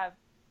potatoes or have,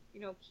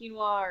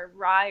 quinoa or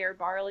rye or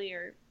barley,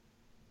 or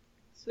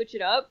switch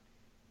it up.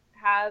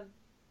 Have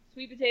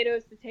sweet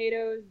potatoes,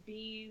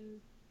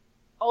 beans,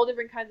 all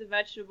different kinds of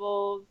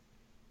vegetables,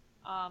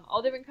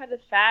 all different kinds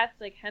of fats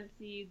like hemp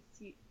seeds,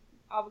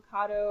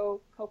 avocado,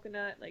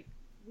 coconut. Like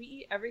we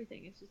eat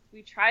everything. It's just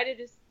we try to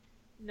just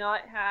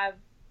not have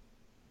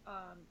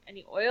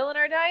any oil in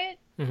our diet.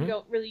 Mm-hmm. We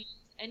don't really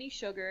use any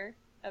sugar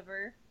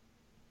ever,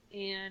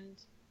 and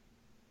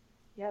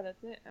yeah,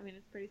 that's it. I mean,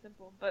 it's pretty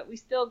simple, but we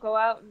still go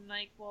out and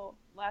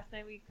last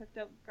night we cooked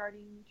up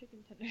garden chicken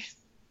tenders.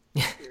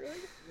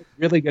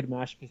 Really good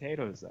mashed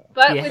potatoes though.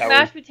 But with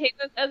mashed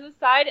potatoes as a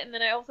side, and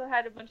then I also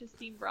had a bunch of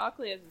steamed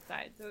broccoli as a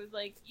side. So it was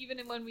like, even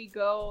when we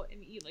go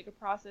and eat like a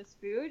processed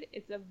food,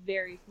 it's a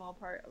very small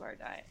part of our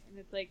diet, and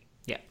it's like,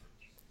 yeah,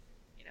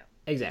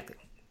 exactly.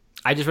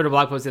 I just wrote a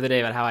blog post the other day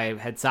about how I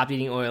had stopped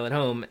eating oil at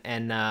home,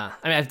 and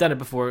I've done it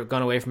before,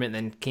 gone away from it, and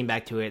then came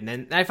back to it, and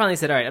then I finally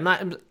said, all right,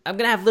 I'm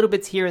gonna have little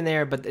bits here and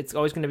there, but it's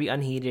always gonna be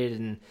unheated,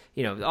 and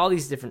all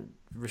these different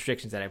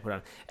restrictions that I put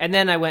on. And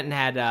then I went and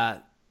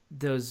had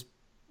the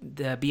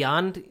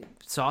Beyond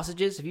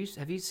sausages.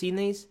 Have you seen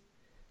these?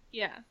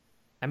 Yeah.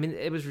 I mean,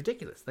 it was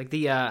ridiculous. Like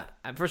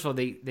first of all,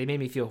 they made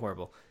me feel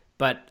horrible,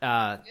 but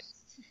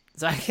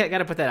so I got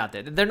to put that out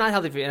there. They're not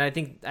healthy for you, and I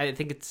think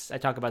I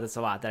talk about this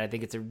a lot, that I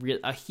think it's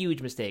a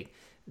huge mistake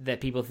that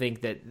people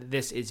think that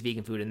this is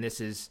vegan food and this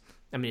is,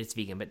 I mean, it's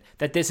vegan, but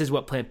that this is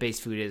what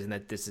plant-based food is and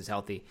that this is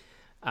healthy,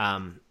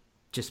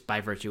 just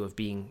by virtue of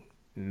being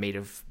made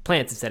of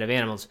plants instead of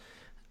animals.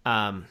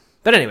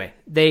 But anyway,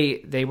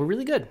 they were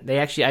really good.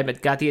 I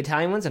got the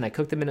Italian ones and I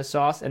cooked them in a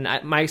sauce, and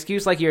my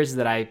excuse, like yours, is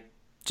that I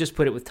just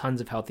put it with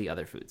tons of healthy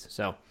other foods.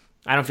 So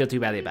I don't feel too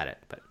badly about it,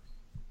 but.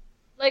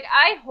 Like,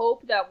 I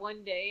hope that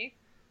one day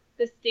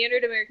the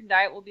standard American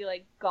diet will be,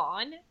 like,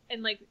 gone,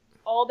 and, like,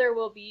 all there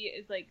will be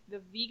is, like,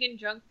 the vegan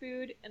junk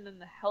food and then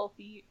the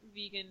healthy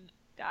vegan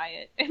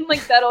diet. And,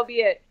 like, that'll be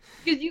it.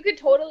 Because you could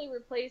totally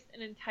replace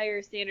an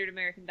entire standard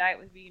American diet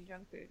with vegan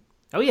junk food.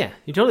 Oh, yeah.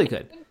 You totally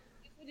could.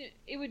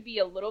 It would be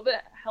a little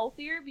bit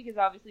healthier because,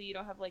 obviously, you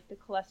don't have, like, the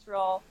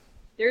cholesterol.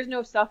 There's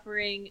no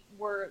suffering.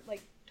 We're,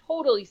 like,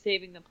 totally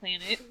saving the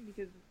planet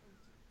because of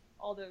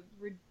all the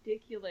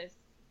ridiculous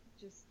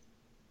just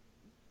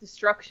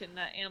destruction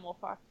that animal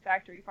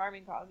factory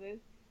farming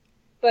causes.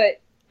 But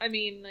I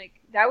mean, like,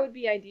 that would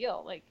be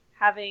ideal, like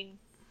having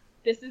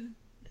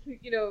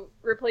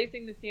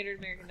replacing the standard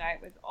American diet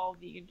with all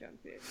vegan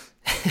junk food.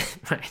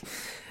 Right.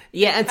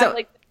 Yeah, and so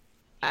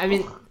I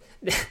mean,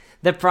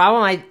 the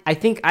problem, I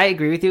think I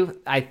agree with you.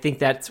 I think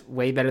that's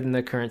way better than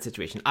the current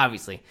situation.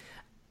 Obviously,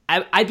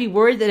 I'd be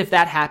worried that if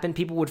that happened,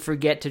 people would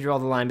forget to draw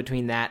the line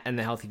between that and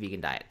the healthy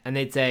vegan diet, and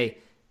they'd say,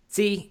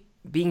 see,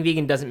 being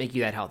vegan doesn't make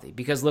you that healthy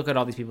because look at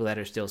all these people that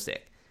are still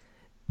sick.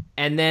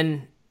 And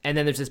then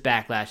there's this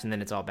backlash, and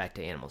then it's all back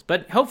to animals.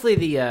 But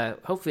hopefully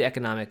hopefully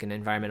economic and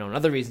environmental and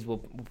other reasons will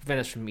prevent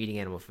us from eating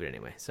animal food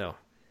anyway. So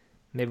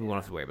maybe we won't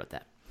have to worry about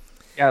that.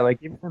 Yeah, like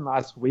even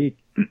last week,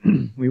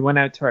 we went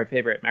out to our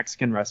favorite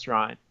Mexican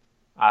restaurant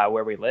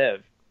where we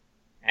live,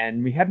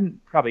 and we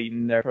hadn't probably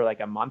eaten there for like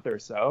a month or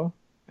so,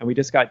 and we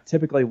just got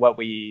typically what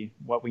we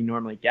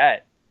normally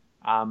get.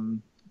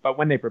 But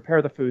when they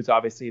prepare the foods,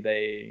 obviously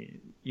they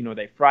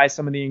fry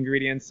some of the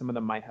ingredients. Some of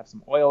them might have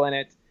some oil in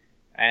it.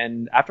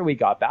 And after we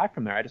got back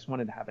from there, I just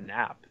wanted to have a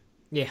nap.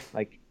 Yeah.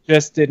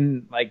 Just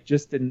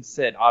didn't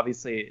sit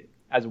obviously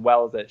as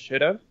well as it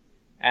should have.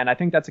 And I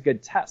think that's a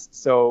good test.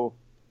 So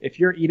if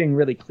you're eating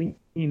really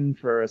clean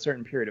for a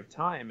certain period of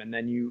time and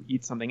then you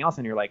eat something else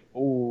and you're like,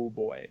 oh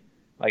boy,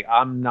 like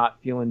I'm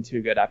not feeling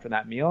too good after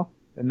that meal,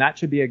 then that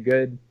should be a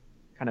good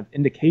kind of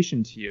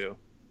indication to you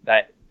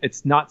that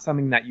it's not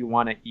something that you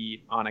want to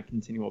eat on a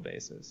continual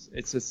basis.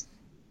 It's just,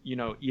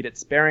 eat it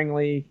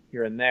sparingly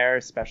here and there,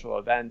 special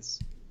events,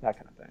 that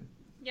kind of thing.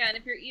 Yeah, and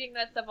if you're eating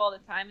that stuff all the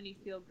time and you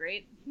feel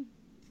great,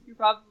 you're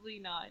probably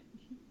not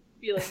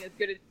feeling as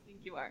good as you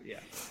think you are.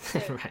 Yeah.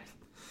 Right.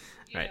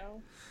 Right.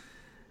 Know.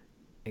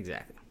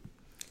 Exactly.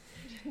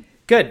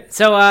 Good.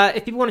 So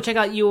if people want to check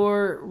out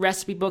your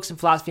recipe books and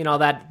philosophy and all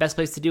that, best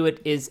place to do it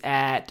is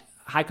at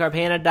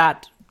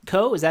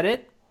highcarbhannah.co. Is that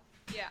it?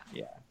 Yeah.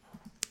 Yeah.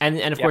 And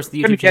of course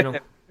the YouTube channel.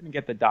 Couldn't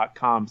get the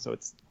 .com, so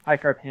it's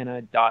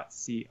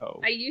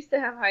highcarbhannah.co. I used to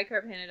have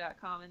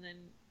highcarbhannah.com, and then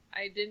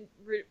I didn't.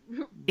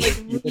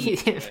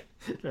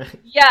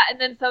 Yeah,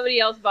 and then somebody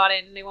else bought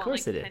it, and they want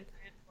like 10 grand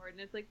for it, and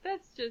it's like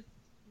that's just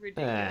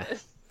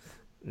ridiculous.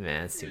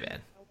 Man, that's too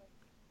bad.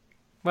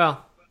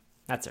 Well,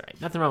 that's all right.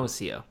 Nothing wrong with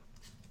CO.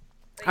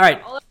 All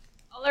right. All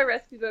our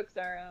recipe books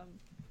are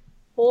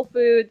whole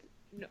foods,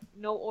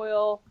 no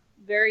oil,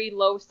 very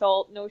low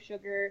salt, no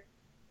sugar.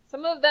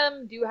 Some of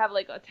them do have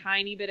like a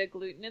tiny bit of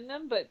gluten in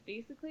them, but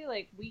basically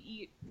like we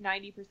eat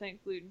 90%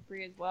 gluten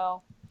free as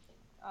well.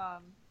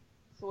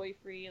 Soy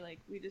free, like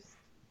we just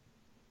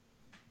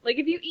like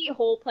if you eat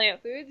whole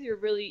plant foods, you're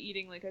really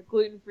eating like a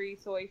gluten free,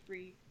 soy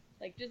free,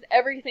 like just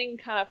everything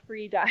kind of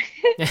free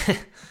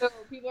diet. So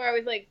people are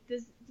always like,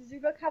 does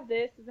your book have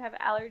this? Does it have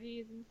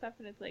allergies and stuff?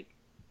 And it's like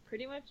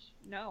pretty much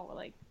no.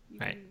 Like you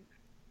Right. can,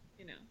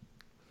 you know.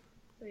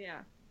 So yeah.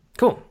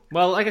 Cool.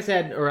 Well, like I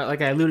said, or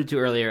like I alluded to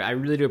earlier, I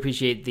really do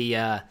appreciate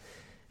the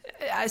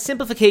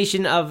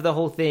simplification of the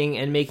whole thing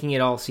and making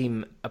it all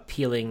seem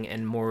appealing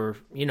and more,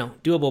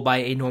 doable by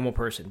a normal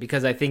person.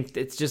 Because I think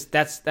it's just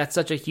that's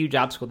such a huge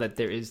obstacle that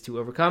there is to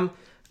overcome.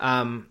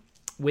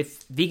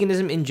 With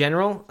veganism in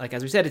general, like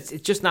as we said, it's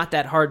just not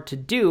that hard to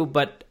do,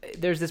 but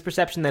there's this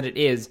perception that it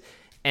is,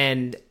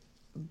 and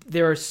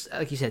there are,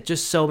 like you said,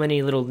 just so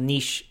many little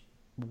niche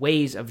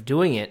ways of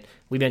doing it.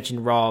 We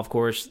mentioned raw, of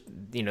course.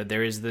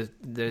 There is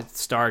the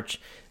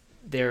starch.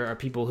 There are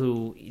people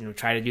who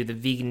try to do the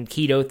vegan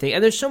keto thing,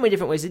 and there's so many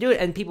different ways to do it,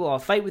 and people all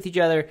fight with each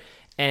other,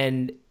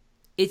 and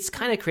it's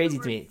kind of crazy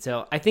to me.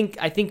 So I think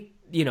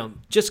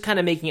just kind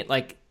of making it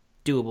like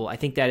doable. I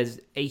think that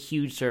is a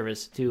huge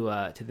service to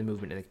the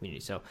movement and the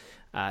community. So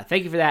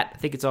thank you for that. I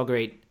think it's all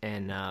great,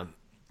 and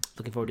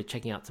looking forward to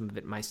checking out some of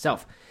it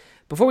myself.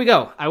 Before we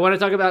go, I want to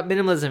talk about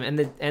minimalism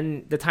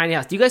and the tiny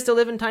house. Do you guys still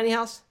live in tiny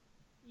house?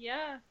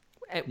 Yeah.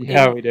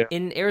 Yeah, we do.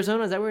 In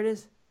Arizona, is that where it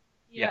is?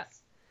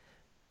 Yes.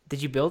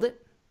 Did you build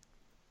it?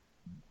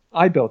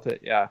 I built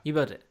it, yeah. You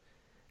built it.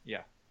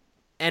 Yeah.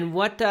 And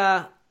what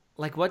kind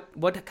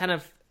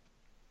of,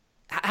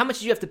 how much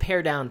did you have to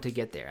pare down to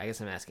get there? I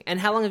guess I'm asking. And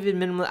how long have you been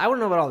minimalist? I want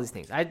to know about all these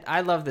things.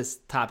 I love this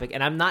topic,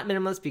 and I'm not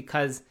minimalist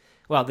because,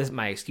 well, this is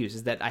my excuse,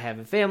 is that I have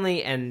a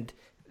family, and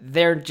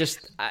they're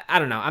just, I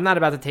don't know. I'm not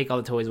about to take all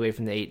the toys away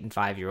from the 8 and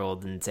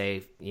 5-year-old and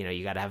say,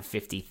 you got to have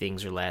 50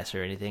 things or less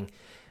or anything.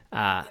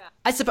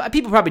 I suppose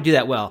people probably do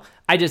that well.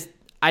 I just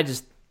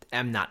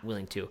am not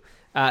willing to.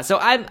 So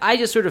I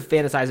just sort of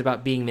fantasize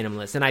about being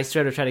minimalist, and I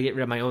sort of try to get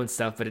rid of my own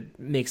stuff, but it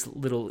makes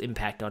little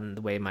impact on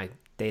the way my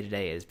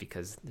day-to-day is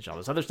because there's all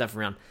this other stuff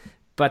around.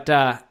 But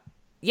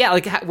yeah,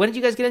 like when did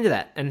you guys get into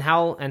that? And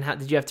how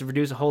did you have to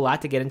reduce a whole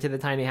lot to get into the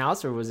tiny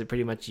house, or was it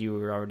pretty much you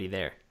were already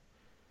there?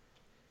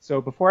 So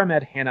before I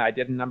met Hannah, I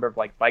did a number of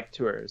like bike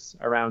tours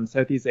around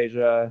Southeast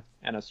Asia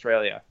and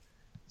Australia.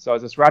 So I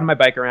was just riding my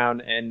bike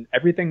around, and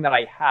everything that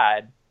I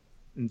had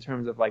in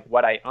terms of like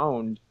what I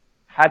owned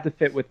had to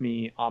fit with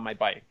me on my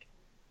bike.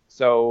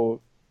 So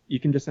you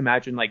can just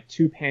imagine like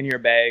 2 pannier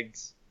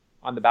bags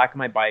on the back of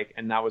my bike,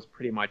 and that was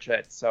pretty much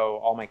it. So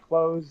all my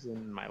clothes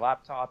and my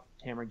laptop,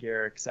 camera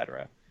gear,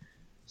 etc.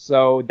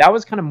 So that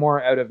was kind of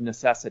more out of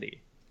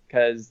necessity,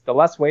 because the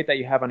less weight that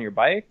you have on your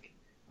bike,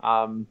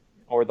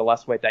 or the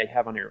less weight that you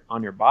have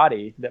on your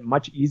body, the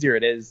much easier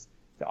it is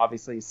to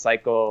obviously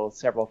cycle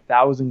several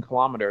thousand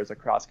kilometers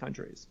across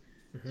countries.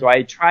 Mm-hmm. So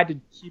I tried to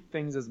keep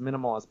things as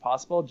minimal as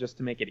possible just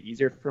to make it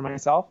easier for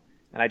myself.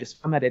 And I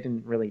just found that I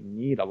didn't really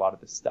need a lot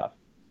of this stuff.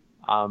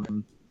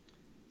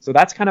 So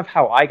that's kind of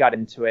how I got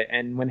into it.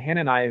 And when Hannah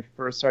and I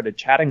first started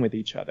chatting with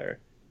each other,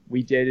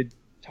 we did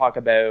talk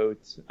about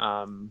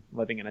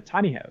living in a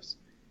tiny house.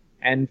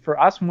 And for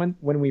us, when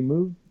we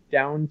moved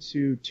down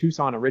to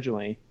Tucson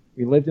originally,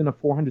 we lived in a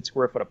 400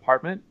 square foot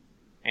apartment,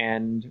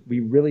 and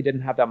we really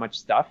didn't have that much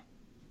stuff.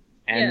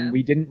 And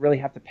we didn't really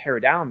have to pare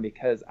down,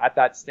 because at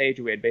that stage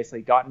we had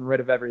basically gotten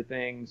rid of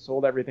everything,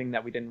 sold everything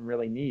that we didn't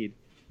really need.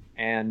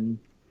 And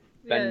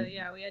then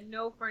we had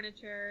no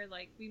furniture.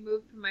 Like, we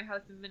moved from my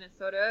house in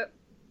Minnesota,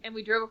 and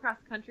we drove across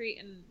the country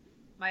in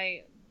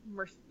a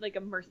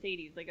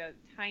Mercedes, like a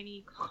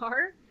tiny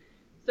car.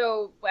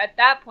 So at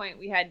that point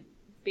we had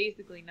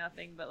basically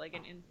nothing but like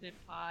an Instant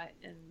Pot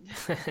and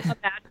a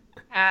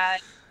mattress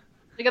pad,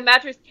 like a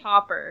mattress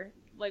topper,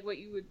 like what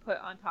you would put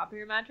on top of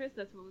your mattress.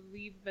 That's what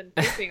we've been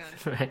sleeping on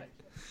for Right.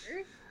 like 4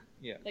 years?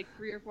 Yeah. Like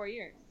 3 or 4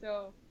 years.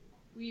 So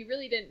we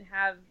really didn't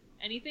have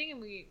anything,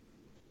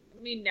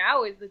 and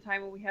now is the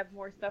time when we have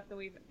more stuff than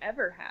we've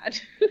ever had.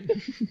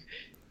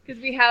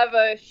 Because we have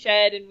a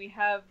shed and we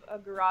have a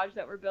garage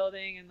that we're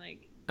building and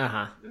like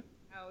Uh-huh.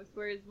 house.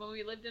 Whereas when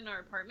we lived in our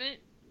apartment,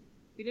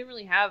 we didn't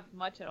really have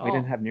much at all. we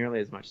didn't have nearly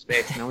as much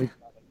space. Now we've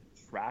got like a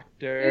We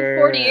tractor. have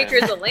 40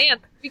 acres of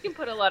land. We can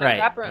put a lot of Right,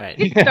 crap around. right.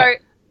 We can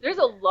start. There's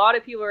a lot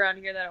of people around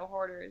here that are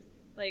hoarders.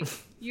 Like,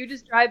 you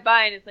just drive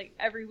by and it's like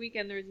every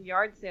weekend there's a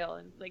yard sale,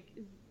 and it's like,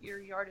 is your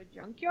yard a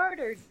junkyard,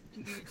 or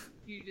do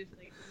you just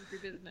like run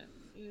your business?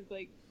 And it's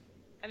like,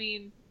 I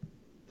mean,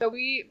 so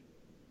we,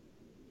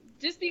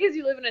 just because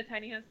you live in a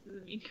tiny house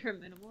doesn't mean you're a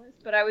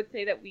minimalist, but I would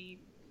say that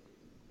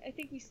I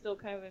think we still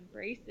kind of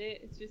embrace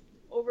it. It's just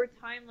over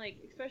time, like,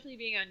 especially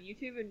being on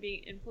YouTube and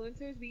being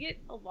influencers, we get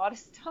a lot of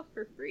stuff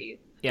for free.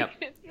 Yep.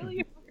 It's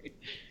really hard.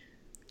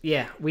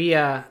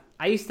 Yeah,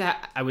 I used to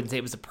I wouldn't say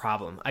it was a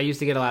problem. I used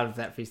to get a lot of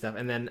that free stuff,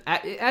 and then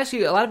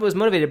actually a lot of it was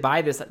motivated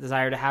by this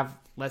desire to have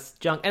less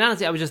junk. And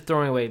honestly, I was just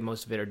throwing away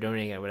most of it or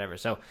donating it or whatever.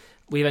 So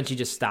we eventually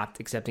just stopped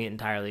accepting it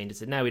entirely and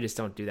just said, no, we just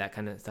don't do that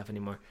kind of stuff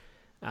anymore.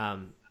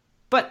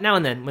 But now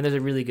and then, when there's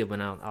a really good one,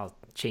 I'll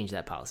change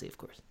that policy, of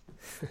course.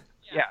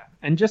 Yeah,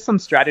 and just some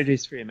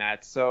strategies for you,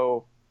 Matt.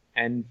 So,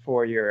 and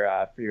for your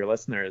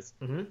listeners,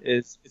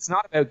 is it's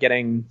not about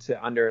getting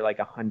to under like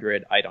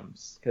 100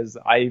 items, because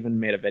I even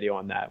made a video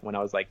on that when I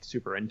was like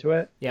super into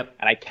it. Yep.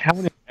 And I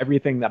counted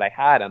everything that I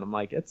had, and I'm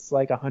like, it's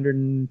like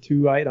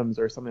 102 items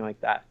or something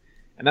like that.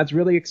 And that's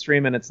really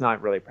extreme, and it's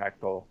not really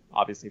practical,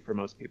 obviously, for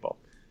most people.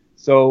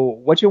 So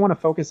what you want to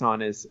focus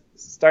on is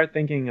start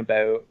thinking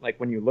about, like,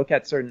 when you look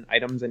at certain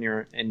items in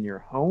your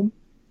home,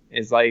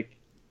 is like,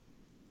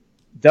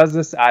 does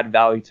this add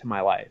value to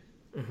my life?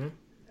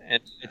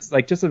 And it's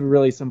like just a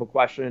really simple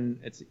question.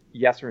 It's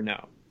yes or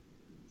no.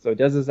 So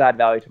does this add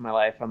value to my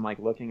life? I'm like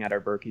looking at our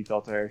Berkey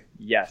filter.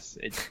 Yes,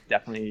 it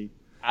definitely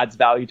adds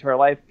value to our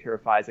life,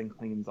 purifies and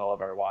cleans all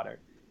of our water.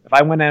 If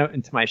I went out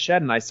into my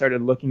shed and I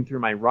started looking through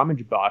my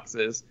rummage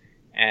boxes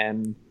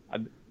and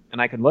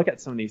I could look at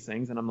some of these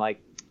things and I'm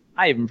like,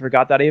 I even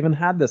forgot that I even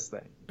had this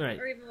thing. Right.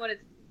 Or even what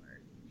it's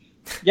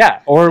for.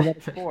 Yeah, or what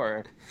it's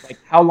for. Like,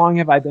 how long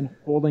have I been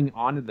holding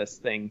on to this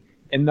thing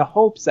in the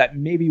hopes that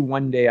maybe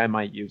one day I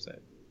might use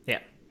it? Yeah.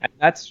 And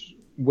that's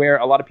where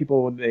a lot of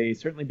people, they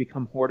certainly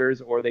become hoarders,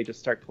 or they just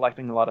start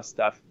collecting a lot of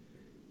stuff.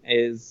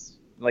 Is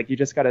like, you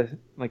just gotta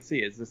like see,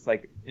 is this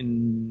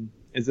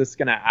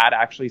gonna add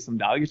actually some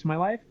value to my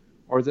life,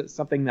 or is it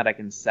something that I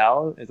can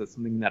sell? Is it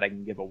something that I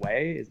can give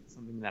away? Is it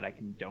something that I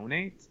can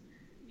donate?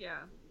 Yeah.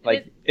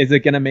 Like, is it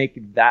gonna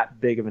make that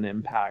big of an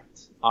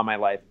impact on my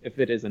life if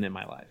it isn't in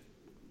my life?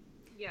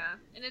 Yeah,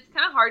 and it's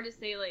kind of hard to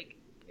say, like,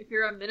 if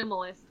you're a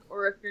minimalist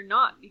or if you're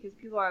not, because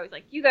people are always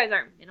like, you guys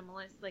aren't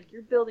minimalist, like,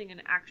 you're building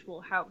an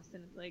actual house,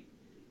 and it's like,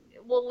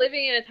 well,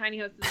 living in a tiny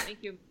house doesn't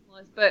make you a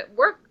minimalist, but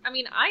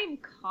I'm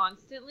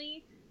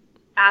constantly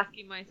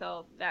asking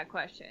myself that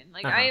question.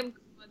 Like, I am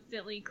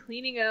constantly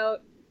cleaning out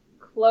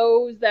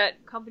clothes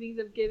that companies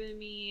have given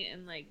me,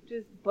 and, like,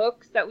 just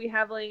books that we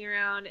have laying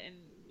around, and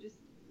just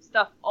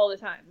stuff all the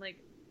time. Like,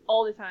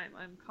 all the time,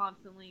 I'm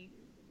constantly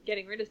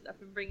getting rid of stuff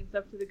and bringing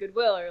stuff to the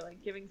Goodwill, or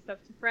like giving stuff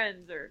to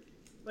friends or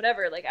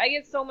whatever. Like, I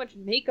get so much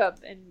makeup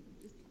and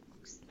just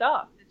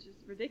stuff. It's just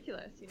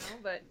ridiculous, you know?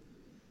 But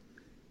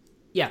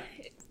yeah,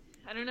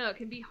 I don't know. It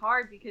can be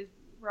hard because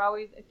we're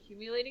always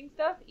accumulating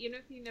stuff. Even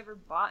if you never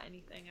bought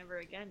anything ever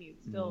again,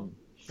 you'd still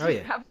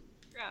have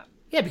crap.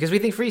 Yeah, because we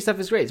think free stuff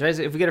is great, right?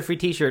 So if we get a free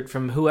T-shirt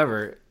from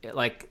whoever,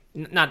 like,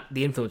 not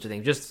the influencer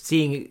thing, just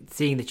seeing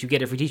that you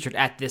get a free T-shirt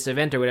at this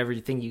event or whatever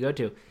thing you go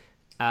to.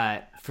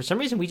 For some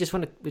reason, we just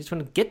want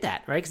to get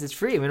that, right? Because it's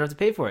free, and we don't have to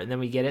pay for it. And then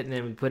we get it, and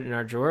then we put it in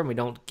our drawer, and we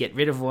don't get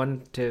rid of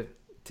one to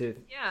make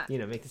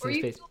the same space. Or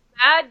you feel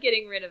bad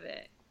getting rid of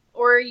it,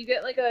 or you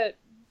get like a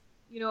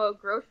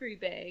grocery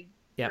bag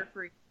for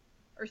free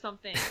or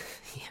something.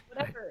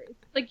 Whatever.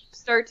 It's like you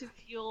start to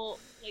feel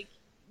like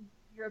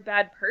you're a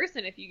bad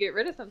person if you get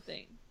rid of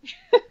something.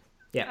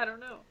 Yeah, I don't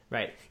know.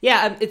 Right.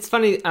 Yeah, it's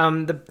funny.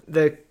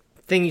 The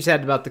thing you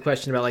said about the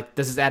question about, like,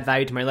 does this add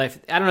value to my life?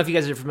 I don't know if you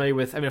guys are familiar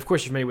with. I mean, of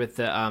course you're familiar with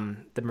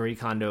the Marie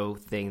Kondo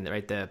thing,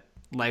 right? The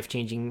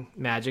life-changing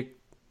magic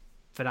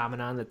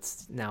phenomenon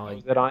that's now.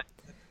 Is it on?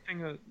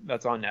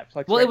 That's on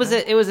Netflix. Well,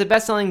 right it was a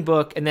best-selling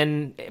book, and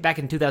then back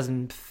in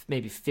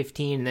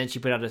 2015, and then she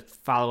put out a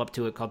follow-up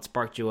to it called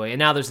Spark Joy, and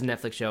now there's a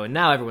Netflix show, and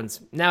now everyone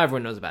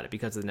knows about it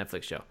because of the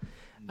Netflix show.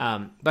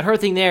 But her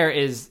thing there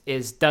is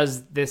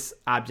does this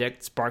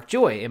object spark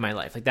joy in my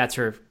life? Like, that's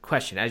her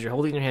question. As you're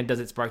holding it in your hand, does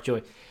it spark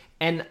joy?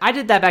 And I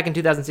did that back in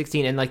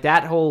 2016, and like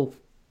that whole,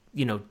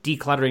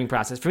 decluttering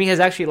process for me has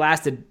actually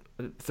lasted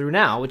through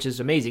now, which is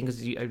amazing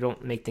because I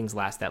don't make things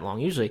last that long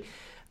usually.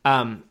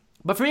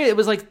 But for me, it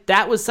was like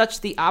that was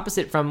such the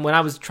opposite from when I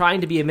was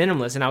trying to be a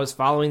minimalist and I was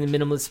following the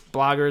minimalist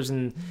bloggers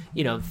and,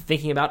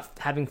 thinking about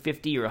having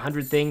 50 or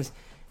 100 things.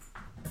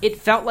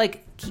 It felt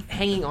like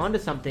hanging on to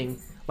something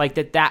like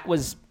that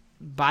was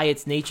by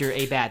its nature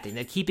a bad thing.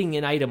 That keeping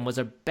an item was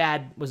a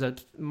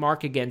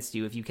mark against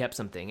you if you kept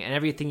something, and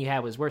everything you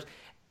had was worse.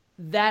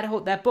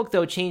 That book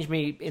though changed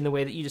me in the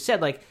way that you just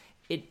said. Like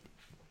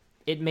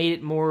it made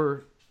it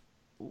more,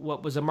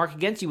 what was a mark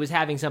against you was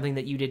having something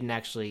that you didn't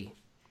actually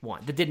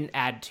want, that didn't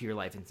add to your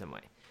life in some way.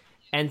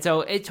 And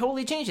so it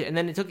totally changed it. And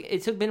then it took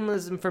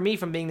minimalism for me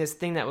from being this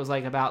thing that was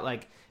like about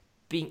like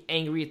being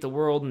angry at the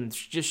world and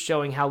just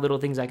showing how little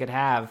things I could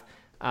have,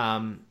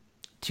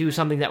 to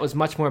something that was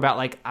much more about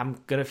like, I'm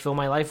gonna fill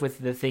my life with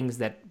the things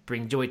that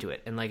bring joy to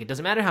it. And like, it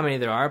doesn't matter how many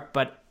there are,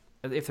 but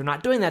if they're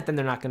not doing that, then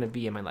they're not going to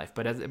be in my life.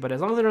 But as long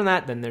as they're doing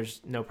that, then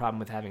there's no problem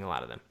with having a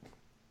lot of them.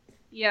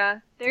 Yeah,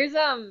 there's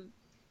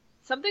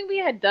something we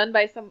had done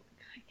by I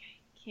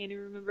can't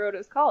even remember what it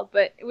was called,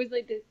 but it was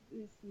like this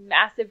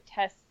massive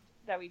test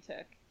that we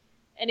took,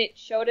 and it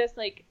showed us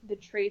like the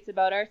traits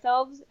about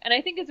ourselves. And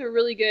I think it's a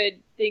really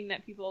good thing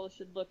that people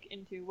should look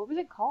into. What was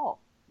it called?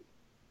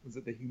 Was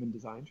it the human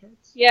design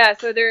charts? Yeah,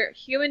 so they're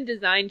human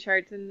design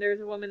charts, and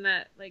there's a woman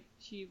that like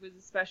she was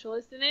a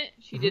specialist in it.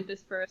 She did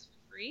this for us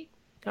for free.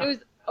 It was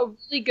a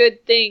really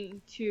good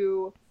thing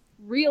to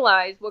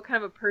realize what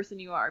kind of a person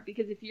you are.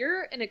 Because if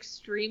you're an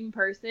extreme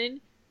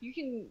person, you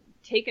can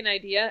take an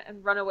idea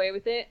and run away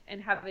with it and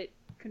have it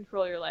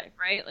control your life,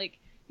 right? Like,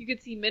 you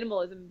could see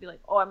minimalism and be like,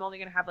 oh, I'm only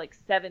going to have like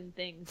 7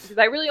 things because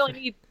I really only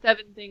need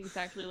 7 things to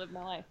actually live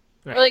my life.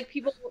 Right. Or like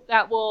people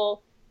that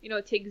will,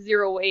 take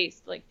zero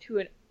waste like to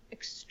an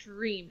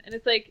extreme. And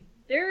it's like,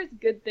 there's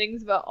good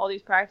things about all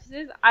these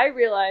practices. I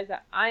realize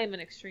that I am an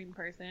extreme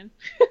person.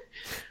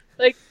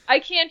 Like, I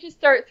can't just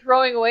start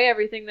throwing away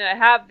everything that I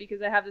have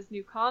because I have this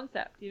new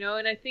concept,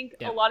 And I think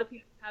a lot of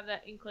people have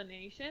that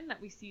inclination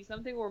that we see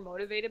something, we're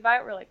motivated by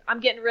it. We're like, I'm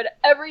getting rid of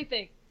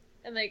everything.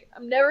 And, like,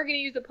 I'm never going to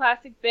use a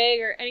plastic bag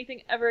or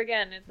anything ever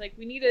again. It's like,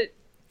 we need to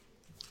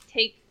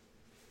take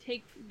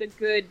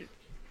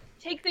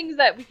things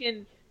that we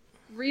can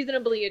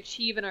reasonably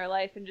achieve in our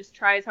life and just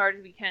try as hard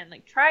as we can.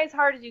 Like, try as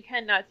hard as you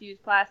can not to use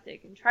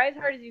plastic, and try as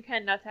hard as you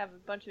can not to have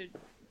a bunch of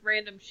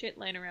random shit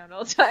laying around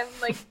all the time.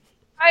 Like,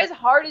 try as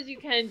hard as you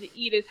can to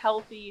eat as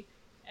healthy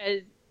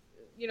as,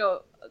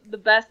 the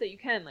best that you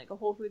can, like a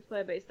whole foods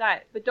plant-based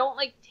diet. But don't,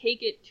 like,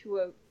 take it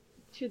to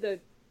the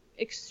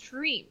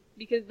extreme,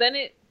 because then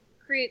it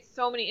creates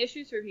so many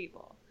issues for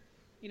people,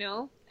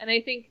 And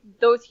I think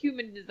those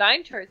human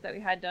design charts that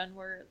we had done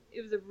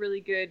it was a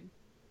really good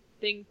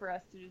thing for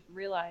us to just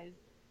realize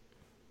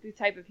the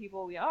type of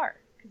people we are.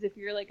 Because if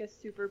you're like a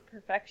super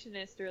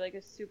perfectionist or like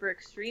a super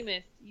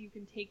extremist, you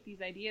can take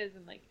these ideas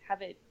and like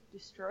have it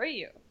destroy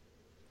you.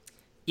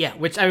 Yeah,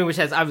 which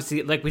has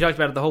obviously, like we talked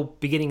about at the whole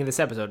beginning of this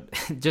episode,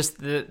 just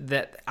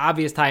the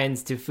obvious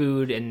tie-ins to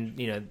food and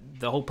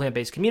the whole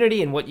plant-based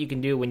community and what you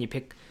can do when you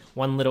pick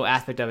one little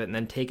aspect of it and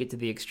then take it to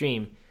the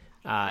extreme.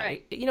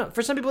 Right.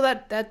 For some people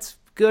that's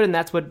good, and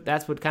that's what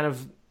kind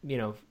of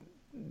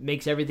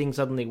makes everything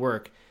suddenly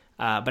work.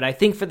 But I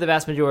think for the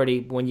vast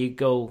majority, when you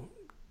go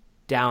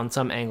down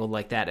some angle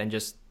like that and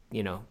just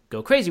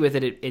go crazy with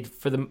it,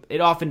 it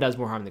often does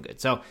more harm than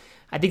good. So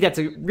I think that's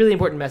a really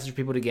important message for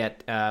people to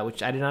get,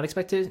 which I did not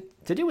expect to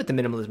do with the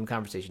minimalism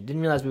conversation.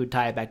 Didn't realize we would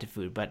tie it back to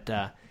food, but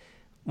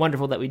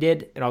wonderful that we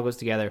did. It all goes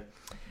together.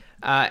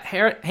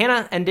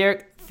 Hannah and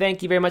Derek,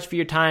 thank you very much for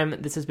your time.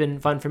 This has been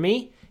fun for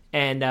me,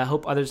 and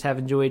hope others have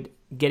enjoyed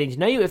getting to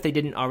know you if they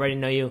didn't already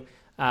know you.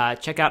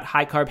 Check out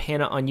High Carb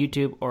Hannah on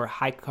YouTube or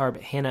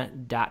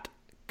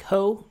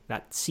highcarbhannah.co.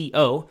 See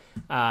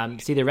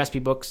their recipe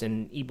books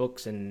and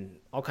ebooks and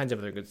all kinds of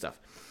other good stuff.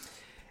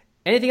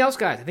 Anything else,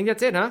 guys? I think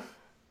that's it, huh?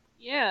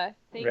 Yeah,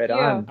 thank right you.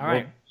 on. All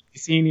right. We'll be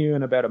seeing you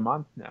in about a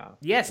month now.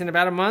 Yes, in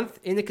about a month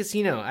in the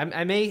casino.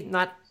 I may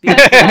not be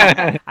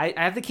I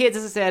have the kids,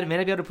 as I said. I may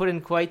not be able to put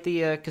in quite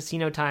the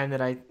casino time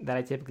that I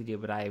typically do,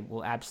 but I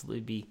will absolutely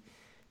be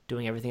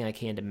doing everything I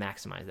can to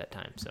maximize that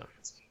time. So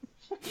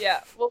yeah,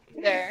 we'll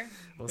be there.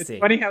 We'll It's see.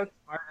 funny how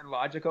smart and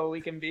logical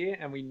we can be,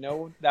 and we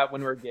know that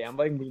when we're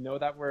gambling, we know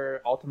that we're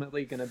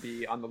ultimately going to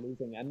be on the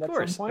losing end Of at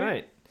course, some point.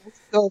 right? We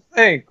still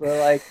think we're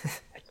like,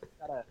 I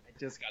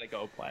just gotta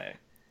go play.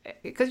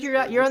 Because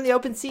you're on the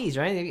open seas,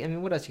 right? I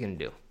mean, what else are you gonna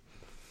do?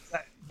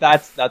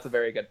 That's a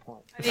very good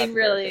point. I That's a mean,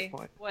 very really, good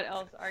point. what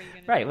else are you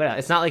going to Right. do? Well,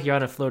 it's not like you're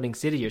on a floating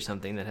city or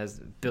something that has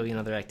a billion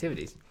other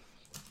activities.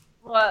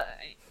 Well,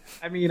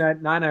 I mean,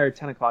 at 9 or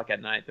 10 o'clock at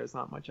night, there's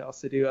not much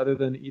else to do other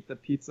than eat the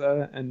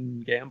pizza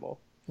and gamble.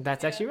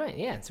 That's actually right.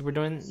 Yeah. So we're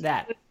doing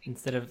that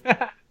instead of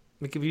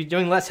we could be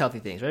doing less healthy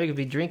things, right? We could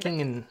be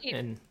drinking and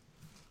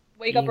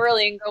wake up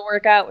early and go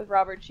work out with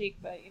Robert Cheek,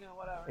 but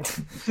whatever.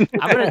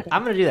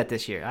 I'm gonna do that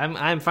this year.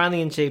 I'm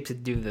finally in shape to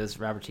do those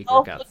Robert Cheek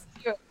Oh, workouts. let's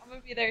do it. I'm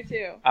gonna be there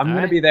too. I'm All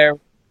gonna right. be there.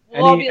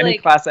 We'll all be Any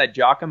like, class that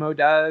Giacomo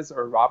does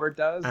or Robert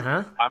does,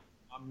 Uh-huh.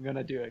 I'm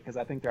gonna do it because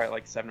I think they're at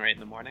like 7 or 8 in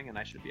the morning, and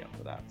I should be up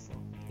for that. So.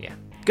 Yeah.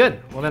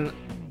 Good. Well then,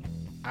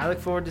 I look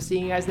forward to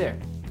seeing you guys there.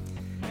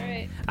 all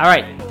right, All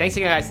right. Thanks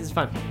again, guys. This is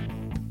fun.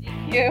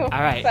 thank you.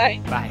 All right. Bye.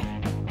 Bye.